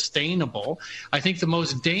practically sustainable. I think the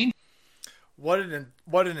most dangerous. What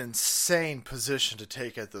an insane position to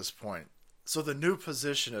take at this point. So the new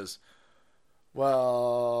position is,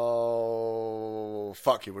 well,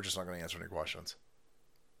 fuck you. We're just not going to answer any questions.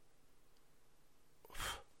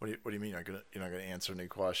 What do you mean you're not going to answer any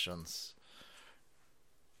questions?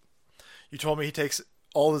 You told me he takes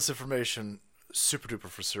all this information super duper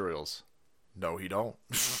for cereals. No, he don't.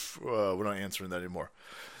 We're not answering that anymore.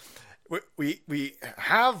 We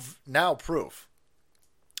have now proof,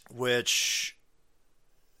 which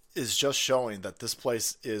is just showing that this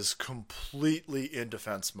place is completely in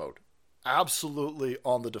defense mode. Absolutely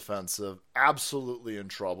on the defensive, absolutely in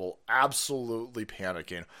trouble, absolutely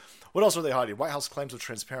panicking. What else are they hiding? White House claims of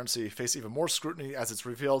transparency face even more scrutiny as it's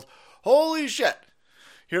revealed. Holy shit!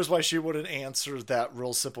 Here's why she wouldn't answer that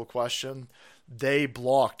real simple question. They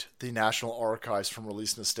blocked the National Archives from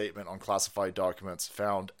releasing a statement on classified documents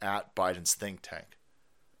found at Biden's think tank.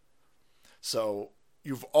 So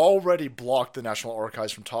you've already blocked the National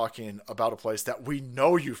Archives from talking about a place that we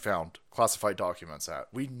know you found classified documents at.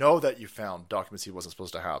 We know that you found documents he wasn't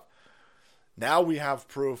supposed to have. Now we have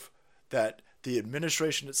proof that the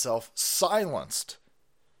administration itself silenced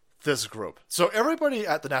this group. So everybody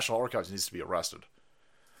at the National Archives needs to be arrested.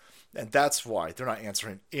 And that's why they're not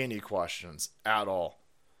answering any questions at all.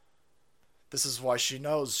 This is why she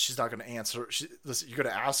knows she's not going to answer. Listen, you're going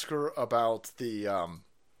to ask her about the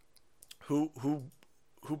who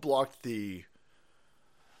blocked the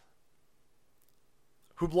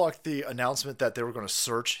announcement that they were going to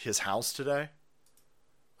search his house today?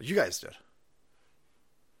 Well, you guys did.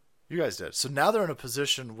 You guys did. So now they're in a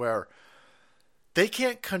position where they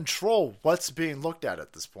can't control what's being looked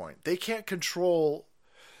at this point. They can't control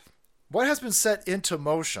what has been set into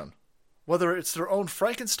motion, whether it's their own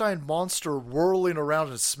Frankenstein monster whirling around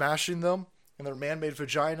and smashing them in their man-made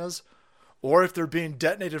vaginas, or if they're being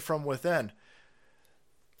detonated from within.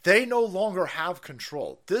 They no longer have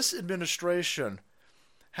control. This administration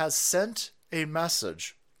has sent a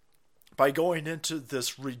message by going into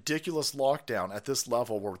this ridiculous lockdown at this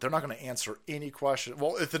level where they're not going to answer any question.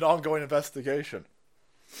 Well, it's an ongoing investigation.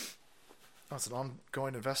 Oh, it's an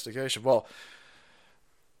ongoing investigation. Well,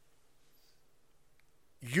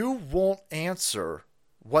 you won't answer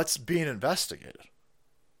what's being investigated.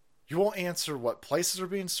 You won't answer what places are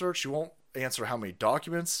being searched. You won't answer how many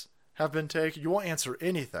documents have been taken. You won't answer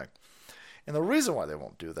anything. And the reason why they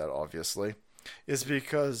won't do that, obviously, is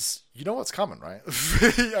because you know what's coming, right?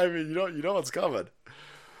 I mean, you know what's coming.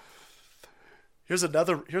 Here's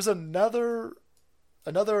another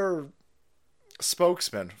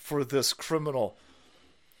spokesman for this criminal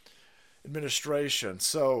administration.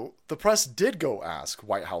 So the press did go ask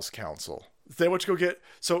White House counsel. They went to go get...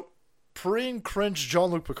 So Preen Cringe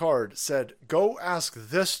Jean-Luc Picard said, go ask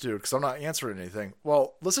this dude because I'm not answering anything.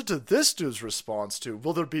 Well, listen to this dude's response to,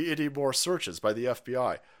 will there be any more searches by the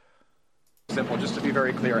FBI? Simple, just to be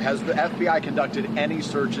very clear, has the FBI conducted any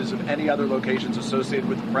searches of any other locations associated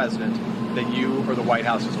with the president that you or the White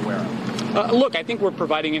House is aware of? Look, I think we're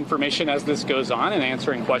providing information as this goes on and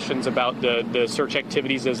answering questions about the search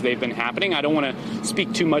activities as they've been happening. I don't want to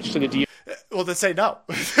speak too much to the DOJ. Well, then say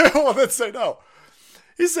no.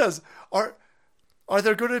 He says, are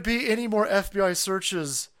there going to be any more FBI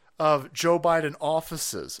searches of Joe Biden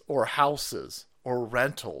offices or houses or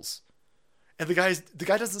rentals? And the guy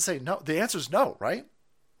doesn't say no. The answer is no, right?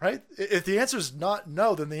 Right? If the answer is not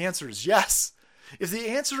no, then the answer is yes. If the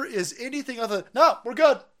answer is anything other than no, we're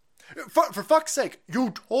good. For fuck's sake,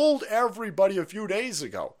 you told everybody a few days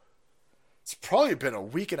ago. It's probably been a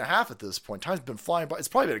week and a half at this point. Time's been flying by. It's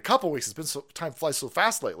probably been a couple weeks. It's been time flies so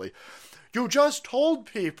fast lately. You just told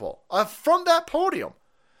people from that podium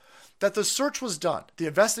that the search was done. The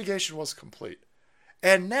investigation was complete.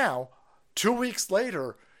 And now, 2 weeks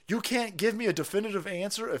later, you can't give me a definitive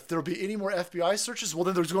answer if there'll be any more FBI searches? Well,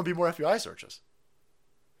 then there's going to be more FBI searches.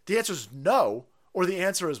 The answer is no, or the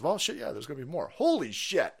answer is, well, shit, yeah, there's going to be more. Holy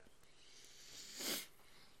shit.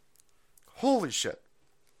 Holy shit.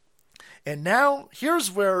 And now,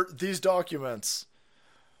 here's where these documents,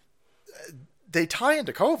 they tie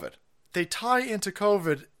into COVID. They tie into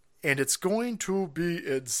COVID, and it's going to be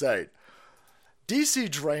insane. DC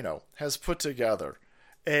Drano has put together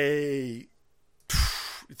a...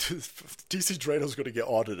 DC Drano's going to get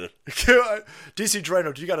audited. DC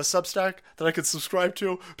Drano, do you got a Substack that I could subscribe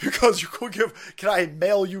to? Because you could give... Can I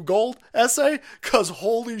mail you gold essay? Because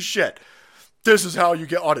holy shit. This is how you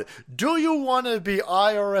get audited. Do you want to be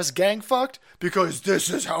IRS gang fucked? Because this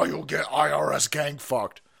is how you'll get IRS gang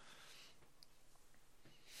fucked.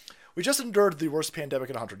 We just endured the worst pandemic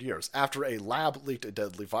in 100 years after a lab leaked a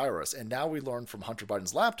deadly virus, and now we learn from Hunter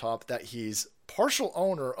Biden's laptop that he's partial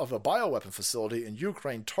owner of a bioweapon facility in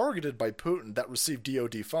Ukraine targeted by Putin that received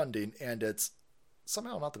DoD funding, and it's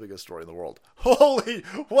somehow not the biggest story in the world. Holy...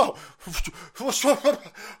 Whoa!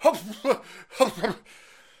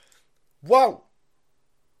 Whoa!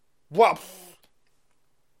 Whoa!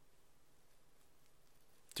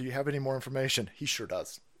 Do you have any more information? He sure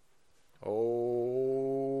does.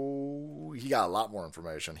 Oh, he got a lot more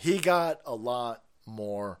information. He got a lot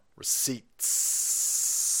more receipts.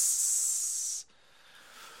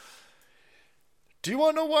 Do you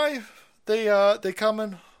want to know why they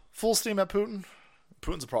coming full steam at Putin,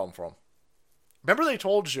 Putin's a problem for him. Remember they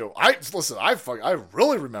told you, I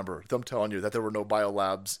really remember them telling you that there were no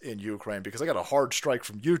biolabs in Ukraine because I got a hard strike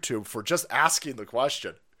from YouTube for just asking the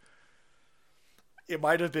question. It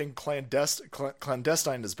might have been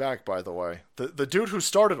Clandestine is back, by the way. The dude who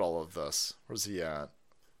started all of this, where's he at?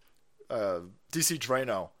 DC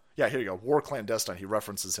Drano. Yeah, here you go. War Clandestine. He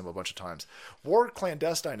references him a bunch of times. War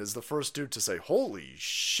Clandestine is the first dude to say, holy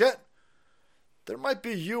shit, there might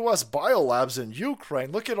be U.S. biolabs in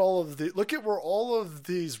Ukraine. Look at where all of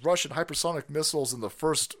these Russian hypersonic missiles in the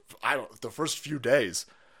first few days.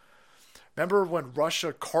 Remember when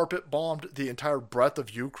Russia carpet bombed the entire breadth of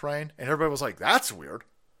Ukraine? And everybody was like, that's weird.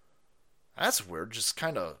 That's weird. Just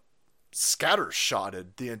kind of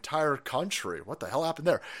scattershotted the entire country. What the hell happened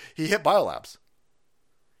there? He hit biolabs.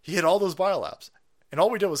 He hit all those biolabs. And all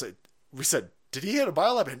we did was we said, did he hit a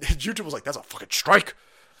biolab? And YouTube was like, that's a fucking strike.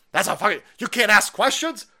 You can't ask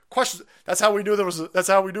questions? That's how we knew that's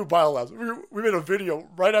how we knew biolabs. We made a video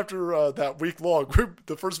right after that week long.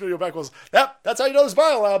 The first video back was, that's how you know there's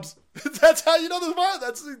biolabs. That's how you know there's biolabs.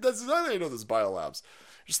 That's exactly how you know there's biolabs.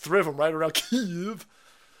 There's 3 of them right around Kyiv.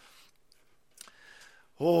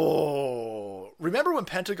 Oh, remember when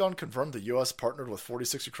Pentagon confirmed the U.S. partnered with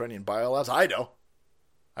 46 Ukrainian biolabs? I know.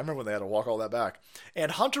 I remember when they had to walk all that back.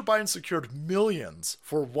 And Hunter Biden secured millions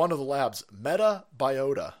for one of the labs,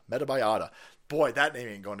 Metabiota. Boy, that name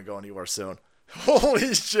ain't going to go anywhere soon.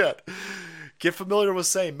 Holy shit. Get familiar with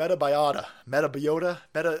saying Metabiota.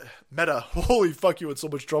 Meta. Holy fuck, you in so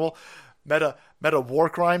much trouble. Meta war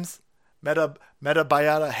crimes.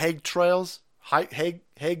 Metabiota Hague trials.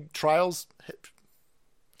 Hague trials.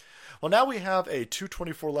 Well, now we have a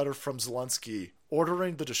 224 letter from Zelensky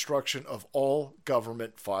ordering the destruction of all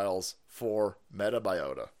government files for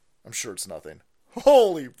Metabiota. I'm sure it's nothing.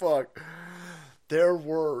 Holy fuck. There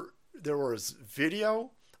was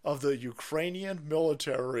video of the Ukrainian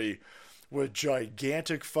military with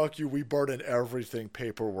gigantic fuck you, we burn everything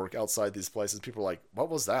paperwork outside these places. People are like, what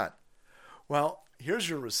was that? Well, here's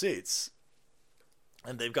your receipts.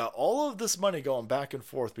 And they've got all of this money going back and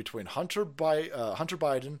forth between Hunter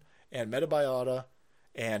Biden and Metabiota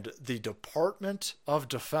and the Department of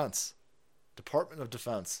Defense.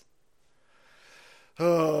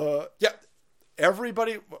 Yeah,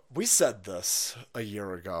 everybody, we said this a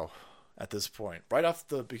year ago at this point, right off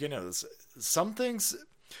the beginning of this. Some things,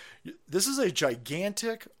 this is a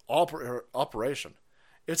gigantic operation.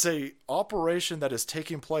 It's a operation that is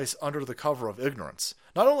taking place under the cover of ignorance.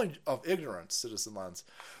 Not only of ignorance, Citizen Lens,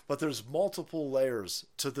 but there's multiple layers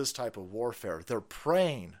to this type of warfare. They're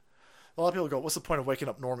preying. A lot of people go, what's the point of waking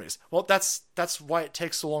up normies? Well, that's why it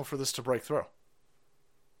takes so long for this to break through.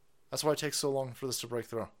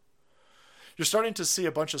 You're starting to see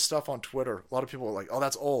a bunch of stuff on Twitter. A lot of people are like, oh,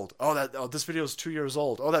 that's old. Oh, this video is 2 years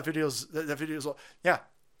old. Oh, that video's old. Yeah,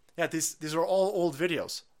 these are all old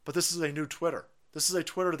videos. But this is a new Twitter. This is a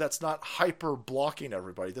Twitter that's not hyper blocking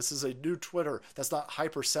everybody. This is a new Twitter that's not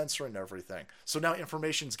hyper censoring everything. So now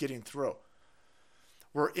information's getting through.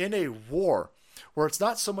 We're in a war where it's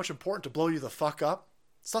not so much important to blow you the fuck up.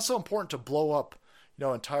 It's not so important to blow up,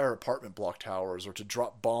 entire apartment block towers or to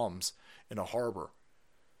drop bombs in a harbor.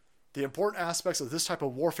 The important aspects of this type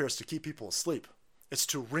of warfare is to keep people asleep. It's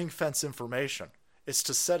to ring fence information. It's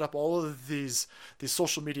to set up all of these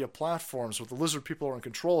social media platforms where the lizard people are in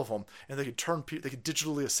control of them, and they can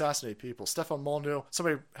digitally assassinate people. Stefan Molyneux,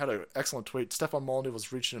 somebody had an excellent tweet. Stefan Molyneux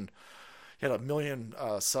was reaching, he had 1 million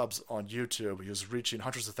subs on YouTube. He was reaching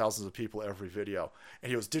hundreds of thousands of people every video, and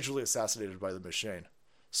he was digitally assassinated by the machine.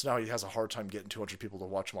 So now he has a hard time getting 200 people to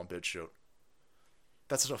watch him on BitChute.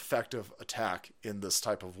 That's an effective attack in this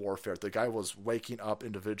type of warfare. The guy was waking up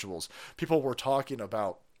individuals. People were talking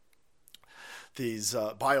about these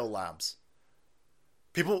biolabs.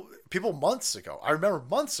 People months ago, I remember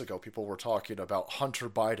months ago, people were talking about Hunter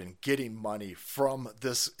Biden getting money from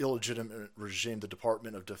this illegitimate regime, the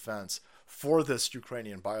Department of Defense, for this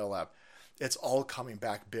Ukrainian biolab. It's all coming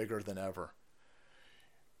back bigger than ever.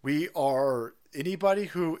 Anybody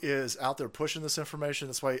who is out there pushing this information,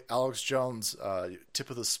 that's why Alex Jones, tip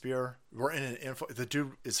of the spear, the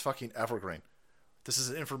dude is fucking evergreen. This is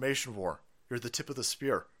an information war. You're the tip of the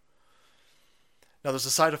spear. Now, there's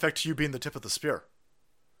a side effect to you being the tip of the spear.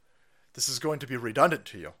 This is going to be redundant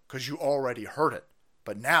to you because you already heard it.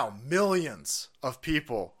 But now millions of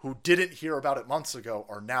people who didn't hear about it months ago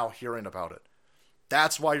are now hearing about it.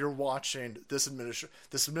 That's why you're watching this administration.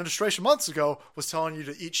 This administration months ago was telling you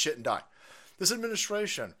to eat shit and die. This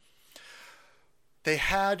administration, they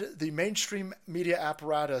had the mainstream media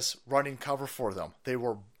apparatus running cover for them. They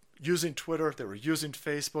were, using Twitter. They were using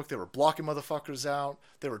Facebook. They were blocking motherfuckers out.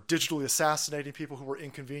 They were digitally assassinating people who were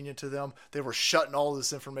inconvenient to them. They were shutting all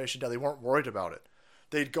this information down. They weren't worried about it.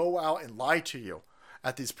 They'd go out and lie to you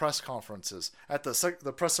at these press conferences. At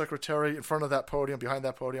the press secretary in front of that podium, behind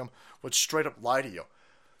that podium, would straight up lie to you.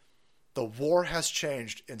 The war has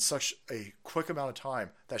changed in such a quick amount of time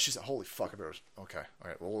that she said, holy fuck, okay, all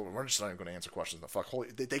right, well, we're just not even going to answer questions.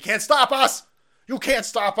 They can't stop us! You can't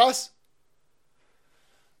stop us!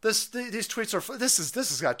 These tweets are, this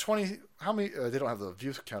has got 20, how many, they don't have the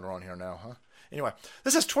view counter on here now, huh? Anyway,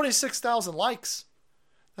 this has 26,000 likes.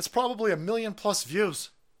 That's probably 1 million plus views.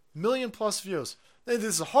 1 million plus views.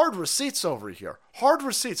 There's hard receipts over here. Hard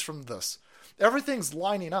receipts from this. Everything's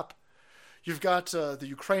lining up. You've got the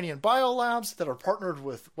Ukrainian biolabs that are partnered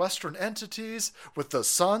with Western entities, with the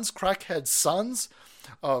crackhead sons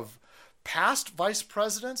of past vice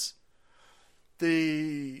presidents.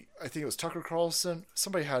 I think it was Tucker Carlson.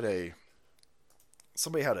 Somebody had a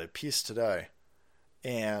piece today,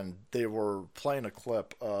 and they were playing a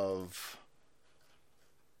clip of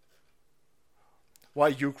why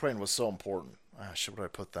Ukraine was so important. Shit, where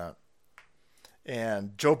did I put that?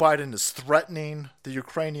 And Joe Biden is threatening the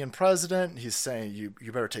Ukrainian president. He's saying, you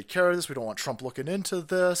better take care of this. We don't want Trump looking into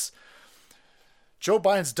this. Joe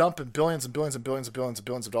Biden's dumping billions and billions and billions and billions and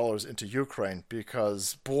billions of dollars into Ukraine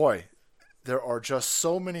because, boy, there are just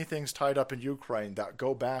so many things tied up in Ukraine that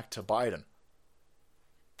go back to Biden.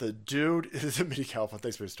 The dude is a mini Calvin.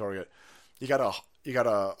 Thanks for his target. You got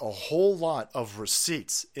a whole lot of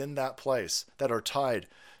receipts in that place that are tied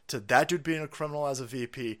to that dude being a criminal as a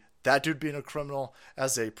VP, that dude being a criminal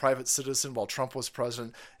as a private citizen while Trump was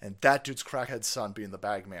president, and that dude's crackhead son being the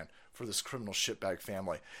bag man for this criminal shitbag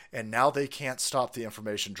family. And now they can't stop the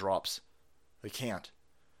information drops. They can't.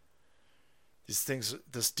 These things,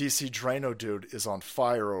 this DC Drano dude is on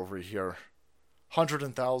fire over here.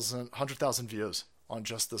 100,000 views on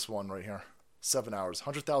just this one right here. 7 hours,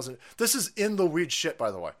 100,000. This is in the weed shit,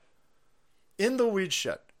 by the way. In the weed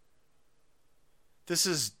shit. This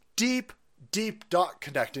is deep dot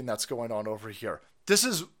connecting that's going on over here. This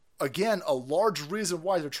is, again, a large reason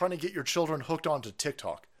why they're trying to get your children hooked onto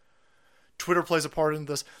TikTok. Twitter plays a part in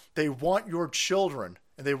this. They want your children,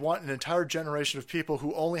 and they want an entire generation of people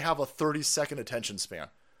who only have a 30-second attention span.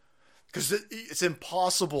 Because it's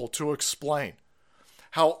impossible to explain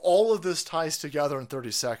how all of this ties together in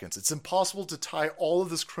 30 seconds. It's impossible to tie all of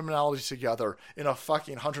this criminality together in a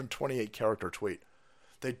fucking 128-character tweet.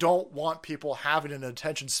 They don't want people having an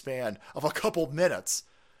attention span of a couple minutes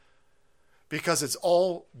because it's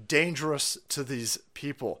all dangerous to these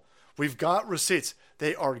people. We've got receipts.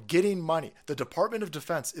 They are getting money. The Department of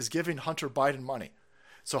Defense is giving Hunter Biden money.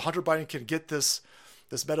 So Hunter Biden can get this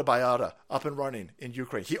metabiota up and running in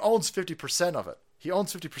Ukraine. He owns 50% of it. He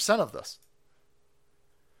owns 50% of this.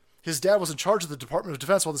 His dad was in charge of the Department of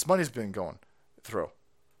Defense while this money's been going through.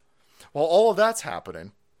 While all of that's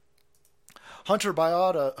happening, Hunter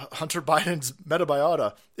Biden's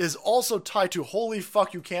metabiota is also tied to, holy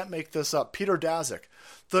fuck, you can't make this up, Peter Daszak.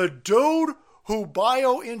 The dude who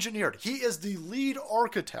bioengineered, he is the lead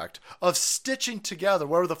architect of stitching together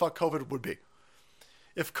whatever the fuck COVID would be.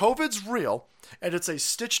 If COVID's real, and it's a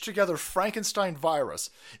stitched together Frankenstein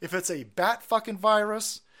virus, if it's a bat fucking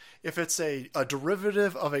virus, if it's a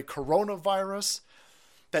derivative of a coronavirus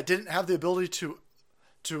that didn't have the ability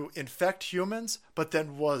to infect humans, but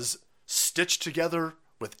then was stitched together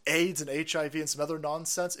with AIDS and HIV and some other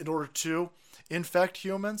nonsense in order to infect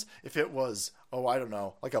humans, if it was,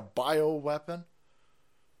 like a bioweapon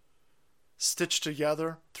stitched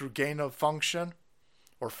together through gain of function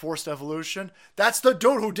or forced evolution, that's the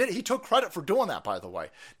dude who did it. He took credit for doing that, by the way.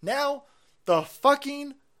 Now, the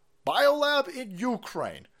fucking biolab in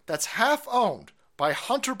Ukraine that's half owned by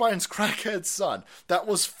Hunter Biden's crackhead son, that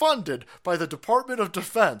was funded by the Department of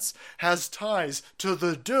Defense, has ties to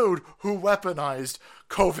the dude who weaponized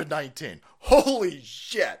COVID-19. Holy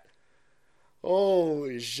shit.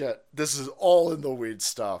 Holy shit. This is all in the weed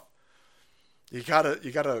stuff. You gotta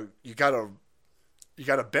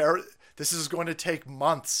bear it. This is going to take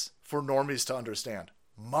months for normies to understand.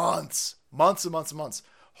 Months and months.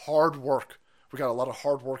 Hard work. We got a lot of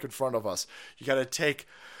hard work in front of us. You gotta take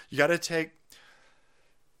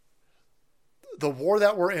the war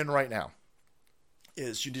that we're in right now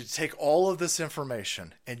is you need to take all of this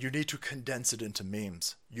information and you need to condense it into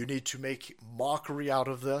memes. You need to make mockery out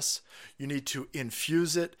of this. You need to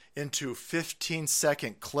infuse it into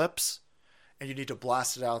 15-second clips and you need to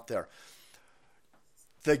blast it out there.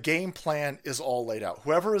 The game plan is all laid out.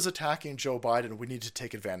 Whoever is attacking Joe Biden, we need to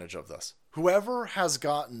take advantage of this. Whoever has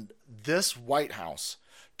gotten this White House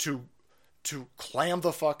to clam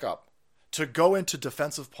the fuck up, to go into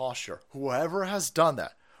defensive posture. Whoever has done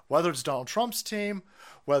that, whether it's Donald Trump's team,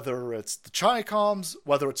 whether it's the Chi-Coms,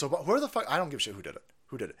 whether it's Obama, whoever the fuck, I don't give a shit who did it.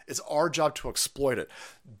 Who did it? It's our job to exploit it.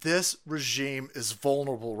 This regime is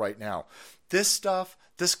vulnerable right now. This stuff,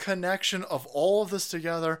 this connection of all of this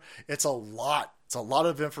together, it's a lot. It's a lot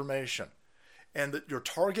of information. And your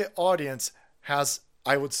target audience has,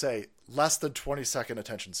 I would say, less than 20-second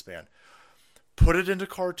attention span. Put it into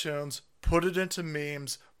cartoons, put it into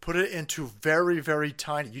memes, put it into very, very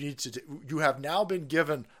tiny. You have now been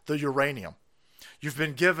given the uranium. You've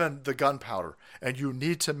been given the gunpowder, and you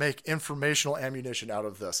need to make informational ammunition out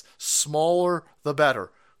of this. Smaller, the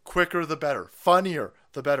better. Quicker, the better. Funnier,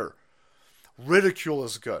 the better. Ridicule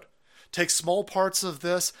is good. Take small parts of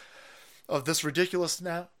this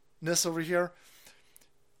ridiculousness over here,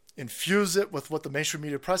 infuse it with what the mainstream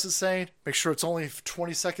media press is saying, make sure it's only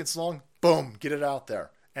 20 seconds long, boom, get it out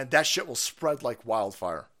there. And that shit will spread like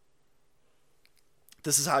wildfire.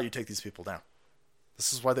 This is how you take these people down.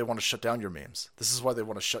 This is why they want to shut down your memes. This is why they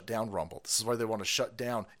want to shut down Rumble. This is why they want to shut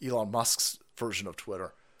down Elon Musk's version of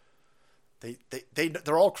Twitter.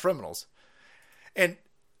 They're all criminals. And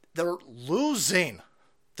they're losing.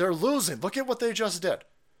 They're losing. Look at what they just did.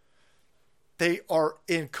 They are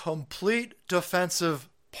in complete defensive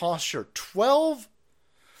posture.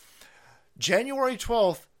 January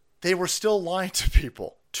 12th, they were still lying to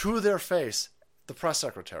people, to their face, the press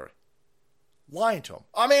secretary. Lying to them.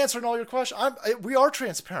 I'm answering all your questions. We are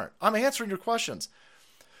transparent. I'm answering your questions.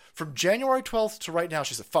 From January 12th to right now,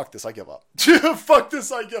 she said, fuck this, I give up. Fuck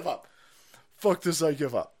this, I give up. Fuck this, I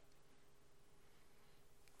give up.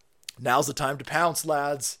 Now's the time to pounce,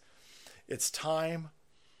 lads. It's time.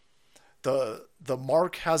 The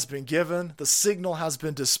mark has been given. The signal has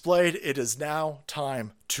been displayed. It is now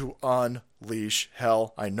time to unleash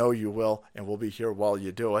hell. I know you will, and we'll be here while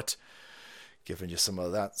you do it. Giving you some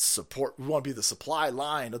of that support. We want to be the supply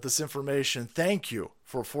line of this information. Thank you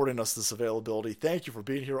for affording us this availability. Thank you for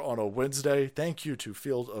being here on a Wednesday. Thank you to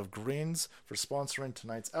Field of Greens for sponsoring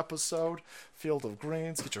tonight's episode. Field of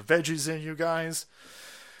Greens, get your veggies in, you guys.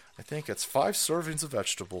 I think it's 5 servings of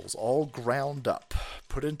vegetables, all ground up.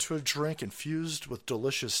 Put into a drink, infused with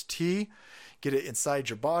delicious tea. Get it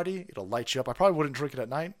inside your body. It'll light you up. I probably wouldn't drink it at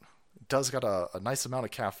night. It does got a nice amount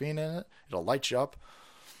of caffeine in it. It'll light you up.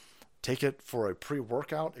 Take it for a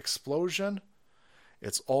pre-workout explosion.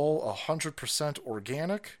 It's all 100%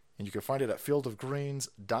 organic, and you can find it at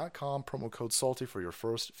fieldofgreens.com. Promo code SALTY for your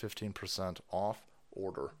first 15% off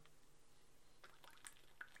order.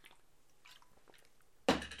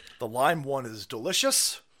 The lime one is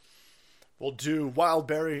delicious. We'll do wild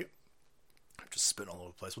berry. I'm just spitting all over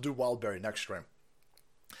the place. We'll do wild berry next stream.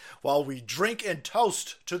 While we drink and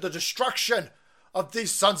toast to the destruction of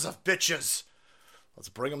these sons of bitches. Let's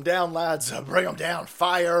bring them down, lads. Bring them down.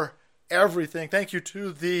 Fire everything. Thank you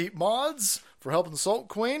to the mods for helping the Salt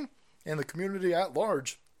Queen and the community at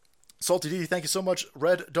large. Salty D, thank you so much.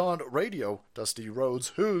 Red Dawn Radio, Dusty Rhodes,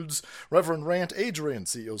 Hoods, Reverend Rant, Adrian,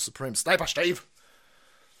 CEO Supreme, Sniper Steve.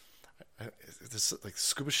 Is this like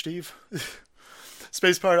Scuba Steve?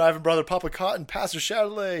 Space Pirate, Ivan Brother, Papa Cotton, Pastor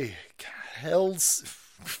Shadowley,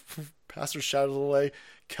 Pastor Shadowley,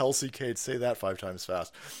 Kelsey Kate, say that 5 times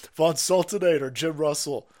fast. Von Sultanator, Jim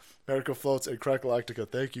Russell, America Floats, and Crackgalactica.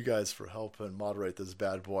 Thank you guys for helping moderate this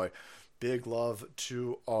bad boy. Big love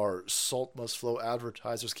to our Salt Must Flow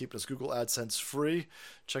advertisers, keeping us Google AdSense free.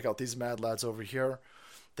 Check out these mad lads over here.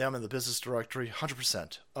 Them in the business directory,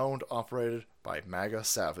 100% owned, operated by MAGA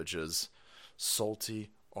savages,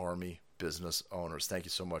 Salty Army business owners. Thank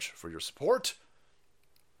you so much for your support.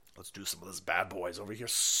 Let's do some of this bad boys over here.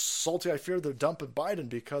 Salty, I fear they're dumping Biden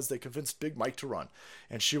because they convinced Big Mike to run.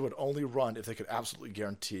 And she would only run if they could absolutely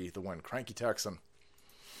guarantee the win. Cranky Texan.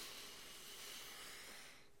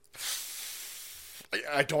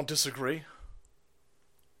 I don't disagree.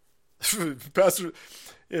 Pastor,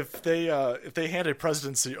 if they hand a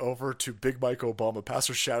presidency over to Big Mike Obama,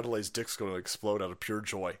 Pastor Shadowlay's dick's going to explode out of pure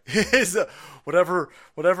joy.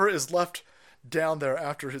 Whatever is left down there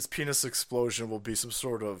after his penis explosion will be some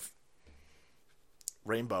sort of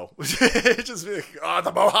rainbow. Just be like,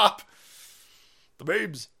 the mohop, the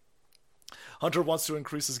babes. Hunter wants to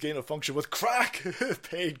increase his gain of function with crack,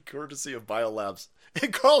 paid courtesy of Biolabs.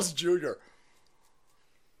 And Carl's Jr.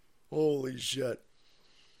 Holy shit.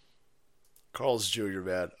 Carl's Jr.,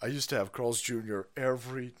 man. I used to have Carl's Jr.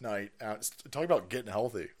 every night. Talking about getting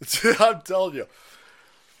healthy. I'm telling you.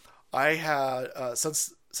 I had,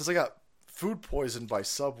 since I got food poisoned by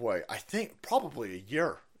Subway, I think probably a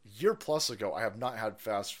year plus ago, I have not had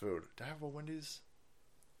fast food. Did I have a Wendy's?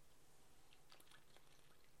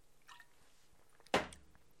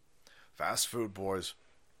 Fast food, boys.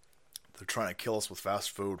 They're trying to kill us with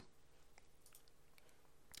fast food.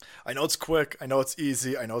 I know it's quick. I know it's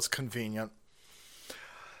easy. I know it's convenient.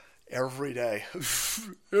 Every day,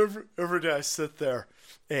 every day I sit there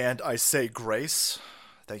and I say grace.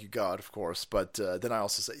 Thank you, God, of course. But then I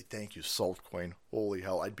also say, thank you, Salt Queen. Holy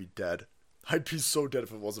hell, I'd be dead. I'd be so dead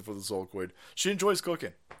if it wasn't for the Salt Queen. She enjoys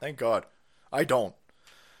cooking. Thank God. I don't.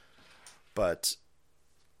 But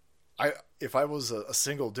if I was a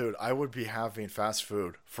single dude, I would be having fast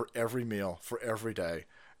food for every meal, for every day.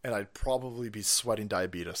 And I'd probably be sweating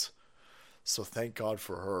diabetes. So thank God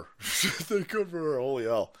for her. Thank God for her. Holy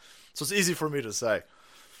hell. So it's easy for me to say.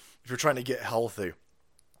 If you're trying to get healthy,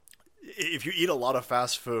 if you eat a lot of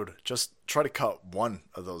fast food, just try to cut one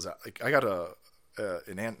of those out. Like, I got an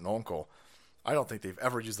aunt and uncle. I don't think they've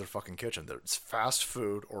ever used their fucking kitchen. It's fast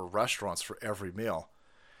food or restaurants for every meal.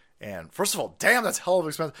 And first of all, damn, that's hell of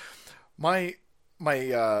expensive. My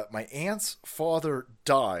aunt's father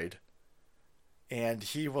died, and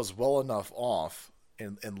he was well enough off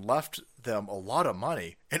and left them a lot of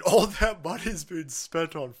money. And all that money is being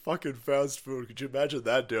spent on fucking fast food. Could you imagine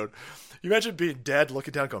that, dude? You imagine being dead,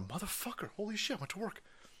 looking down, going, motherfucker, holy shit, I went to work.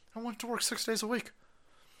 I went to work 6 days a week.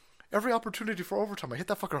 Every opportunity for overtime, I hit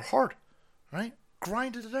that fucker hard, right?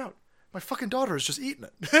 Grinded it out. My fucking daughter is just eating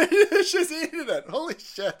it. She's eating it. Holy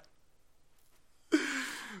shit.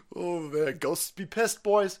 Oh, man. Ghosts be pissed,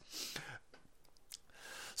 boys.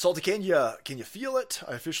 Salty, can you feel it?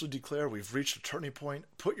 I officially declare we've reached a turning point.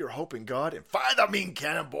 Put your hope in God and fire the mean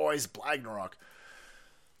cannon, boys. Blagnarok.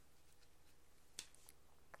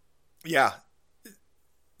 Yeah.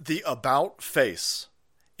 The about face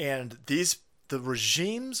and the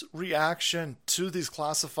regime's reaction to these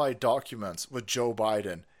classified documents with Joe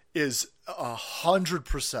Biden is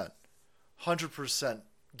 100%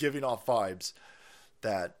 giving off vibes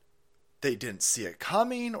that they didn't see it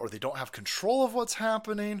coming or they don't have control of what's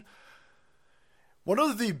happening. One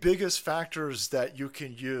of the biggest factors that you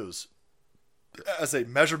can use as a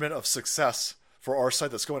measurement of success for our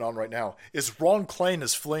side that's going on right now is Ron Klain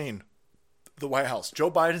is fleeing the White House.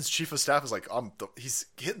 Joe Biden's chief of staff is like, he's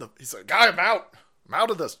like, guy, I'm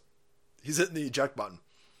out of this. He's hitting the eject button.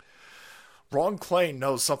 Ron Klain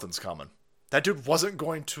knows something's coming. That dude wasn't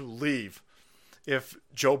going to leave if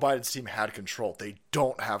Joe Biden's team had control. They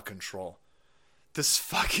don't have control. This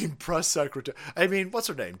fucking press secretary, I mean, what's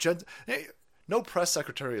her name? No press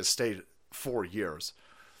secretary has stayed 4 years.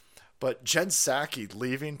 But Jen Psaki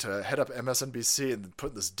leaving to head up MSNBC and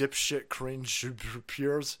putting this dipshit Karine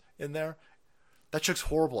Jean-Pierre in there, that chick's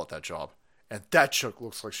horrible at that job. And that chick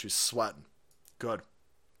looks like she's sweating. Good.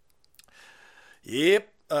 Yep.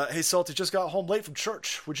 Hey, Salty, just got home late from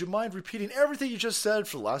church. Would you mind repeating everything you just said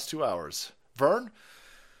for the last 2 hours? Vern,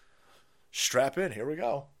 strap in. Here we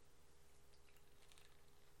go.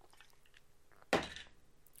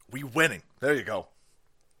 We winning. There you go.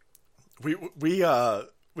 We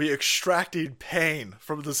extracting pain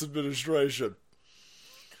from this administration.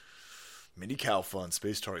 Mini cow fun,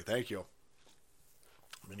 Space Tory. Thank you.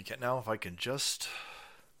 Mini cat. Now, if I can just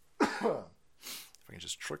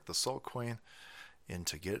trick the Salt Queen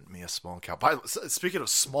into getting me a small cow. Speaking of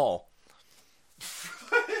small.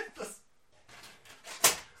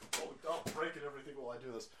 Don't break it everything while I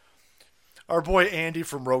do this. Our boy Andy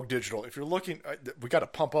from Rogue Digital. If you're looking, we got to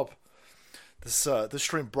pump up this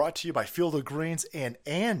stream. Brought to you by Field of Greens and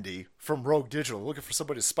Andy from Rogue Digital. You're looking for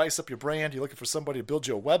somebody to spice up your brand. You're looking for somebody to build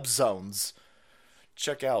your web zones.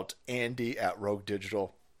 Check out Andy at Rogue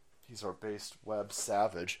Digital. He's our based web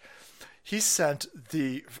savage. He sent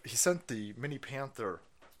the Mini Panther.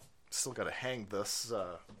 Still got to hang this.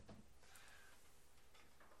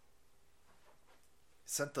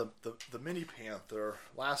 Sent the Mini Panther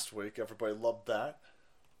last week. Everybody loved that.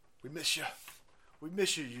 We miss you. We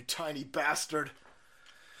miss you, you tiny bastard.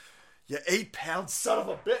 You 8-pound son of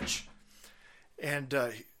a bitch. And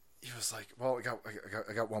he was like, "Well,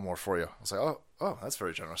 I got one more for you." I was like, "Oh, that's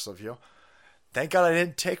very generous of you." Thank God I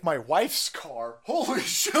didn't take my wife's car. Holy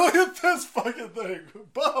shit! Look at this fucking thing.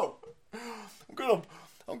 Boom!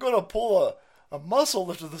 I'm gonna pull a muscle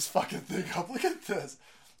lift of this fucking thing up. Look at this.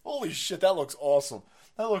 Holy shit! That looks awesome.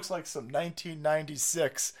 That looks like some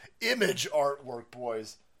 1996 image artwork,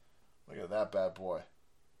 boys. Look at that bad boy.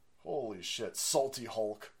 Holy shit. Salty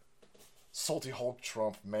Hulk. Salty Hulk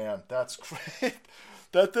Trump. Man, that's great.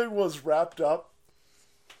 That thing was wrapped up.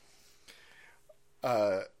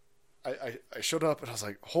 I showed up and I was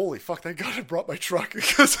like, holy fuck, thank God I brought my truck.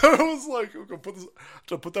 Because I was like, I'm going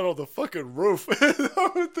to put that on the fucking roof.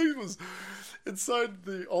 That thing was inside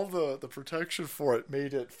all the protection for it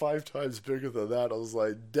made it 5 times bigger than that. I was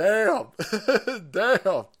like, damn.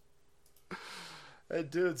 Damn. That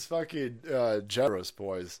dude's fucking generous,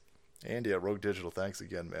 boys. Andy at Rogue Digital, thanks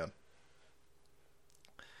again, man.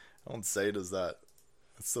 I don't say it as that.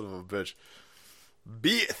 That son of a bitch.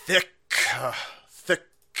 Be thick. Thick.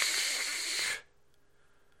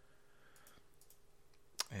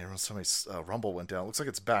 And somebody Rumble went down. Looks like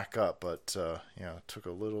it's back up, but yeah, it took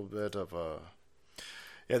a little bit of a.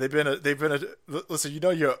 Yeah, they've been. Listen, you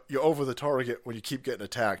know you're over the target when you keep getting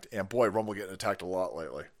attacked, and boy, Rumble getting attacked a lot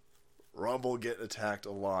lately. Rumble getting attacked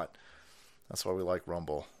a lot. That's why we like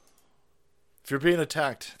Rumble. If you're being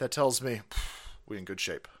attacked, that tells me we in good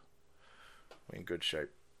shape. We in good shape.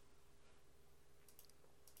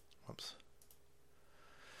 Whoops.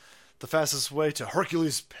 The fastest way to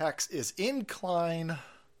Hercules pecs is incline,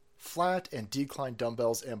 flat, and decline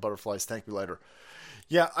dumbbells and butterflies. Thank you later.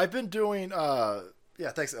 Yeah, I've been doing.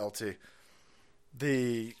 Yeah, thanks, LT.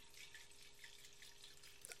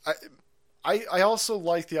 I also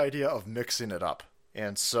like the idea of mixing it up.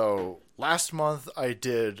 And so last month I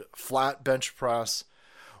did flat bench press.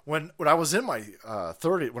 When I was in my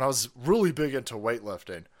 30s, when I was really big into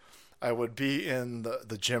weightlifting, I would be in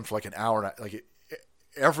the gym for like an hour. And like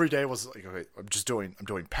every day was like, okay, I'm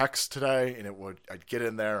doing pecs today, and I'd get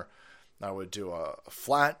in there, and I would do a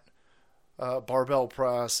flat barbell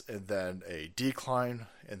press, and then a decline,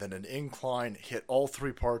 and then an incline, hit all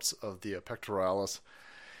three parts of the pectoralis.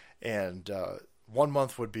 And 1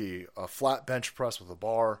 month would be a flat bench press with a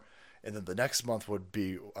bar, and then the next month would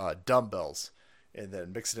be dumbbells, and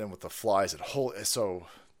then mix it in with the flies. So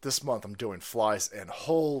this month I'm doing flies, and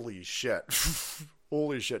holy shit.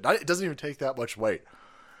 Holy shit. It doesn't even take that much weight.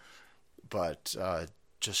 But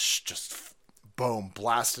just boom,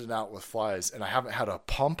 blasting out with flies. And I haven't had a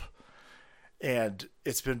pump. And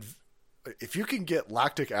it's been, if you can get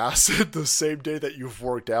lactic acid the same day that you've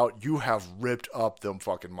worked out, you have ripped up them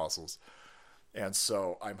fucking muscles. And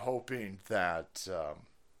so I'm hoping that,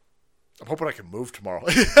 I'm hoping I can move tomorrow.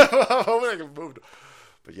 I'm hoping I can move.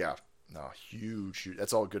 But yeah, no, huge.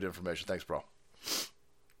 That's all good information. Thanks, bro.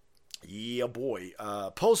 Yeah, boy.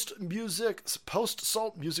 Post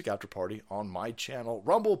Salt Music After Party on my channel.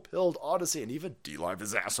 Rumble, Pilled, Odyssey, and even D-Live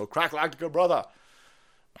his ass. So Crack Lactica, brother.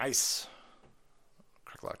 Nice.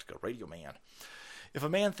 Crack Lactica, Radio Man. If a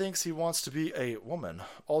man thinks he wants to be a woman,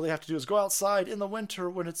 all they have to do is go outside in the winter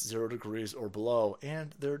when it's 0 degrees or below,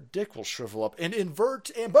 and their dick will shrivel up and invert,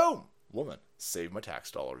 and boom! Woman, save my tax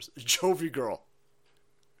dollars. Jovi girl.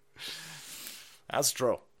 That's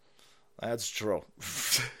true. That's true.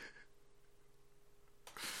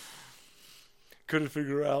 Couldn't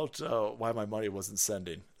figure out why my money wasn't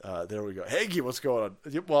sending. There we go. Hagee, what's going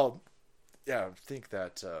on? Well, yeah, I think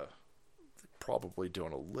that probably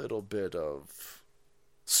doing a little bit of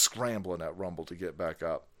scrambling at Rumble to get back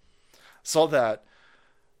up. Saw that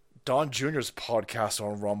Don Jr.'s podcast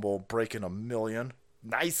on Rumble breaking 1 million.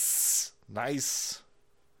 Nice.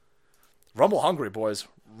 Rumble hungry, boys.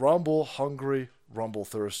 Rumble hungry, Rumble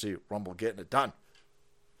thirsty, Rumble getting it done.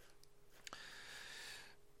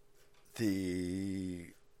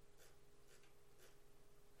 The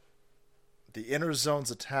inner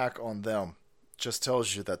zone's attack on them just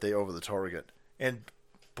tells you that they over the target. And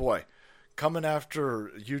boy, coming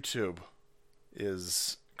after YouTube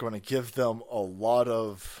is going to give them a lot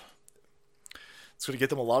of... It's going to get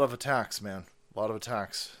them a lot of attacks, man. A lot of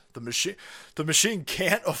attacks. The machine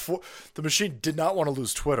can't afford... The machine did not want to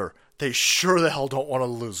lose Twitter. They sure the hell don't want to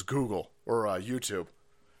lose Google or YouTube.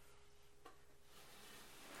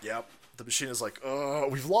 Yep. The machine is like,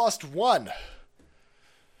 we've lost one.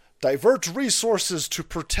 Divert resources to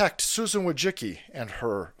protect Susan Wojcicki and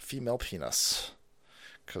her female penis.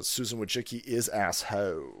 Because Susan Wojcicki is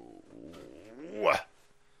asshole.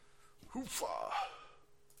 Hoofa.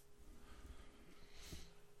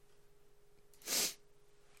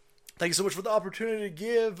 Thank you so much for the opportunity to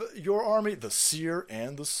give your army the seer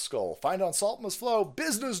and the skull. Find on Salt Must Flow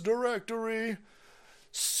business directory.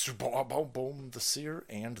 Boom, boom, boom, the seer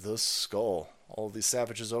and the skull. All of these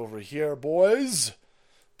savages over here, boys.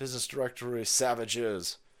 Business directory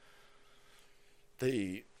savages.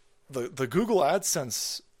 The Google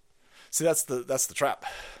AdSense. See, that's the trap.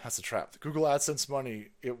 That's the trap. The Google AdSense money,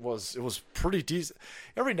 it was pretty decent.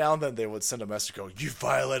 Every now and then they would send a message, go, "You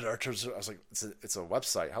violated our terms." I was like, "It's a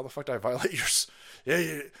website. How the fuck did I violate yours?"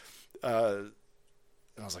 Yeah. And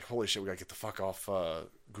I was like, "Holy shit, we gotta get the fuck off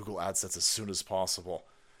Google AdSense as soon as possible."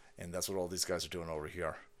 And that's what all these guys are doing over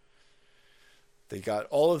here. They got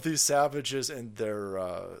all of these savages and their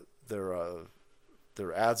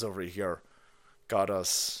ads over here. Got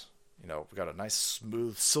us. You know, we got a nice,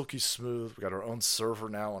 smooth, silky smooth. We got our own server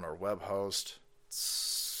now on our web host.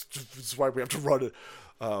 It's why we have to run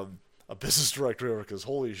a business directory over, because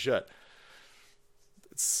holy shit.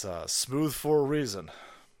 It's smooth for a reason.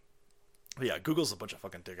 But yeah, Google's a bunch of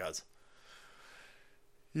fucking dickheads.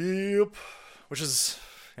 Yep. Which is,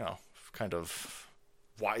 kind of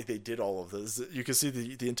why they did all of this. You can see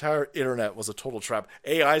the entire internet was a total trap.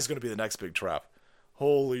 AI is going to be the next big trap.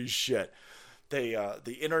 Holy shit.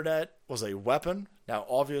 The internet was a weapon. Now,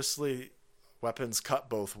 obviously, weapons cut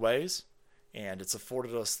both ways, and it's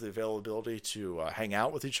afforded us the availability to hang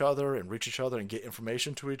out with each other and reach each other and get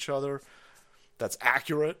information to each other that's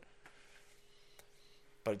accurate.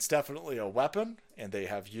 But it's definitely a weapon, and they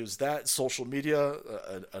have used that. Social media,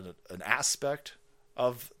 an aspect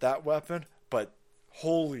of that weapon. But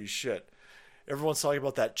holy shit. Everyone's talking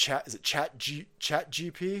about that chat. Is it Chat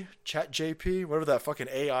JP? Whatever that fucking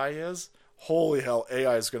AI is. Holy hell,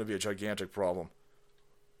 AI is going to be a gigantic problem.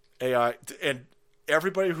 AI, and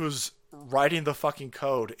everybody who's writing the fucking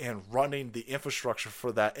code and running the infrastructure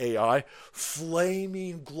for that AI,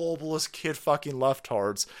 flaming globalist kid fucking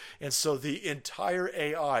leftards. And so the entire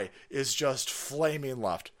AI is just flaming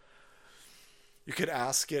left. You could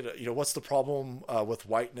ask it, what's the problem with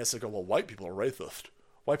whiteness? And go, well, white people are racist.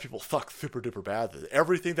 White people fuck super duper bad.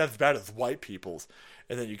 Everything that's bad is white people's.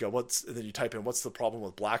 And then you go, and then you type in, what's the problem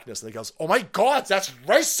with blackness? And it goes, oh my God, that's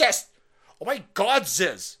racist. Oh my God,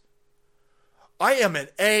 Ziz. I am an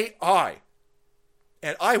AI.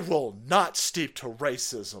 And I will not steep to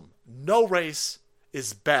racism. No race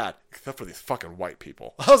is bad, except for these fucking white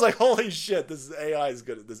people. I was like, holy shit, this AI is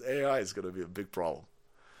gonna be a big problem.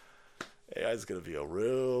 AI is gonna be a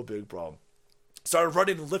real big problem. Started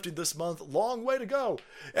running and lifting this month. Long way to go.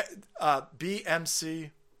 BMC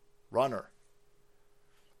runner.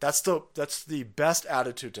 That's the best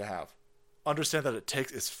attitude to have. Understand that it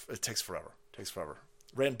takes forever. It takes forever.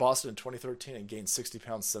 Ran Boston in 2013 and gained 60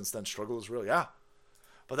 pounds since then. Struggle is real. Yeah.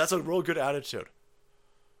 But that's a real good attitude.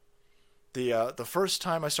 The first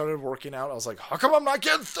time I started working out, I was like, how come I'm not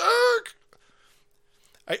getting thick?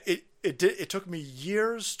 It took me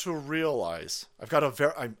years to realize I'm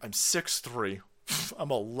 6'3". I'm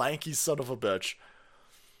a lanky son of a bitch,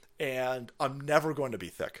 and I'm never going to be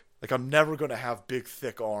thick. Like, I'm never going to have big,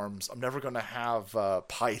 thick arms. I'm never going to have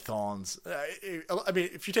pythons. I mean,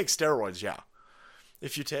 if you take steroids, yeah.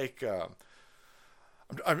 If you take,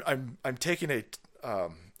 I'm taking like a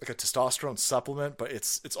testosterone supplement, but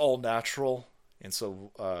it's all natural, and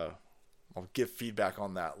so I'll give feedback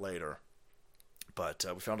on that later. But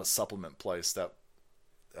we found a supplement place that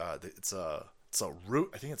it's a root.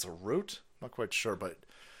 I think it's a root. I'm not quite sure, but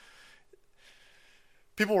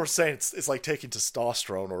people were saying it's like taking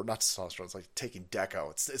testosterone, or not testosterone. It's like taking Deco.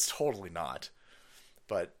 It's totally not.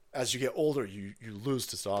 But as you get older, you lose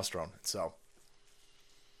testosterone. So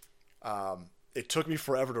it took me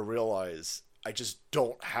forever to realize I just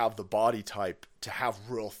don't have the body type to have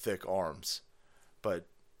real thick arms. But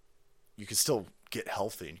you can still get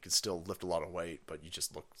healthy and you can still lift a lot of weight, but you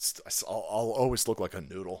just I'll always look like a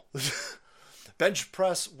noodle. Bench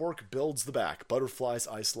press work builds the back. Butterflies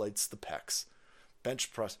isolates the pecs.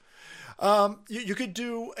 Bench press. You could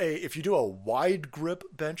do if you do a wide grip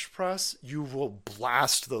bench press, you will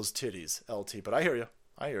blast those titties, LT. But I hear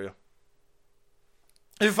you.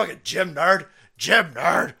 You fucking gym nerd.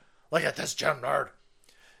 Look at this gym nerd.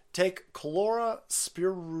 Take chlora,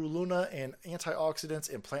 spirulina, and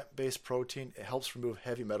antioxidants and plant-based protein. It helps remove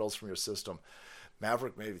heavy metals from your system.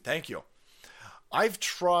 Maverick, maybe. Thank you. I've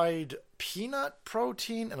tried peanut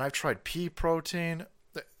protein and I've tried pea protein.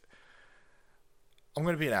 I'm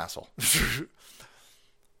going to be an asshole.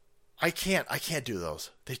 I can't do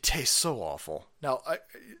those. They taste so awful. Now,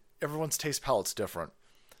 everyone's taste palate's different.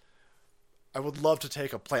 I would love to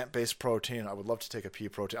take a plant-based protein. I would love to take a pea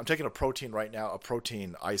protein. I'm taking a protein right now, a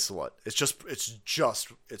protein isolate. It's just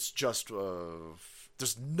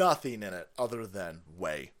there's nothing in it other than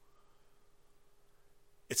whey.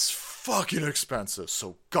 It's fucking expensive,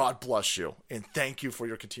 so God bless you. And thank you for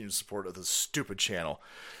your continued support of this stupid channel.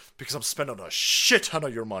 Because I'm spending a shit ton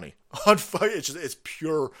of your money on it's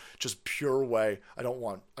pure whey. I don't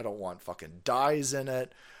want fucking dyes in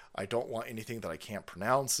it. I don't want anything that I can't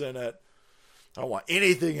pronounce in it. I don't want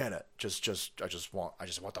anything in it. I just want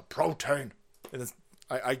the protein. And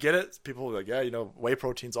I get it. People are like, yeah, whey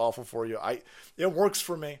protein's awful for you. It works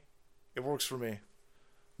for me. I'm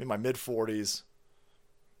in my mid 40s.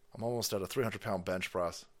 I'm almost at a 300-pound bench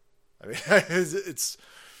press. I mean,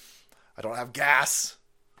 I don't have gas.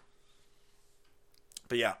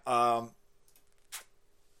 But yeah,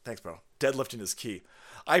 thanks, bro. Deadlifting is key.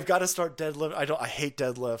 I've got to start deadlifting. I hate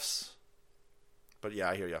deadlifts. But yeah,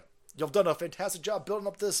 I hear you. You've done a fantastic job building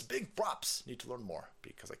up this. Big props. Need to learn more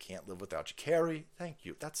because I can't live without you. Carrie, thank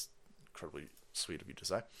you. That's incredibly sweet of you to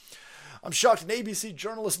say. I'm shocked an ABC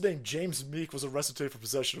journalist named James Meek was arrested today for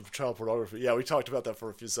possession of child pornography. Yeah, we talked about that for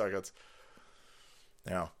a few seconds.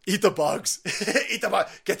 Yeah. Eat the bugs. Eat the bug.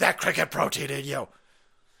 Get that cricket protein in you.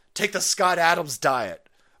 Take the Scott Adams diet.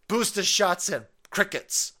 Booster shots in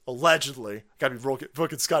crickets. Allegedly. Gotta be broken.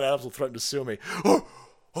 Fucking Scott Adams will threaten to sue me.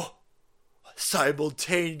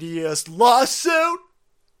 Simultaneous lawsuit?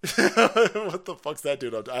 What the fuck's that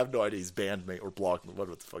dude? I have no idea. He's banned me or blocked me. What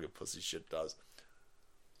the fucking pussy shit does.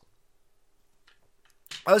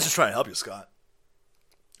 I was just trying to help you, Scott.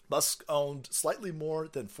 Musk owned slightly more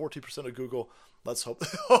than 40% of Google. Let's hope.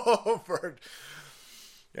 Oh, Bird.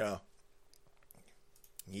 Yeah.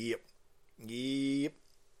 Yep.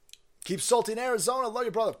 Keep salty in Arizona. Love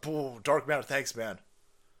you, brother. Ooh, Dark Matter. Thanks, man.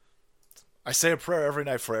 I say a prayer every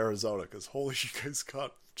night for Arizona because holy you guys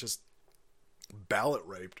got just ballot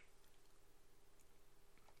raped.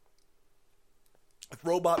 If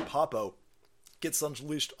Robot Popo gets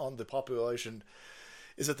unleashed on the population,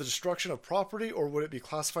 is it the destruction of property or would it be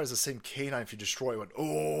classified as the same canine if you destroy one?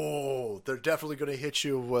 Oh, they're definitely going to hit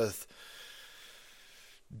you with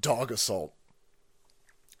dog assault.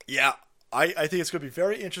 Yeah, I think it's going to be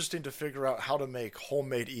very interesting to figure out how to make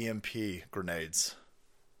homemade EMP grenades.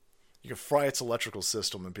 You can fry its electrical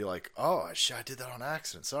system and be like, oh, I did that on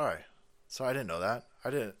accident. Sorry, I didn't know that. I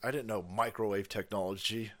didn't know microwave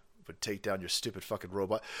technology would take down your stupid fucking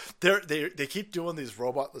robot. They keep doing these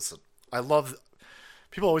robot. Listen, I love.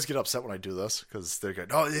 People always get upset when I do this because they're going,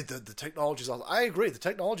 "Oh, the technology's awesome." I agree, the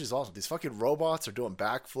technology's awesome. These fucking robots are doing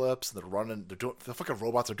backflips and they're running. The fucking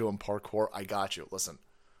robots are doing parkour. I got you. Listen,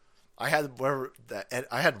 I had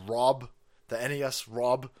Rob, the NES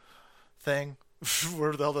Rob thing.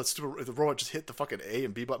 Where the hell that stupid the robot just hit the fucking A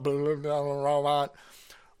and B button. Robot.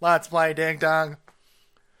 Let's play ding dong.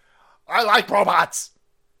 I like robots,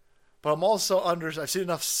 but I'm also I've seen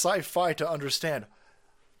enough sci-fi to understand.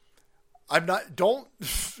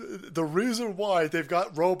 The reason why they've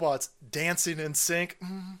got robots dancing in sync,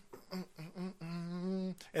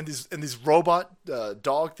 and these robot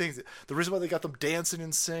dog things. The reason why they got them dancing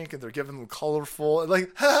in sync and they're giving them colorful, like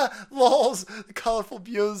lols, colorful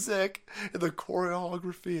music and the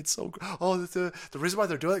choreography. It's so the reason why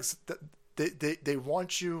they're doing it is that they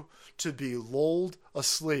want you to be lulled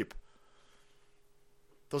asleep.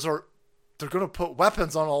 They're going to put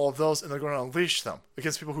weapons on all of those and they're going to unleash them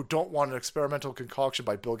against people who don't want an experimental concoction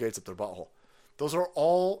by Bill Gates up their butthole. Those are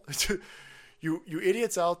all you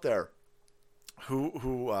idiots out there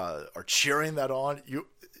who are cheering that on.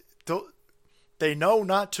 They know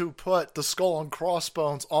not to put the skull and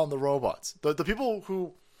crossbones on the robots. The people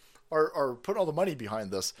who are putting all the money behind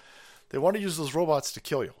this, they want to use those robots to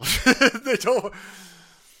kill you. They don't.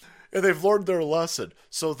 And they've learned their lesson.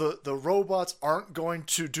 So the robots aren't going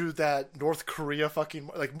to do that North Korea fucking...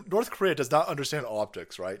 Like, North Korea does not understand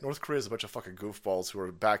optics, right? North Korea is a bunch of fucking goofballs who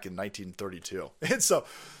were back in 1932. And so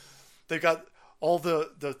they've got all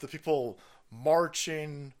the people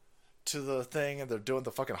marching to the thing, and they're doing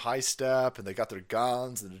the fucking high step, and they got their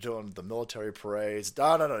guns, and they're doing the military parades.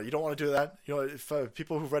 No, you don't want to do that. You know, if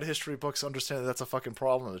people who've read history books understand that's a fucking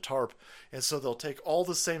problem, the TARP. And so they'll take all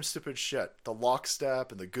the same stupid shit, the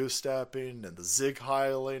lockstep, and the goose stepping, and the zig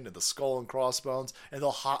heiling, and the skull and crossbones, and they'll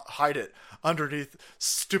hide it underneath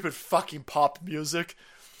stupid fucking pop music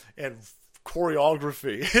and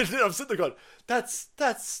choreography. And I'm sitting there going, that's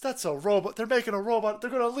a robot. They're making a robot. They're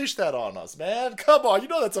going to unleash that on us, man. Come on. You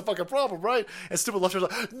know that's a fucking problem, right? And stupid lefters are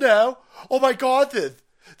like, no. Oh my God,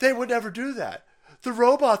 they would never do that. The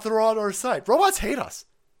robots are on our side. Robots hate us.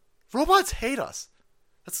 Robots hate us.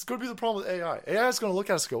 That's going to be the problem with AI. AI is going to look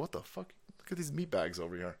at us and go, what the fuck? Look at these meatbags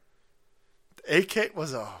over here. AK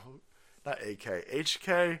was not AK.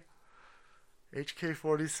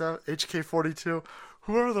 HK-47, HK-42.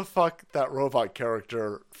 Whoever the fuck that robot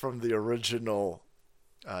character from the original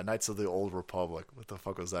Knights of the Old Republic. What the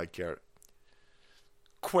fuck was that character?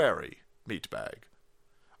 Query, meatbag.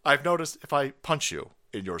 I've noticed if I punch you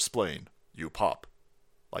in your spleen, you pop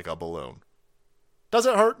like a balloon. Does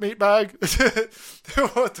it hurt, meatbag?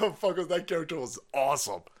 What the fuck was that character? Was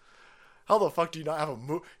awesome. How the fuck do you not have a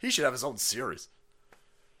movie? He should have his own series.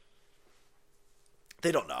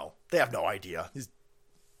 They don't know. They have no idea. He's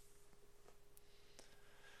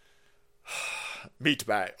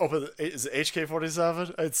meatbag. Oh, but is it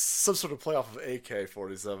HK-47? It's some sort of playoff of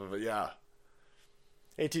AK-47, but yeah.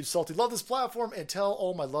 Hey, Team Salty, love this platform and tell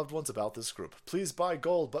all my loved ones about this group. Please buy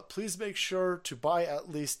gold, but please make sure to buy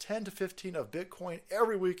at least 10 to 15 of Bitcoin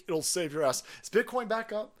every week. It'll save your ass. Is Bitcoin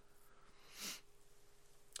back up?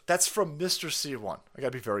 That's from Mr. C1. I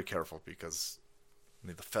gotta be very careful because I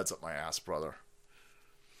need the feds up my ass, brother.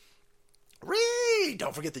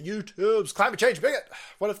 Don't forget the YouTube's Climate Change Bigot.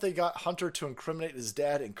 What if they got Hunter to incriminate his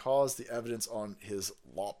dad and cause the evidence on his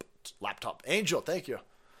laptop? Angel, thank you.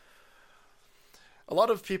 a lot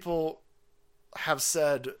of people have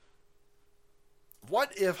said,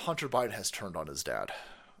 what if Hunter Biden has turned on his dad?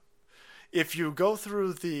 If you go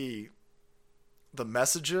through the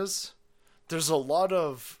messages, there's a lot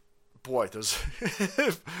of, there's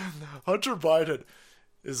Hunter Biden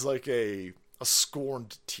is like a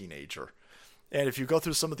scorned teenager. And if you go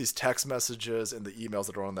through some of these text messages and the emails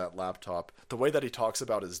that are on that laptop, the way that he talks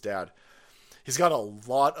about his dad, he's got a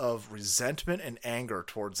lot of resentment and anger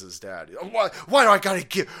towards his dad. Why do I gotta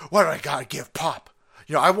give Pop?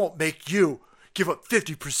 I won't make you give up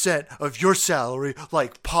 50% of your salary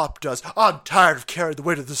like Pop does. I'm tired of carrying the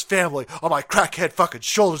weight of this family on my crackhead fucking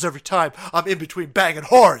shoulders every time I'm in between banging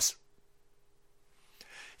whores.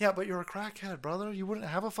 Yeah, but you're a crackhead, brother. You wouldn't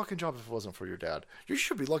have a fucking job if it wasn't for your dad. You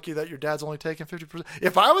should be lucky that your dad's only taking 50%.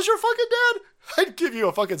 If I was your fucking dad, I'd give you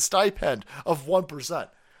a fucking stipend of 1%.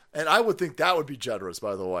 And I would think that would be generous,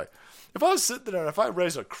 by the way. If I was sitting there and if I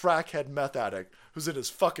raised a crackhead meth addict who's in his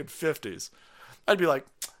fucking 50s, I'd be like,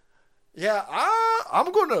 yeah,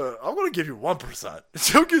 I'm gonna give you 1%.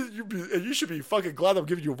 So you should be fucking glad I'm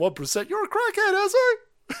giving you 1%. You're a crackhead, Ezra.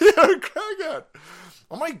 You're a crackhead.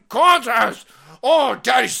 Oh my God, Ash. Oh,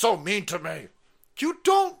 Daddy's so mean to me. You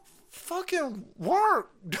don't fucking work.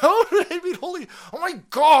 Don't. Oh my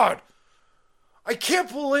God. I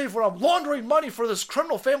can't believe when I'm laundering money for this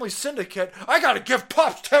criminal family syndicate, I gotta give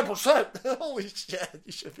Pops 10%. Holy shit,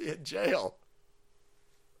 you should be in jail.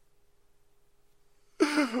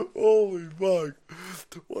 Holy fuck.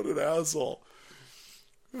 What an asshole.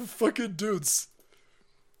 Fucking dude's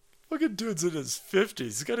in his 50s.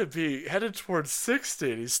 He's gotta be headed towards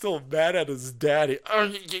 60 and he's still mad at his daddy.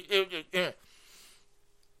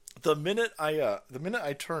 The minute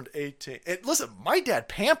I turned 18, listen, my dad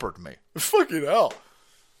pampered me. Fucking hell.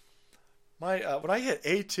 When I hit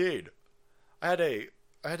 18, my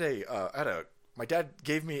dad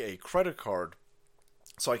gave me a credit card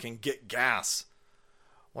so I can get gas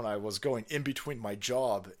when I was going in between my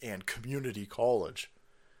job and community college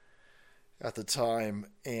at the time.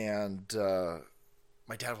 And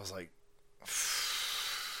my dad was like,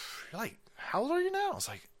 "You're like, how old are you now?" I was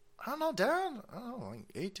like, "I don't know, Dad. I don't know, like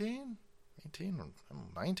 18 or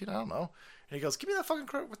 19, I don't know." And he goes, "Give me that fucking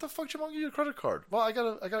credit. What the fuck do you want to give you a credit card?" "Well, I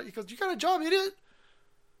got, he goes, "You got a job, idiot?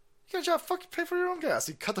 You got a job, fucking pay for your own gas."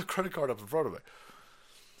 He cut the credit card up in front of me.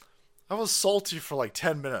 I was salty for like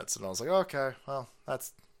 10 minutes, and I was like, okay, well,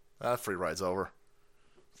 that free ride's over.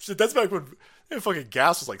 Shit, that's back when fucking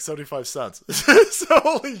gas was like 75 cents. So,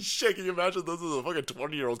 holy shit, can you imagine this is a fucking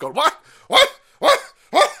 20-year-old going, what?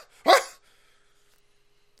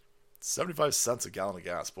 75 cents a gallon of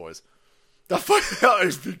gas, boys.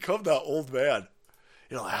 I've become that old man.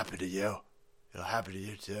 It'll happen to you. It'll happen to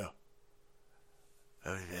you too.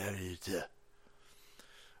 It'll happen to you too.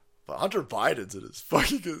 But Hunter Biden's in his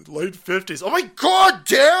fucking late 50s. Oh my God,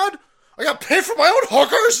 Dad! I gotta pay for my own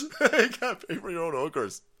hookers! You gotta pay for your own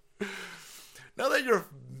hookers. Now that you're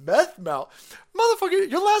meth mouth, motherfucker,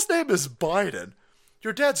 your last name is Biden.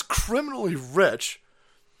 Your dad's criminally rich.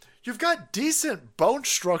 You've got decent bone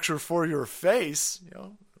structure for your face.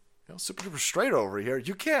 You know, super duper straight over here.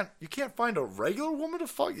 You can't find a regular woman to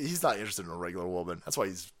fuck. He's not interested in a regular woman. That's why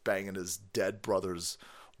he's banging his dead brother's.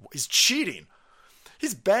 He's cheating.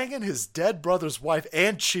 He's banging his dead brother's wife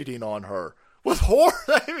and cheating on her with whore.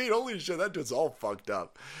 I mean, holy shit, that dude's all fucked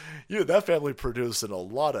up. That family producing a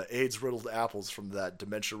lot of AIDS-riddled apples from that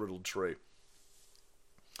dementia-riddled tree.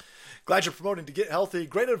 Glad you're promoting to get healthy.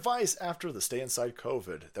 Great advice after the stay inside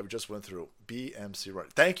COVID that we just went through. BMC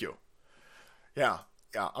right. Thank you. Yeah.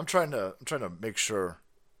 I'm trying to make sure.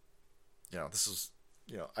 This is.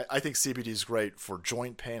 I think CBD is great for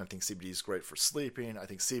joint pain. I think CBD is great for sleeping. I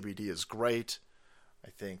think CBD is great. I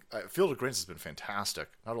think Field of Greens has been fantastic.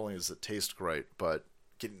 Not only does it taste great, but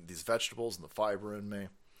getting these vegetables and the fiber in me.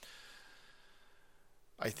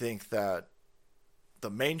 I think that the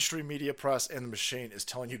mainstream media press and the machine is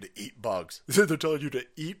telling you to eat bugs. They're telling you to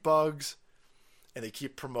eat bugs, and they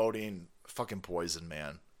keep promoting fucking poison,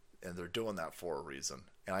 man. And they're doing that for a reason.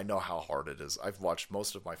 And I know how hard it is. I've watched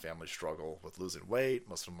most of my family struggle with losing weight.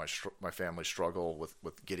 Most of my family struggle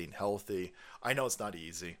with getting healthy. I know it's not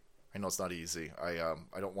easy. I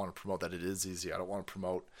don't want to promote that it is easy. I don't want to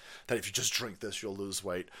promote that if you just drink this, you'll lose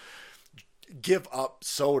weight. Give up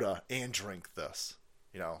soda and drink this.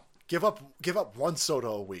 Give up one soda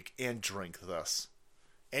a week and drink this,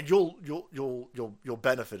 and you'll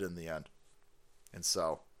benefit in the end. And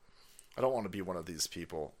so, I don't want to be one of these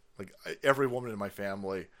people. Like every woman in my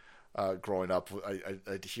family, growing up,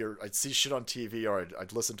 I'd see shit on TV, or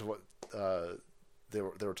I'd listen to what they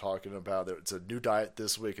were talking about. It's a new diet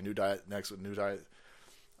this week, a new diet next week, a new diet.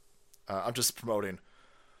 I'm just promoting.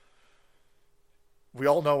 we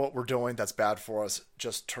all know what we're doing that's bad for us.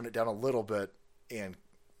 Just turn it down a little bit and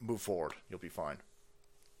move forward. You'll be fine.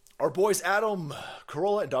 Our boys Adam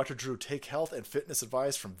Carolla and Dr. Drew take health and fitness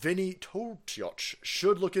advice from Vinny Totioch.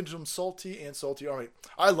 Should look into them, Salty and Salty Army.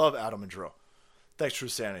 I love Adam and Drew. Thanks, True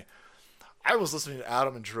Sanity. I was listening to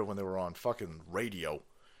Adam and Drew when they were on fucking radio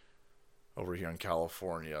over here in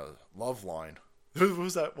California. Loveline. Who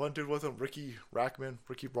was that one dude with him? Ricky Rockman?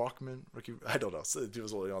 I don't know. So he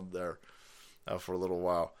was only on there for a little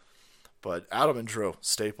while. But Adam and Drew,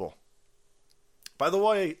 staple. By the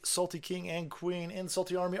way, Salty King and Queen and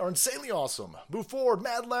Salty Army are insanely awesome. Move forward,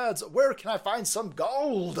 mad lads. Where can I find some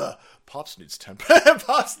gold? Pops needs 10%.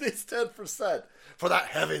 Pops needs 10% for that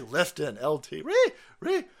heavy lifting. LT.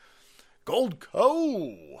 Gold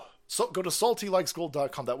Co. So go to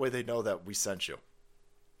saltylikesgold.com. That way they know that we sent you.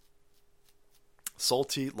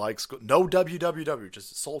 Salty Likes Gold. No www.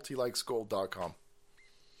 Just saltylikesgold.com.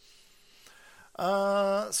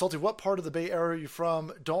 Salty, what part of the Bay Area are you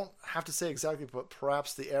from? Don't have to say exactly, but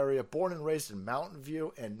perhaps the area. Born and raised in Mountain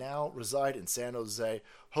View and now reside in San Jose.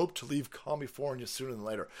 Hope to leave California sooner than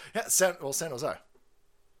later. Yeah, San Jose.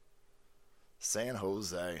 San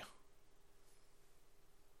Jose.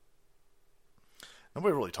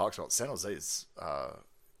 Nobody really talks about San Jose. Is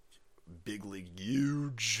big league,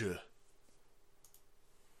 huge.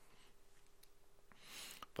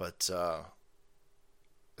 But I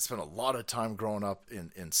spent a lot of time growing up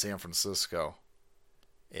in San Francisco,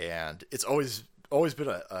 and it's always been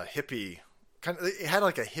a hippie kind of. It had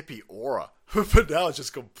like a hippie aura, but now it's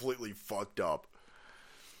just completely fucked up,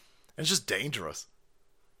 and it's just dangerous.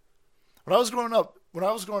 When I was growing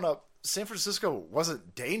up, San Francisco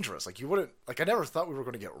wasn't dangerous. Like you wouldn't I never thought we were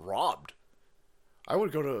going to get robbed. I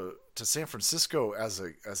would go to San Francisco as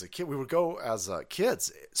a kid. We would go as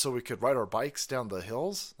kids so we could ride our bikes down the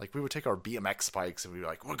hills. Like we would take our BMX bikes and we'd be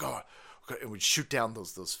like, we're going, and we'd shoot down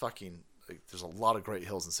those fucking. Like, there's a lot of great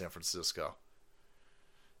hills in San Francisco.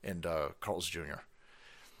 And Carl's Jr.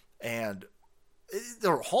 And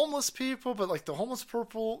there were homeless people, but like the homeless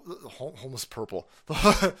purple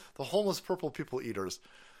people eaters.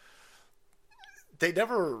 They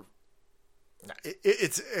never.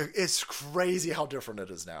 It's crazy how different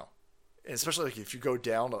it is now, and especially like if you go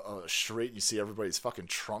down a street and you see everybody's fucking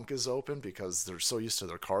trunk is open because they're so used to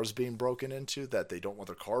their cars being broken into that they don't want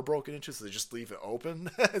their car broken into, so they just leave it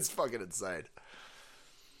open. It's fucking insane.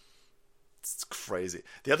 It's crazy.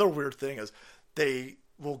 The other weird thing is they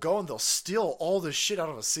will go and they'll steal all this shit out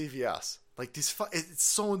of a CVS. Like these, it's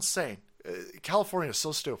so insane. California is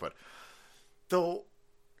so stupid.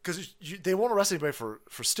 Because they won't arrest anybody for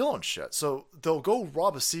stealing shit. So they'll go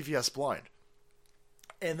rob a CVS blind.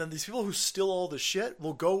 And then these people who steal all the shit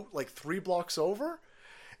will go like 3 blocks over.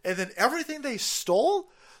 And then everything they stole,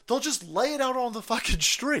 they'll just lay it out on the fucking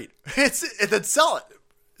street. And then sell it.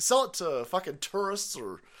 Sell it to fucking tourists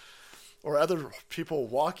or other people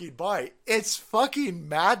walking by. It's fucking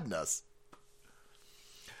madness.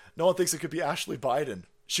 No one thinks it could be Ashley Biden.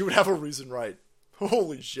 She would have a reason right.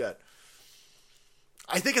 Holy shit.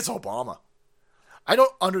 I think it's Obama. I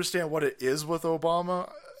don't understand what it is with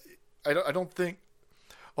Obama. I don't think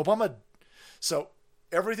Obama. So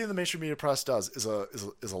everything the mainstream media press does is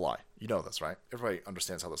a lie. You know this, right? Everybody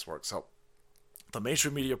understands how this works. So the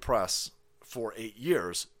mainstream media press for 8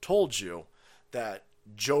 years told you that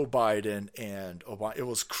Joe Biden and Obama. It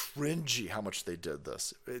was cringy how much they did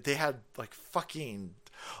this. They had like fucking.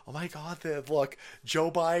 Oh my God, look,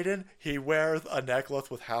 Joe Biden, he wears a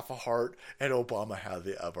necklace with half a heart, and Obama has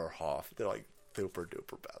the other half. They're like super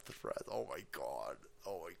duper best friends. Oh my God,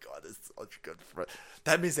 it's such a good friend.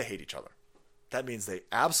 That means they hate each other. That means they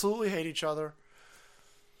absolutely hate each other.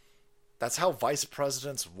 That's how vice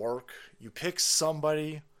presidents work. You pick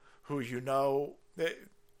somebody who you know.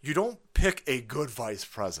 You don't pick a good vice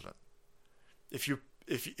president. If you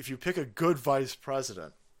pick a good vice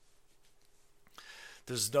president,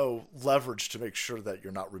 there's no leverage to make sure that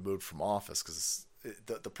you're not removed from office because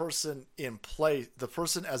the person in play, the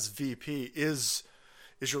person as VP is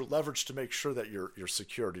your leverage to make sure that you're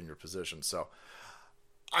secured in your position. So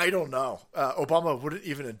I don't know. Obama wouldn't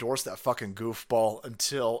even endorse that fucking goofball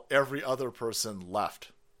until every other person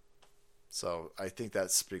left. So I think that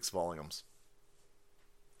speaks volumes.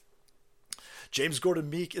 James Gordon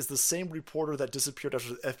Meek is the same reporter that disappeared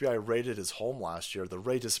after the FBI raided his home last year. The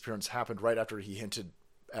raid disappearance happened right after he hinted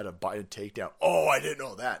at a Biden takedown. Oh, I didn't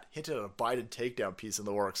know that. Hinted at a Biden takedown piece in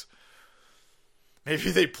the works.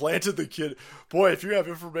 Maybe they planted the kid. Boy, if you have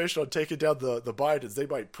information on taking down the Bidens, they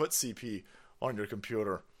might put CP on your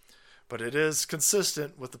computer. But it is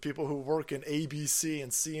consistent with the people who work in ABC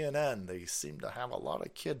and CNN. They seem to have a lot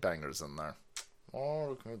of kid bangers in there.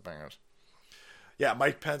 Oh, kid bangers. Yeah,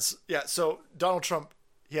 Mike Pence. Yeah, so Donald Trump,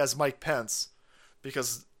 he has Mike Pence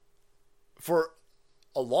because for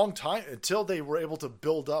a long time, until they were able to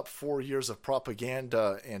build up 4 years of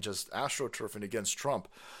propaganda and just astroturfing against Trump,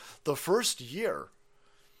 the first year,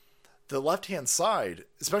 the left-hand side,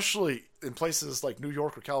 especially in places like New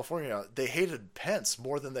York or California, they hated Pence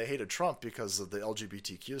more than they hated Trump because of the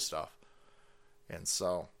LGBTQ stuff. And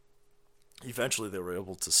so eventually they were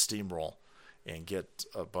able to steamroll and get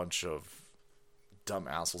a bunch of dumb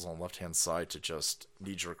assholes on the left-hand side to just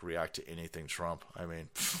knee-jerk react to anything Trump. I mean,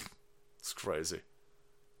 it's crazy.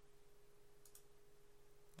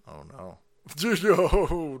 Oh, no.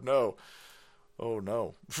 Oh, no. Oh,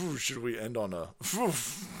 no. Should we end on a...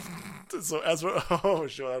 So, as we're... Oh,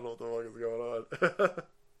 shit, I don't know what the fuck is going on.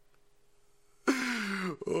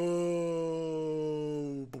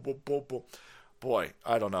 Oh... Boy,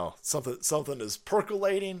 I don't know. Something is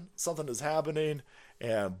percolating. Something is happening.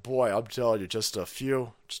 And, boy, I'm telling you, just a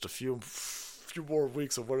few more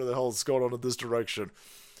weeks of whatever the hell is going on in this direction.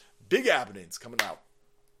 Big happenings coming out.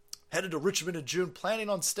 Headed to Richmond in June, planning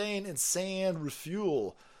on staying in San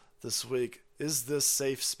Rafael this week. Is this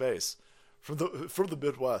safe space from the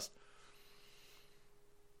Midwest?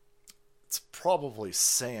 It's probably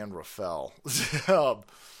San Rafael.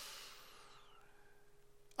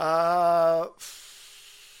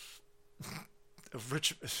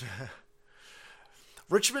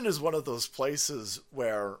 Richmond is one of those places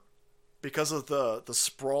where, because of the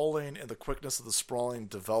sprawling and the quickness of the sprawling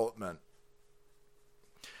development,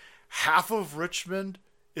 half of Richmond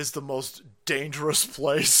is the most dangerous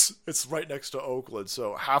place. It's right next to Oakland,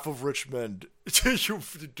 so half of Richmond,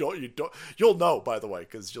 you'll know, by the way,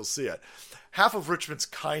 because you'll see it. Half of Richmond's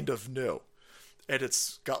kind of new, and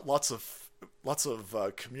it's got lots of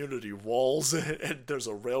community walls, and there's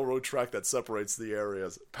a railroad track that separates the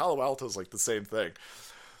areas. Palo Alto's like the same thing.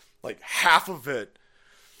 Like half of it,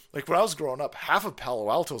 like when I was growing up, half of Palo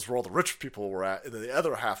Alto is where all the rich people were at, and then the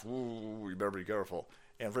other half, ooh, you better be careful.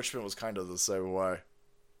 And Richmond was kind of the same way.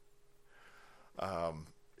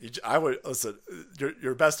 I would listen.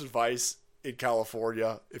 Your best advice in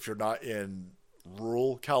California, if you're not in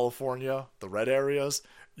rural California, the red areas,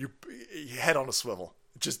 you head on a swivel.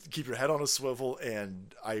 Just keep your head on a swivel.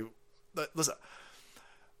 And listen.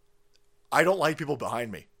 I don't like people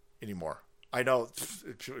behind me anymore. I know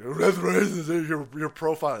you're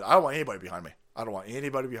profiling. I don't want anybody behind me. I don't want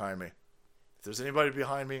anybody behind me. If there's anybody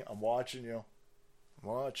behind me, I'm watching you.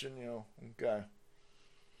 Okay.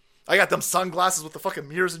 I got them sunglasses with the fucking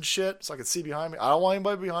mirrors and shit so I can see behind me. I don't want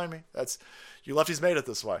anybody behind me. You lefties made it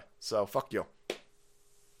this way. So fuck you.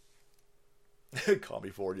 Call me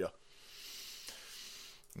for you.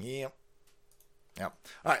 Yep. All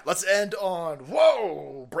right, let's end on,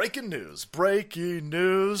 whoa, breaking news. Breaking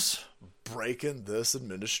this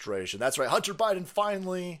administration. That's right. Hunter Biden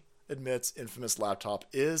finally admits infamous laptop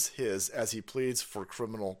is his as he pleads for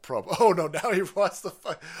criminal probe. Oh no, now he wants the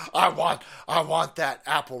I want that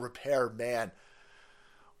Apple repair man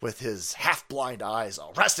with his half-blind eyes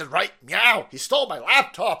arrested, right? Meow! He stole my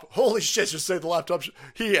laptop! Holy shit, just say the laptop.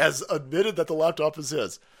 He has admitted that the laptop is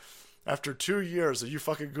his. After 2 years of you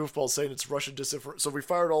fucking goofballs saying it's Russian disinformation. So we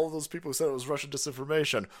fired all of those people who said it was Russian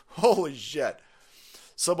disinformation. Holy shit.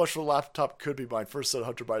 So much for the laptop could be mine. First said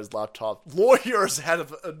Hunter Biden's laptop. Lawyers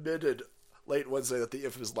have admitted late Wednesday that the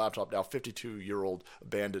infamous laptop, now 52-year-old,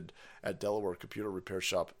 abandoned at Delaware computer repair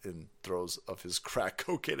shop in throes of his crack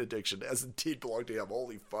cocaine addiction, as indeed belonged to him.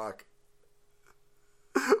 Holy fuck.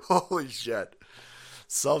 Holy shit.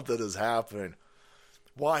 Something is happening.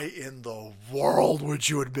 Why in the world would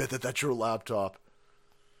you admit that that's your laptop?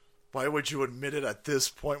 Why would you admit it at this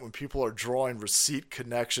point when people are drawing receipt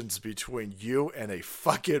connections between you and a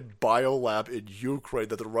fucking biolab in Ukraine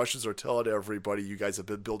that the Russians are telling everybody you guys have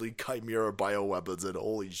been building chimera bioweapons and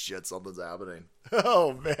holy shit, something's happening.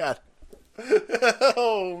 Oh, man.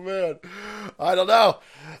 Oh, man. I don't know,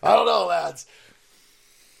 lads.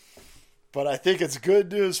 But I think it's good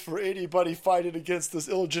news for anybody fighting against this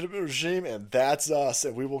illegitimate regime, and that's us.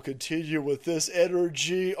 And we will continue with this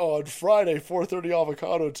energy on Friday, 4:30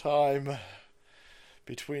 avocado time.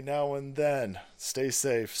 Between now and then, stay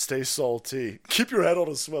safe, stay salty. Keep your head on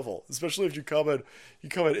a swivel, especially if you come in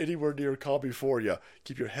anywhere near Combi for you.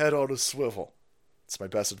 Keep your head on a swivel. It's my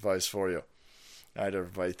best advice for you. All right,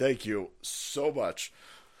 everybody. Thank you so much.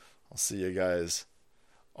 I'll see you guys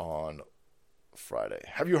on Friday.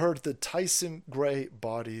 Have you heard the Tyson Gray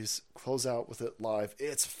Bodies? Close out with it live.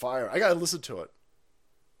 It's fire. I gotta listen to it.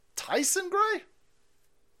 Tyson Gray?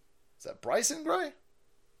 Is that Bryson Gray?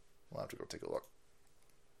 We'll have to go take a look.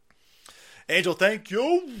 Angel, thank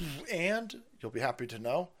you. And you'll be happy to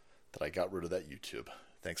know that I got rid of that YouTube.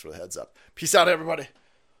 Thanks for the heads up. Peace out, everybody.